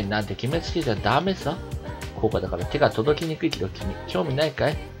じゃないなんて決めつけちゃダメさ。効果だから手が届きにくいけど君、興味ないか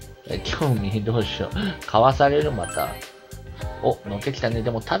い？興味どうしよう。買わされるまた。お、乗ってきたね。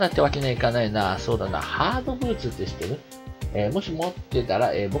でも、ただってわけにはいかないな。そうだな。ハードブーツって知ってる？もし持ってた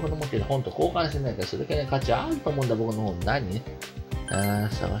ら、僕の持っている本と交換してないから、それくらい価値あると思うんだ、僕の本。何？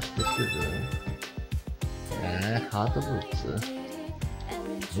探してくる。ハードブー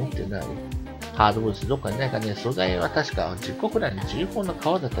ツ持ってない？ハードブーツどっかにないかね。素材は確か10個くらいの重厚な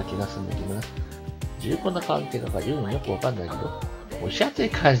革だった気がするんだけどな。重厚な革っていうのか言うのよくわかんないけど、蒸し暑い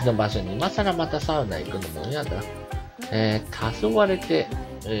感じの場所に今更またサウナ行くのも嫌だ。黄昏れて、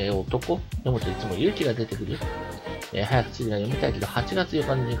男読むといつも勇気が出てくる。早く次が読みたいけど、8月4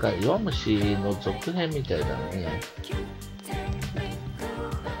日の時間、弱虫の続編みたいだね。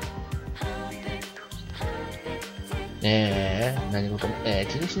何事も、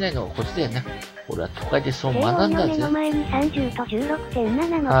気にしないのがこっちだよね。俺は都会でそう学んだぜ。目の前に30と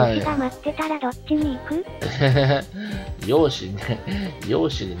 16.7 の星が待ってたらどっちに行く？容姿ね。容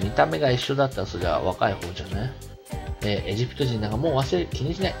姿で見た目が一緒だったらそりゃ若い方じゃない？エジプト人なんかもう忘れる気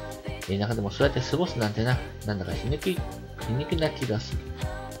にしない。中でもそうやって過ごすなんてな、なんだか皮肉な気がする。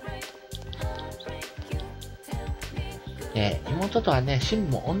妹とはね、趣味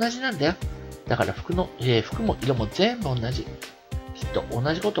も同じなんだよ。だから服も色も全部同じ。きっと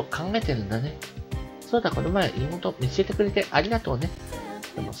同じことを考えてるんだね。そうだ、この前妹見つけてくれてありがとうね。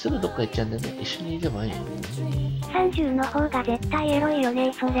でもすぐどっか行っちゃうんだよね。一緒にいればいいのに。30の方が絶対エロいよ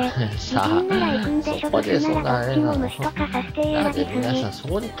ね、それ。さあ、美人なら行くんでしょ、ブスならどっちも虫とかさせて選びすぎ。皆さん、そ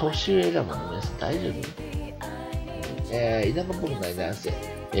こで年上だもんね。皆さん大丈夫？田舎僕の間せ。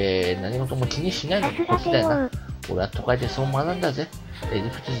何事も気にしないのこっちだよな。俺は都会でそう学んだぜ。エジ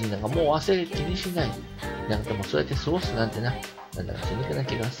プト人なんかもう忘れる気にしない。なんかでもそうやって過ごすなんてな。なんだか皮肉な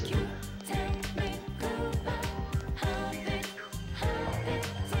気がする。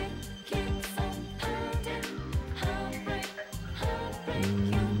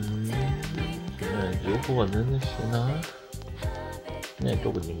情報は全然知らない。ね、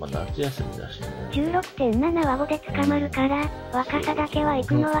特に今夏休みだしね。16.7 は5で捕まるから、若さだけは行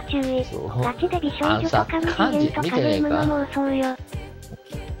くのは注意。ガチで美少女とか無次元とかゲームの妄想よ。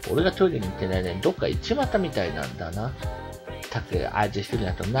俺がトイレに行ってないね。どっか行っちまったみたいなんだな。たくあいつ一人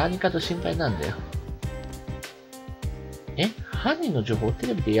だと何かと心配なんだよ。犯人の情報をテ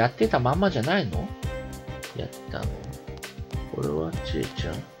レビでやってたまんまじゃないの？やったの？これはちえち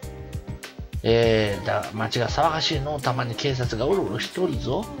ゃん？街が騒がしいの。たまに警察がうろうろしとる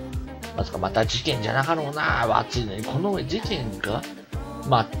ぞ。まさかまた事件じゃなかろうな。暑いのにこの上事件か？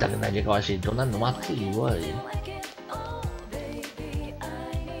まったく何かわしいとなんの暑いわい。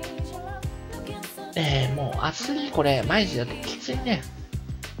もう暑すぎこれ。毎日だときついね。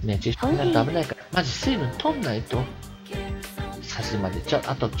ね、実習になると危ないから、マジ水分取んないと。さすがまで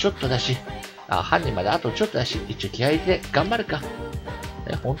あとちょっとだし。犯人まであとちょっとだし。一応気合いで頑張るか。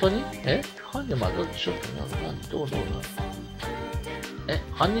本当に？犯人まであとちょっとどうな。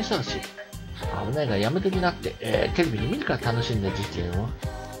犯人探し。危ないからやめときなって。テレビで見るから楽しんだ事件を。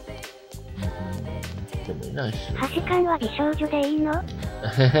でもいないっすよ、ね。橋勘は美少女でいいの？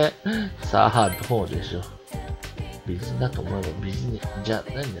さあ、どうでしょう。美人だと思えば美人じゃ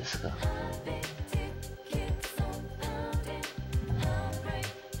ないんですか。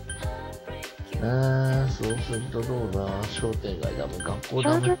そうするとどうだ？商店街だもん、学校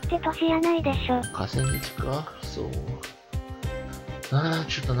だもん。少女って年やないでしょ。河川敷か？そう。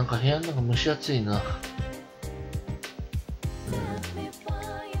ちょっとなんか部屋の中蒸し暑いな。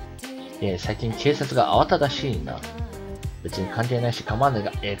最近警察が慌ただしいな。別に関係ないし構わない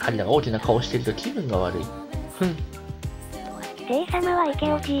が、彼らが大きな顔してると気分が悪い。聖様はイ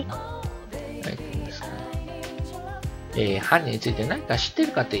ケオジ。犯人について何か知って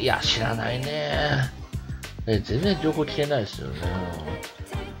るかって、いや、知らないね。全然情報聞けないですよね。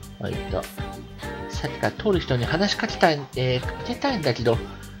いた。さっきから通る人に話しかけたいんだけど、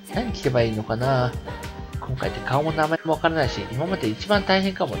何聞けばいいのかな。今回って顔も名前もわからないし、今まで一番大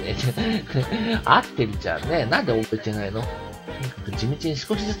変かもね。合ってるじゃんね。なんで覚えてないの？地道に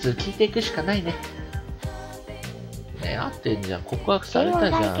少しずつ聞いていくしかないね。合ってんじゃん。告白された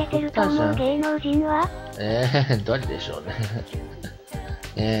じゃん。振ったじゃん。芸能人は？どれでしょう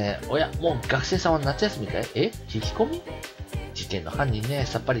ね。おや、もう学生さんは夏休みかい？聞き込み？事件の犯人ね、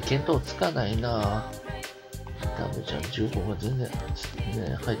さっぱり見当つかないな。ダメじゃん。情報が全然、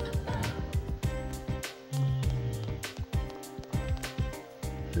入ってこない。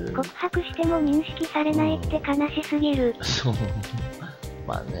告白しても認識されないって悲しすぎる。そう。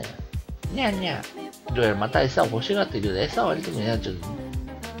まあね。にゃんにゃん。どうやらまた餌を欲しがってるけど、餌をあげてもやっちゃう。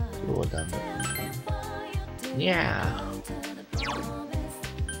そうだね。にゃ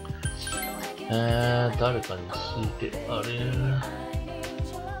ー。誰かに聞いて、あれ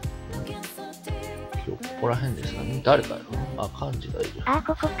そっか。こら辺ですかね。誰かいる？あ、幹事がいる。あ、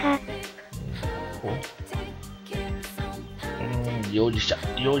ここか。容疑者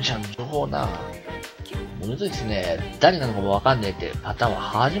の情報な。むずいですね。誰なのかもわかんねえってパターンは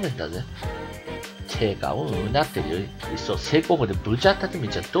初めてだぜ。てか、なってるより、いっそ正攻法でぶち当たってみ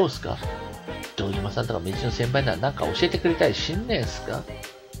ちゃどうすか？堂島さんとか道の先輩ならなんか教えてくれたりしんねえんすか？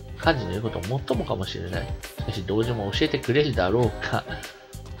幹事の言うこともっともかもしれない。しかし、堂島も教えてくれるだろうか。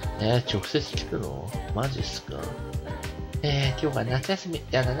直接聞くの？マジっすか？今日は夏休み。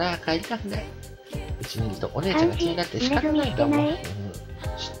やだな、帰りたくない。うちにいるとお姉ちゃんが気になって仕方ないんだもん。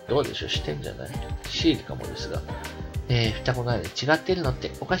どうでしょう、してんじゃない？シールかもですが。双子の間で違ってるのっ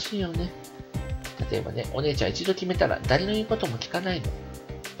ておかしいよね。例えばね、お姉ちゃん一度決めたら誰の言うことも聞かないの。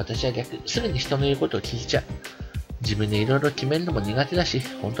私は逆、すぐに人の言うことを聞いちゃう。自分でいろいろ決めるのも苦手だし、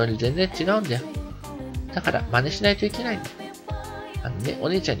本当に全然違うんだよ。だから真似しないといけないの。お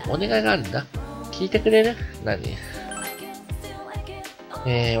姉ちゃんにお願いがあるんだ。聞いてくれる？何？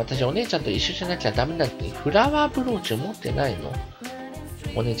私お姉ちゃんと一緒じゃなきゃダメだってフラワーブローチを持ってないの。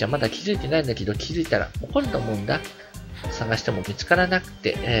お姉ちゃんまだ気づいてないんだけど気づいたら怒ると思うんだ。探しても見つからなく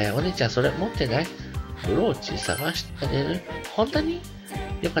て、お姉ちゃんそれ持ってない？ブローチ探してあげる？本当に？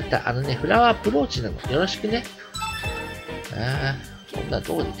よかった。フラワーブローチなの。よろしくね。こんな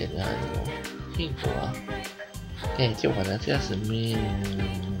どこで手に入るの？ヒントは？今日が夏休み。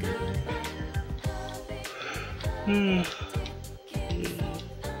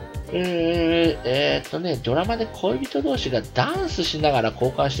ドラマで恋人同士がダンスしながら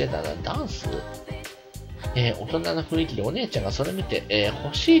交換してたな。ダンス？大人の雰囲気でお姉ちゃんがそれ見て、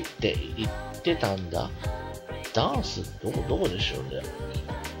欲しいって言ってたんだ。ダンスどこでしょうね。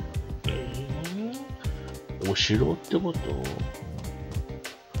お城ってこと？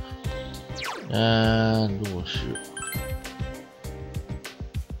どうしよう。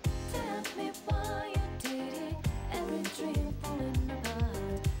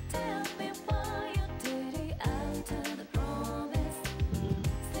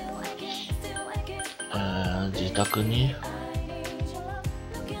自宅に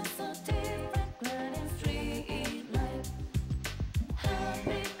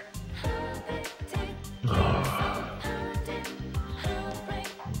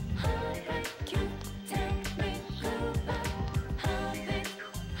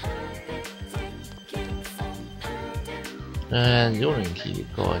夜に切り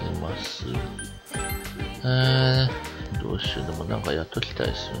替わります。どうしよう。でもなんかやっときたい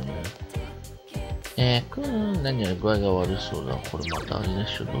ですよね。何や具合が悪そうだ。これまたあれで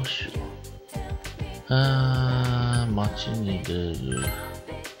しょ。どうしよう。街に出る。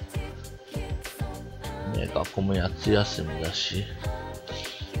学校も夏休みだし。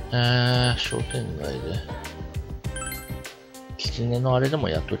商店街で。狐のあれでも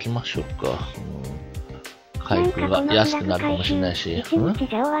やっときましょうか。回復が安くなるかもしれないし。一日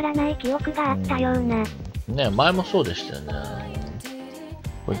じゃ終わらない記憶があったような。ね、前もそうでしたよね。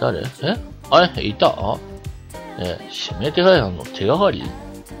これ誰？いた？指名手配犯の手がかり？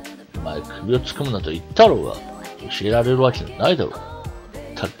お前首をつかむなと言ったろうが。教えられるわけないだろう。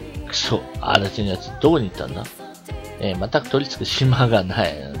くそ、あらちのやつどこに行ったんだ？全く取り付く島がな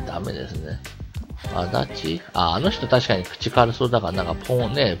い。ダメですね。足立？あの人確かに口軽そうだからなんかポロ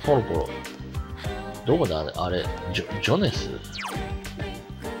ポロ。どこだあれ、ジョネス？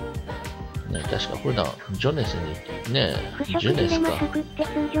ね、確か普段、ジョネスに、ね、ジョネスか。不織布でマスクって通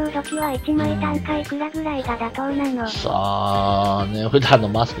常時は1枚単価いくらぐらいが妥当なの？さあ、ね、普段の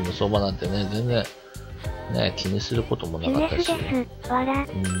マスクの相場なんてね、全然、ね、気にすることもなかったし。ジュネスです。わら。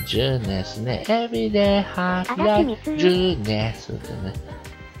ジュネスね、エビでハーフライジュネスってね。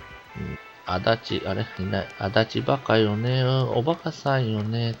足立、あれいない。足立バカよね、おバカさんよ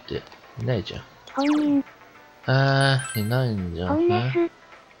ねって、いないじゃん。本人。いないんじゃん。本ネス。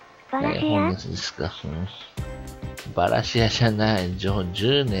バラシア？本ネスですか。バラシアじゃない。ジ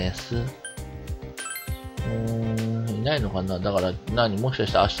ュネス。いないのかな。だから、もしか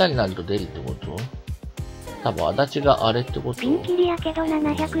して明日になると出るってこと？多分、足立があれってこと？ピンキリやけど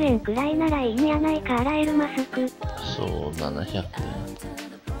700円くらいならいいんやないか、洗えるマスク。そう、700円。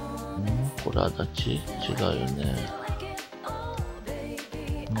これ足立？違うよね。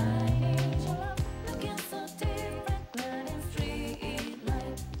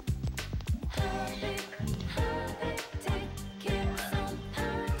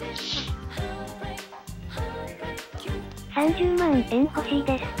30万円欲しい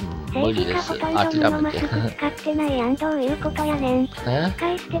です。政治家ほとんど布マスク使ってないどういうことやねん。使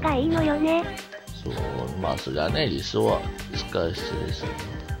い捨てがいいのよね。そう、まあそれはね、理想は使い捨てですよね。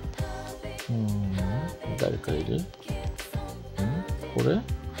誰かいる？これ？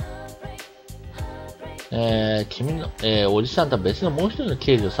君の、おじさんとは別のもう一人の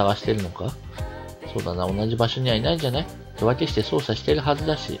刑事を探してるのか？そうだな、同じ場所にはいないんじゃない？手分けして捜査してるはず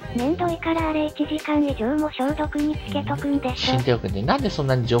だし。めんどいからあれ1時間以上も消毒につけとくんでしょ。死んでおくね。なんでそん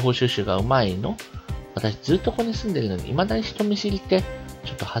なに情報収集がうまいの？私ずっとここに住んでるのに、未だに人見知りって、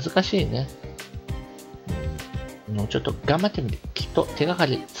ちょっと恥ずかしいね。もうちょっと頑張ってみて。きっと手がか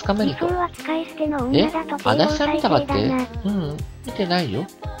りつかめると。理想は使い捨ての女だと足立さん見たかって？うん、見てないよ。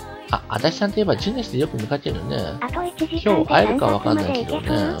あ、足立さんといえばジネスでよく見かけるね。あと1時間今日会えるかわかんないけどね。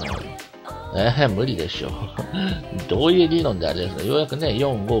無理でしょ。どういう理論であれですか？ようやくね、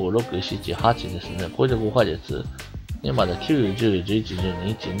4、5、6、7、8ですね。これで5ヶ月。ね、まだ9、10、11、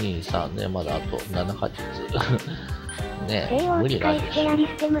12、1、2、3ね、まだあと7ヶ月。ね、無理があるでしょ。やり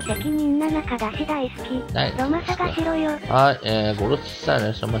捨て無責任な中出し大好き。何ロマサがしろよ。はい、ごろつさんいら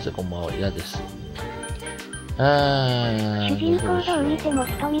っしゃいませ、こんばんは。嫌です。主人公どう見ても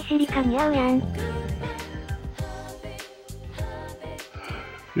人見知りか似合うやん。い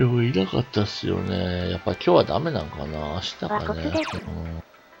や、いなかったっすよね。やっぱ今日はダメなんかな。明日かね。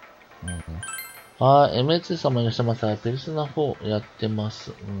MH 様いらっしゃいませ。ペルソナ4やってま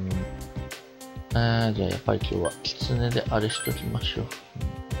す。じゃあやっぱり今日はキツネであれしときましょう。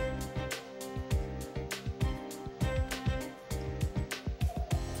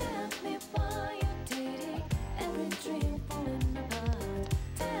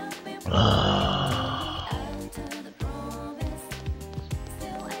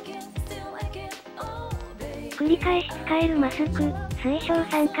繰り返し使えるマスク、推奨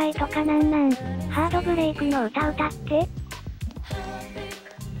3回とかなん。ハードブレイクの歌歌って。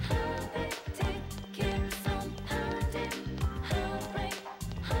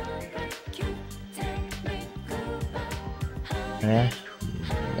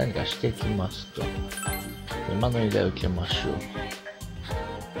何かしてきますと。今の依頼を受けましょう。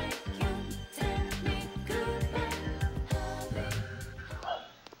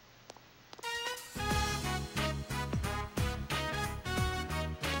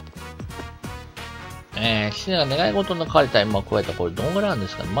キツネが願い事の書かれた絵馬を加えたこれどんぐらいあるんで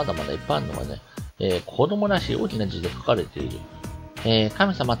すかね。まだまだいっぱいあるのがね、子供らしい大きな字で書かれている。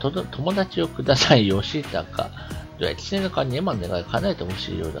神様友達をください、吉高。では、キツネの代わりに絵馬の願いを叶えてほ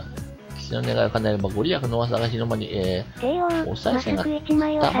しいようだ。キツネの願いを叶えればご利益の噂が広まり、お賽銭がた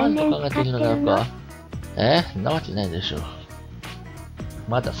まると考えているのだろうか。んなわけないでしょう。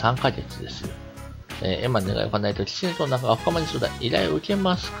まだ3ヶ月ですよ。絵馬の願いを叶えるとキツネと仲が深まりそうだ。依頼を受け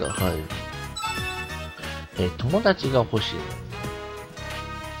ますか？はい。友達が欲しい。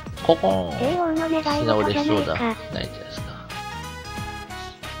ここーん。キツネ嬉しそうだ。ないじゃないですか。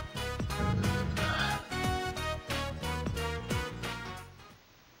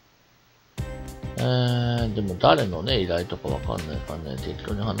でも誰のね、依頼とかわかんないからね、適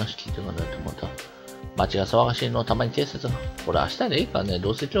当に話聞いていかないとまた、街が騒がしいのをたまに警察が、これ明日でいいかね、ど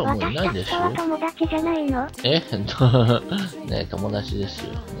うせ今日もういないでしょ。私と友達じゃないの？ね、友達です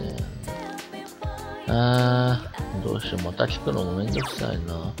よね。どうしよう、また聞くのもめんどくさい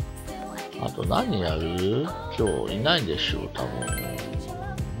な。あと何やる？今日いないでしょう、多分。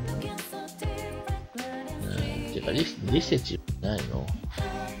てか、リセチいないの？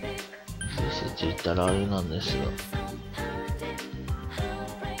リセチ行ったらあれなんですよ。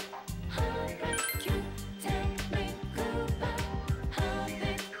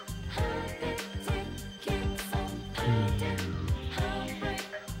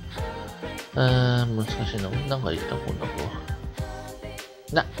難しいな。なんか言ったこんな子。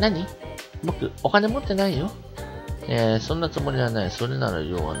何？僕、お金持ってないよ。そんなつもりはない。それなら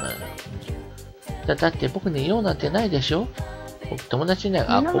用はない。だって僕に用なんてないでしょ？僕友達いない。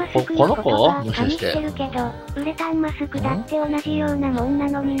この子もしかして。ウレタンマスクだって同じようなもんな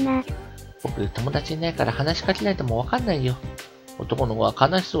のにな。僕友達いないから話しかけないともわかんないよ。男の子は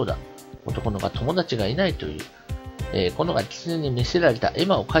悲しそうだ。男の子は友達がいないという。このがキツネに見せられた絵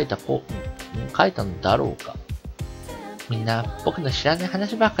馬を描いたのだろうか。みんな僕の知らない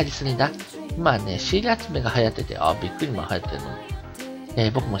話ばっかりするんだ。今はね、シール集めが流行ってて、びっくりも流行ってるの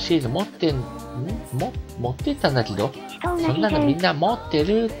に。僕もシール持ってったんだけど、そんなのみんな持って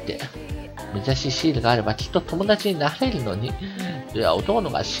るって。珍しいシールがあればきっと友達になれるのに。いや、男の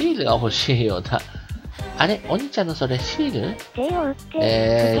子がシールが欲しいようだ。あれ、お兄ちゃんのそれシール？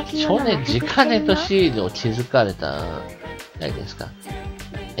少年直金とシールを気づかれた。何ですか？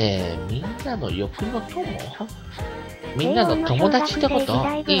みんなの欲の友？みんなの友達ってこと？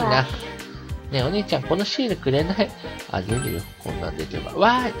いいな。ねえ、お兄ちゃん、このシールくれない？あげるよ。こんなんできれば。わ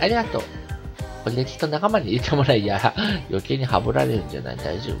ーい、ありがとう。これできっと仲間に入れてもらいや、余計にハブられるんじゃない？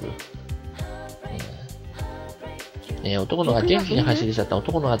大丈夫？男のが元気に走り去った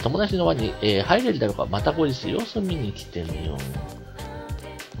男のが友達の輪に、入れるだろうか、また後日様子見に来てみよう。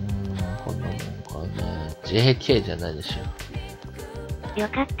こんなもんかね。JK じゃないでしょ。よ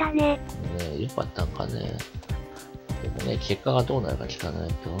かったね。よかったんかね。でもね、結果がどうなるか聞かない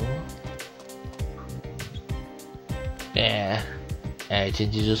と。一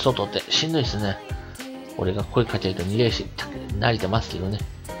日中外ってしんどいっすね。俺が声かけると逃げるし、慣れてますけどね。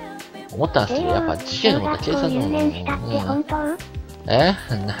思ったんですけど、やっぱ事件のことは警察の方がね。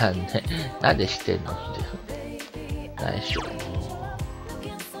なんで知ってんのって。ないしょ。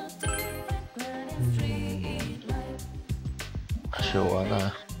しょうがない。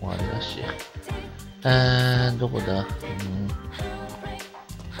もうあれだし。どこだ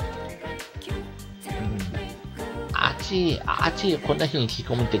あっち、こんな日に引き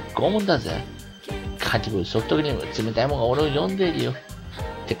込むって拷問だぜ。かき氷ソフトクリーム、冷たいものが俺を呼んでいるよ。っ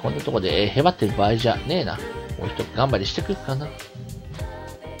てこんなとこで、へばってる場合じゃねえな。もう一つ頑張りしてくるかな。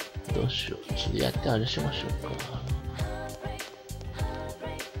どうしよう。釣り合ってあれしましょうか。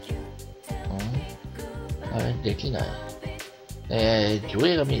あれできない。魚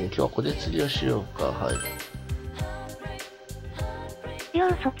影が見える。今日はここで釣りをしようか。はい。幼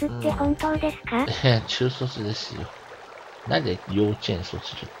卒って本当ですか？中卒ですよ。なんで幼稚園卒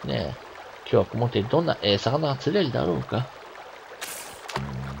業ね。今日はこもってどんな、魚が釣れるだろうか。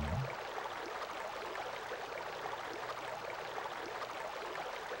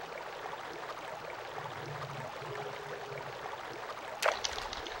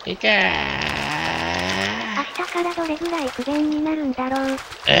いけー。明日からどれぐらい不便になるんだろう。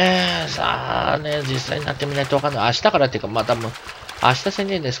さあね、実際になってみないとわかんない。明日からっていうか、まあ多分、明日宣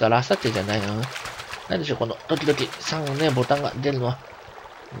言ですから、明後日じゃないの。なんでしょう、この、時々、3ね、ボタンが出るのは。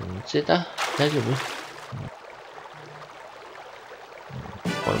釣れた？大丈夫？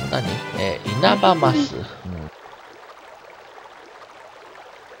これも何？稲葉マス。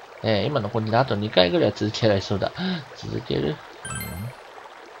今のこれであと2回ぐらい続けられそうだ。続ける？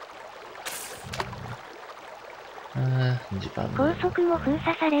時間高速も封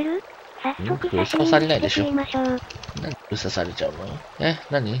鎖される？早速封鎖されないでしょ。何封鎖されちゃうの？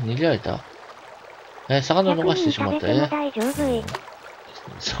何？逃げられた？魚逃してしまった。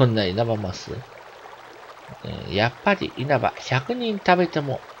そんな稲葉マス。やっぱり稲葉100人食べて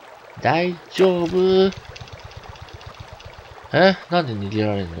も大丈夫。なんで逃げ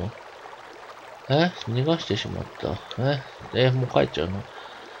られんの？逃がしてしまった。もう帰っちゃうの？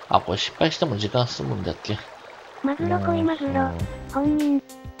あ、これ失敗しても時間進むんだっけ？マグロ恋マグロ、本人。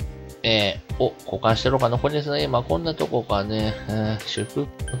交換してろかな。これですね。今こんなとこかね。祝福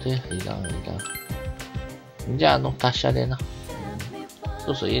でいらん。じゃあ、達者でな。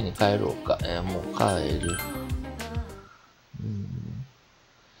そうそう、家に帰ろうか。もう帰る。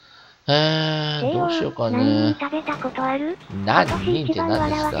どうしようかね。何人食べたことある？何人って何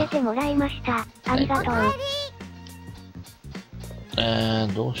ですか？笑わせてもらいました。ありがとう。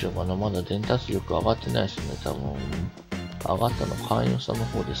どうしようかな。まだ伝達力上がってないですね。多分。上がったの寛容さの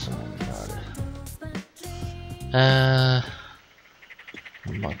方ですもんね、あ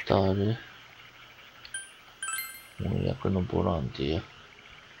れ。またあれ。翻訳のボランティア。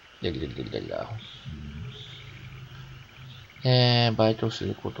バイトす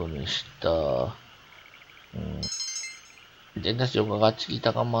ることにした。伝達力ががっちり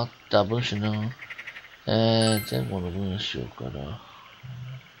高まった文章の、前後の文章か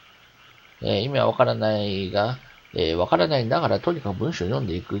ら、意味はわからないが、わからないながらとにかく文章を読ん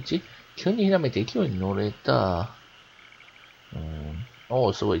でいくうち、急にひらめて勢いに乗れた。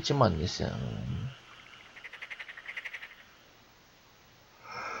すごい、12000。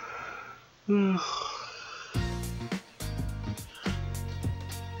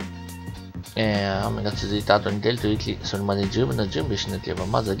雨が続いた後に出るという気、それまで十分な準備しなければ、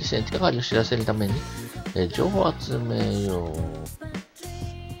まずは犠牲に手がかりを知らせるために、情報を集めよう。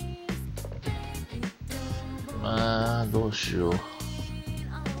どうしよう。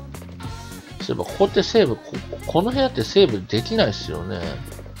そういえば、ここってセーブ、この部屋ってセーブできないですよね。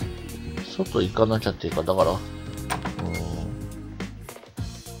外行かなきゃっていうか、だから、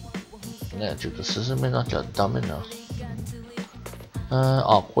ね、ちょっと進めなきゃダメな。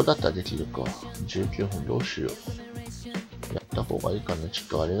ここだったらできるか。19分どうしよう。やった方がいいかな。ちょっ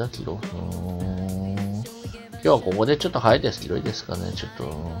とあれだけど。今日はここでちょっと早いですけどいいですかね。ちょっ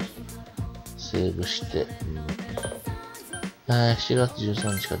と、セーブして。7月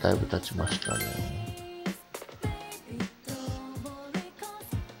13日からだいぶ経ちましたね。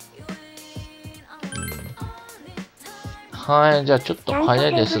はい、じゃあちょっと早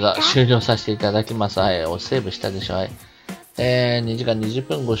いですが、終了させていただきます。はい、セーブしたでしょ。はい。2時間20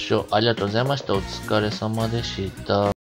分ご視聴ありがとうございました。お疲れ様でした。